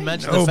saying. Not to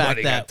mention the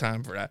nobody fact that- got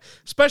time for that,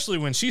 especially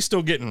when she's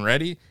still getting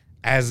ready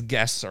as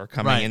guests are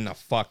coming Right. in the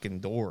fucking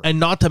door. And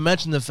not to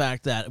mention the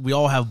fact that we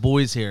all have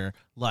boys here.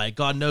 like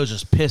God knows,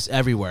 just piss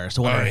everywhere.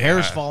 So when her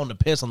hair's falling to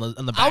piss on the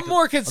back, I'm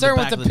more concerned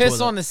with the piss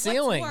toilet. on the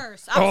ceiling. What's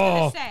worse? I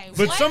was gonna say.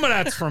 but what- some of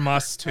that's from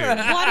us too.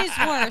 What is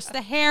worse,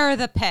 the hair or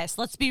the piss?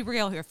 Let's be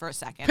real here for a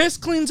second. Piss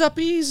cleans up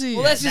easy.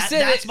 Well, that's just it.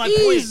 That's my point.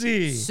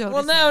 easy. So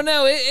Well, does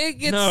no, it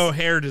gets. No,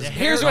 hair does.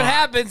 Here's what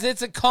happens.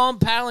 It's a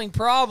compounding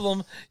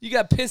problem. You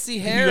got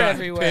pissy hair got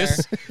everywhere.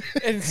 piss,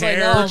 And it's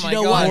hair, like, oh my you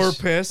know what? gosh. More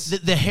piss.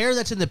 The hair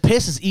that's in the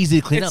piss is easy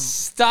to clean It's up.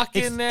 stuck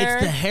in there.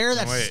 It's the hair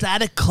that's Wait.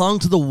 static clung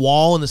to the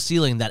wall and the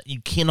ceiling that you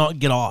cannot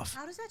get off.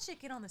 How does that shit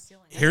get on the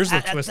ceiling? Here's the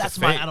That- twist that's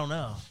of my. fate. I don't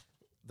know.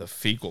 The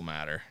fecal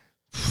matter.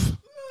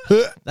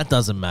 That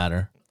doesn't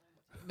matter.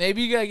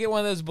 Maybe you gotta get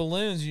one of those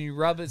balloons and you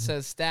rub it,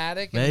 says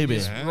static. And Maybe. you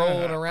just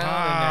roll it around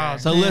in there.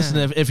 So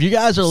listen, if you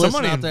guys are listening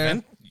Somebody out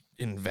there,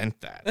 invent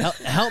that.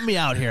 help me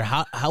out here.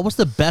 What's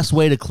the best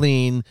way to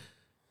clean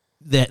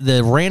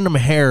the random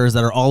hairs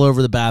that are all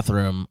over the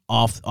bathroom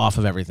off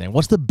of everything?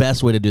 What's the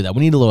best way to do that?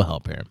 We need a little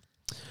help here.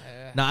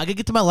 Now I could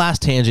get to my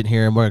last tangent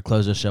here, and we're gonna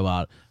close this show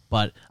out.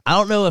 But I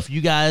don't know if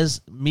you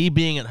guys, me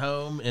being at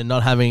home and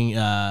not having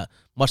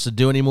much to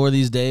do anymore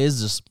these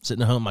days, just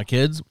sitting at home with my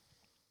kids,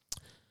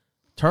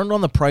 turned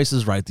on The Price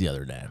is Right the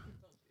other day.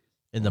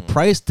 And the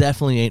price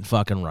definitely ain't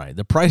fucking right.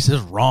 The price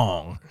is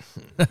wrong.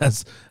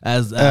 as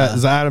As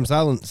Adam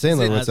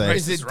Sandler would say.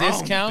 Is it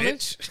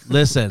discounted?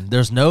 listen,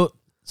 there's no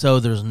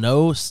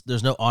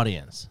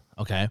audience,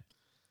 okay?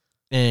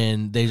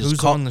 And they just Who's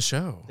call on the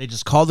show? they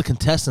just call the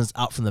contestants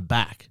out from the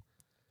back.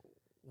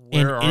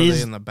 Where and are it they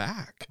is in the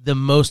back? The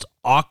most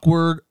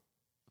awkward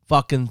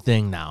fucking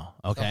thing now,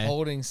 The okay?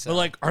 holding But cell.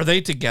 like, are they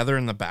together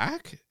in the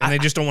back and they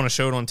just don't want to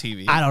show it on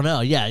TV? I don't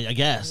know. Yeah, I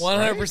guess.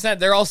 100%.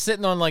 They're all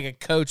sitting on like a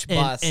coach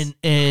bus.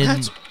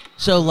 And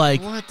so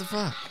like What the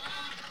fuck?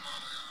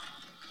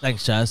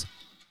 thanks, Chaz.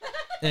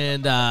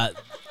 And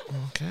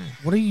Okay.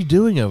 what are you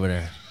doing over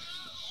there?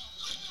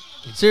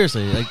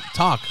 Seriously, like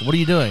talk. What are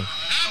you doing?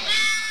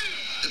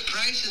 The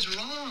price is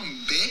wrong,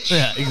 bitch.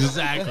 Yeah,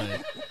 exactly.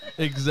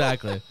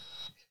 Exactly.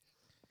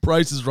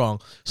 Price is wrong.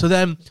 So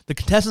then the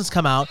contestants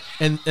come out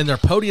and their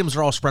podiums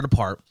are all spread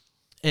apart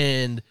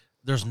and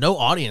there's no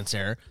audience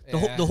there.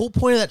 The whole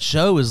point of that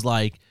show is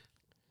like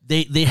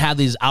they have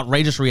these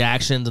outrageous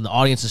reactions and the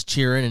audience is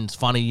cheering and it's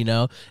funny, you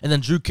know. And then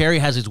Drew Carey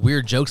has these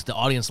weird jokes the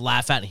audience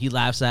laugh at and he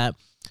laughs at.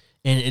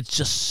 And it's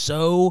just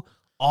so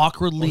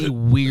awkwardly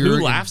weird. Who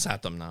and- laughs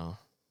at them now?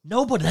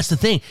 Nobody. That's the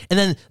thing.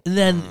 And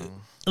then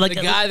like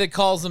the guy that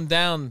calls them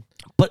down.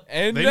 But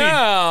And They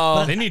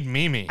now. They need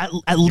Mimi. at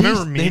You least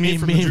remember they Mimi need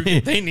from Mimi.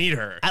 Drew? They need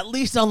her. At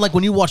least on like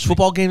when you watch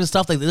football games and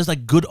stuff, like there's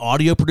like good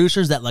audio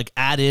producers that like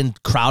add in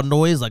crowd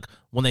noise, like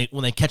when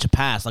they catch a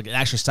pass, like it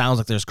actually sounds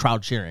like there's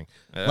crowd cheering.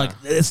 Yeah. Like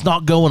it's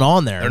not going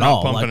on there They're at not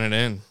all. pumping Like, it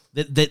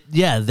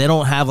in. they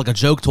don't have like a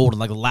joke told and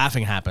like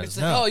laughing happens. It's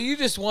No. like, oh, you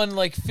just won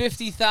like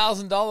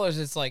 $50,000.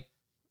 It's like,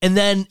 And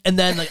then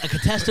like a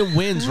contestant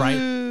wins, right?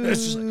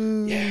 It's just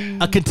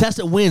like, a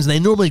contestant wins, and they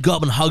normally go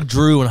up and hug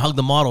Drew and hug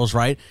the models,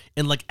 right?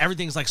 And like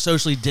everything's like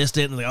socially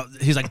distant, and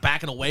like, he's like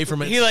backing away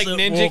from it. he like So-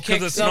 ninja 'cause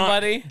kicked it's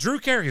somebody. Not, Drew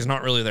Carey's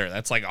not really there.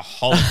 That's like a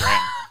hologram.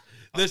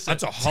 That's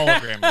a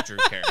hologram of Drew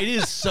Carey. It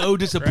is so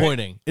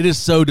disappointing. It is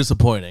so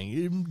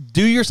disappointing.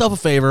 Do yourself a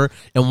favor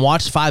and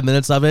watch 5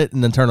 minutes of it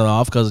and then turn it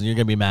off because you're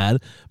gonna be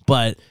mad.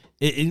 But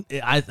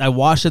I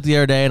watched it the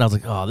other day and I was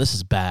like, oh, this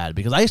is bad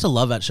because I used to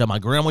love that show. My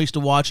grandma used to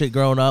watch it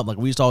growing up. Like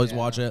we used to always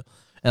watch it,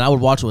 and I would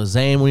watch it with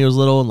Zane when he was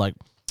little. And like,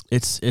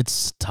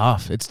 it's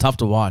tough. It's tough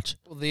to watch.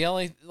 Well, the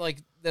only like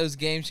those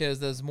game shows,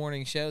 those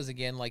morning shows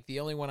again, like the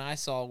only one I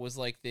saw was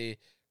like the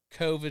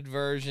COVID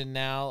version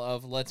now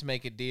of Let's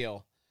Make a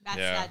Deal. That's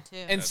Yeah. sad too.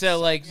 And so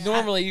like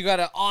normally you got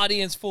an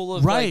audience full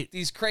of Right. like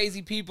these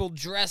crazy people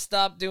dressed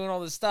up doing all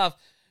this stuff.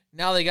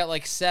 Now they got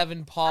like 7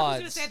 I was pods.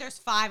 gonna say there's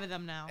 5 of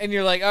them now. And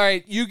you're like, all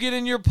right, you get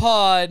in your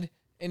pod,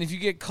 and if you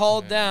get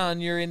called down,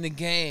 you're in the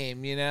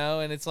game, you know?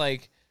 And it's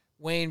like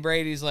Wayne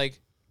Brady's like,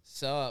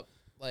 sup?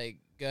 Like,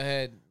 go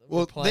ahead.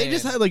 we're Well, they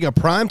just playing." had like a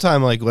prime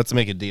time, like, let's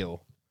make a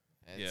deal.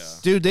 Yeah.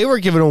 Dude, they were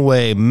giving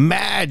away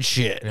mad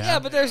shit. Yeah,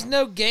 but there's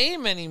no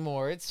game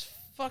anymore. It's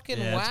fucking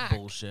whack. It's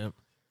bullshit.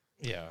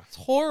 Yeah. It's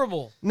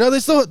horrible. No,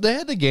 they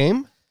had the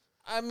game.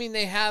 I mean,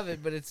 they have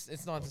it, but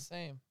it's not the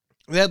same.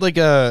 They had like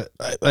a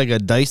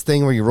dice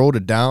thing where you rolled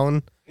it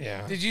down.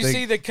 Yeah. Did you They-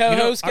 see the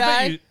co-host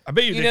guy? I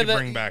bet you, You they know could the-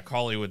 bring back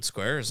Hollywood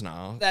Squares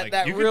now. That- Like,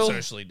 that you real- could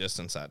socially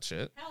distance that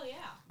shit. Hell yeah.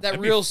 That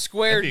that'd be- real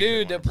square that'd be a good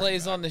dude one that to bring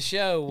plays back. on the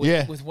show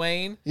Yeah. with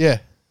Wayne. Yeah.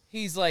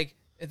 He's like,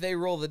 if they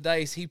roll the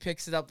dice, he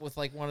picks it up with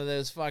like one of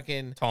those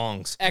fucking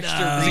Tongs. extra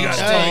No. reach He got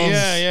tongs. tongs.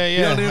 yeah.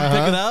 You don't even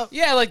pick it up.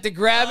 Yeah, like the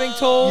grabbing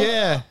tool.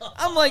 Yeah.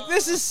 I'm like,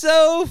 this is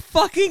so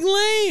fucking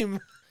lame.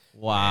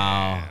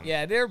 Wow.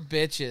 Yeah, they're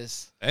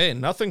bitches. Hey,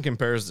 nothing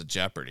compares to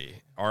Jeopardy.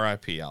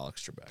 R.I.P.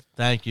 Alex Trebek.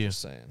 Thank you.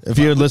 Just saying. If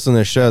you had listened to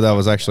the show, that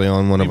was actually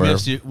on one We of our.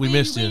 missed you. We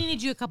missed We you.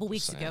 needed you a couple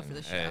weeks ago for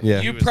the show. Hey, Yeah.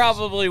 he You was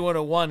probably would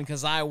have won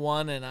because I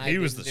won and I he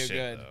was didn't the do shit,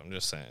 good. though. I'm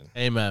just saying.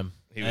 Amen.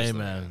 He was the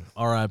Amen. man.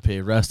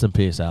 R.I.P. Rest in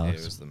peace, He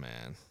Alex. was the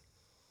man.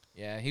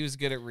 Yeah, he was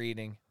good at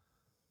reading.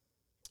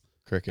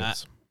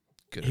 Crickets.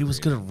 good. He was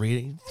good at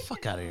reading. Get the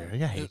fuck out of here. I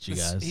hate you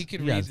guys. He could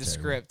You read guys the are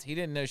terrible. script. He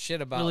didn't know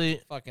shit about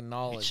Really? fucking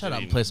knowledge. Shut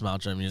up and play some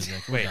outro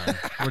music. Wait.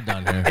 We're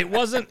done here. It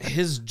wasn't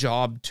his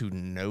job to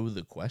know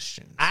the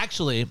questions.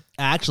 Actually,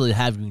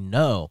 have you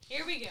know,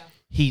 Here we go.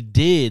 he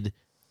did.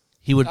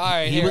 He would. All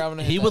right, he here, would. I'm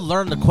gonna He hit would that.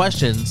 learn the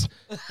questions,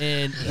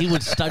 and he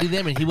would study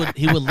them, and he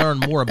would learn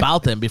more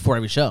about them before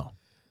every show.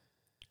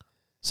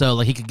 So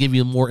like he could give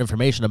you more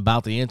information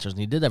about the answers, and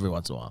he did every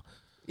once in a while.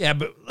 Yeah,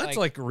 but that's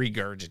Like,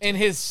 regurgitating. In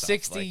his stuff.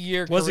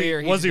 60-year was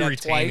career, he did that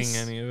retaining twice.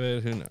 any of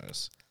it? Who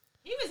knows?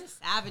 He was a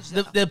savage.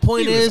 The, Though. the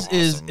point He was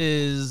is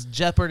awesome.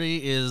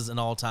 Jeopardy is an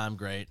all time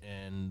great,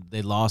 and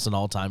they lost an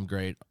all time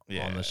great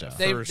on the show.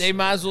 They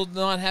might as well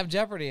not have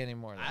Jeopardy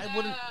anymore. then. I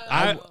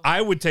wouldn't.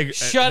 I would take.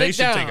 Shut they it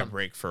should take a down.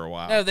 break for a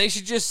while. No, they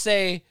should just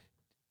say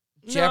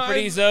No,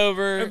 Jeopardy's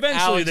over. Eventually,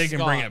 Alex they is can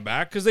gone. bring it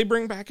back because they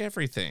bring back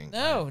everything.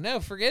 No,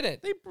 forget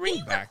it. They bring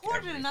We back recorded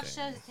everything. enough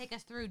shows to take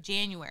us through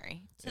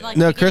January. To, like,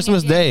 No, the beginning of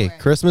Christmas Day. January.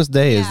 Christmas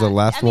Day is the Yeah,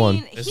 last I mean, one.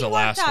 It's he the worked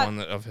last out one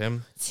of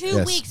him. 2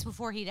 Yes. weeks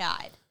before he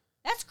died.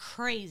 That's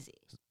crazy.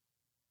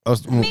 Oh,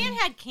 The man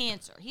had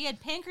cancer. He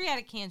had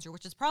pancreatic cancer,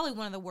 which is probably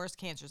one of the worst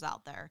cancers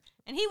out there.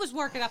 And he was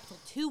working up till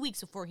 2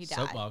 weeks before he died.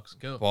 Soapbox,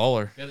 go.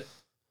 Baller. Get it.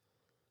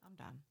 I'm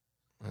done.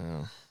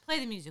 Oh. Play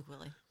the music,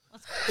 Willie.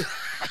 Let's go.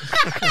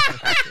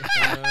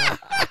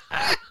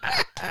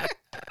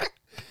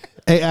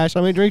 Hey, Ash,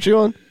 how many drinks you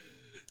on?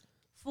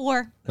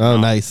 4. Oh,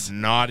 nice.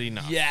 Not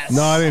enough. Yes.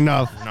 Not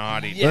enough.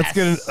 Not enough. Let's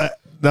get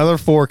another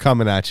 4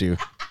 coming at you.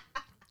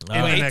 In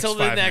the Wait next till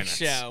the 5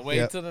 next minutes. show. Wait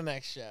Yep. till the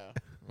next show.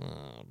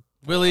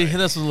 Willie, hit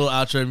us with a little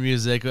outro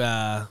music.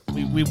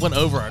 We went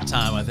over our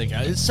time, I think.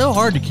 It's so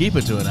hard to keep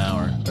it to an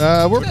hour.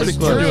 We're pretty It's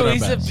close. true. doing our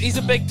He's a, best. he's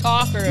a big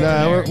talker. over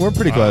Nah, there. we're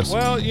pretty close.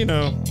 Well, you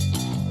know,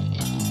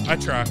 I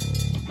try.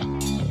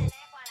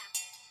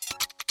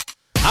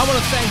 I want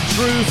to thank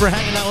Drew for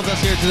hanging out with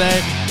us here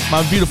today.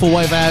 My beautiful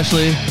wife,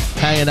 Ashley,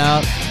 hanging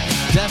out.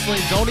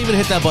 Definitely don't even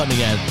hit that button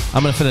again.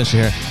 I'm going to finish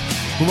here.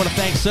 We want to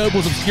thank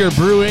Sobel's Obscure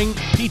Brewing,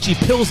 Peachy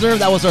Pilsner.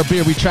 That was our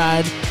beer we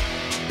tried.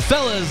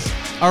 Fellas,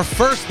 our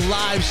first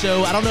live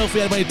show. I don't know if we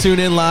had anybody tune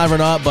in live or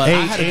not, but I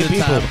had a eight good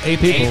people. time. 8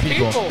 people. 8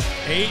 people.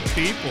 8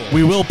 people.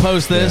 We will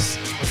post this.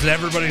 Was it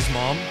everybody's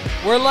mom?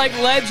 We're like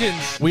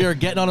legends. We are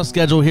getting on a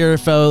schedule here,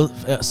 so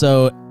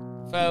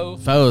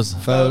Foes.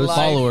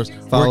 followers.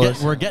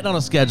 Followers. We're getting on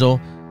a schedule.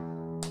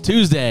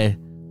 Tuesday,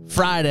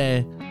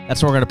 Friday.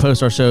 That's where we're going to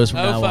post our shows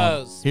from now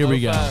on. Foes. Here we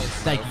go. Foes.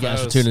 Thank you guys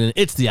for Foes. tuning in.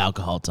 It's the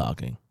Alcohol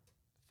Talking.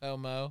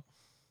 FOMO.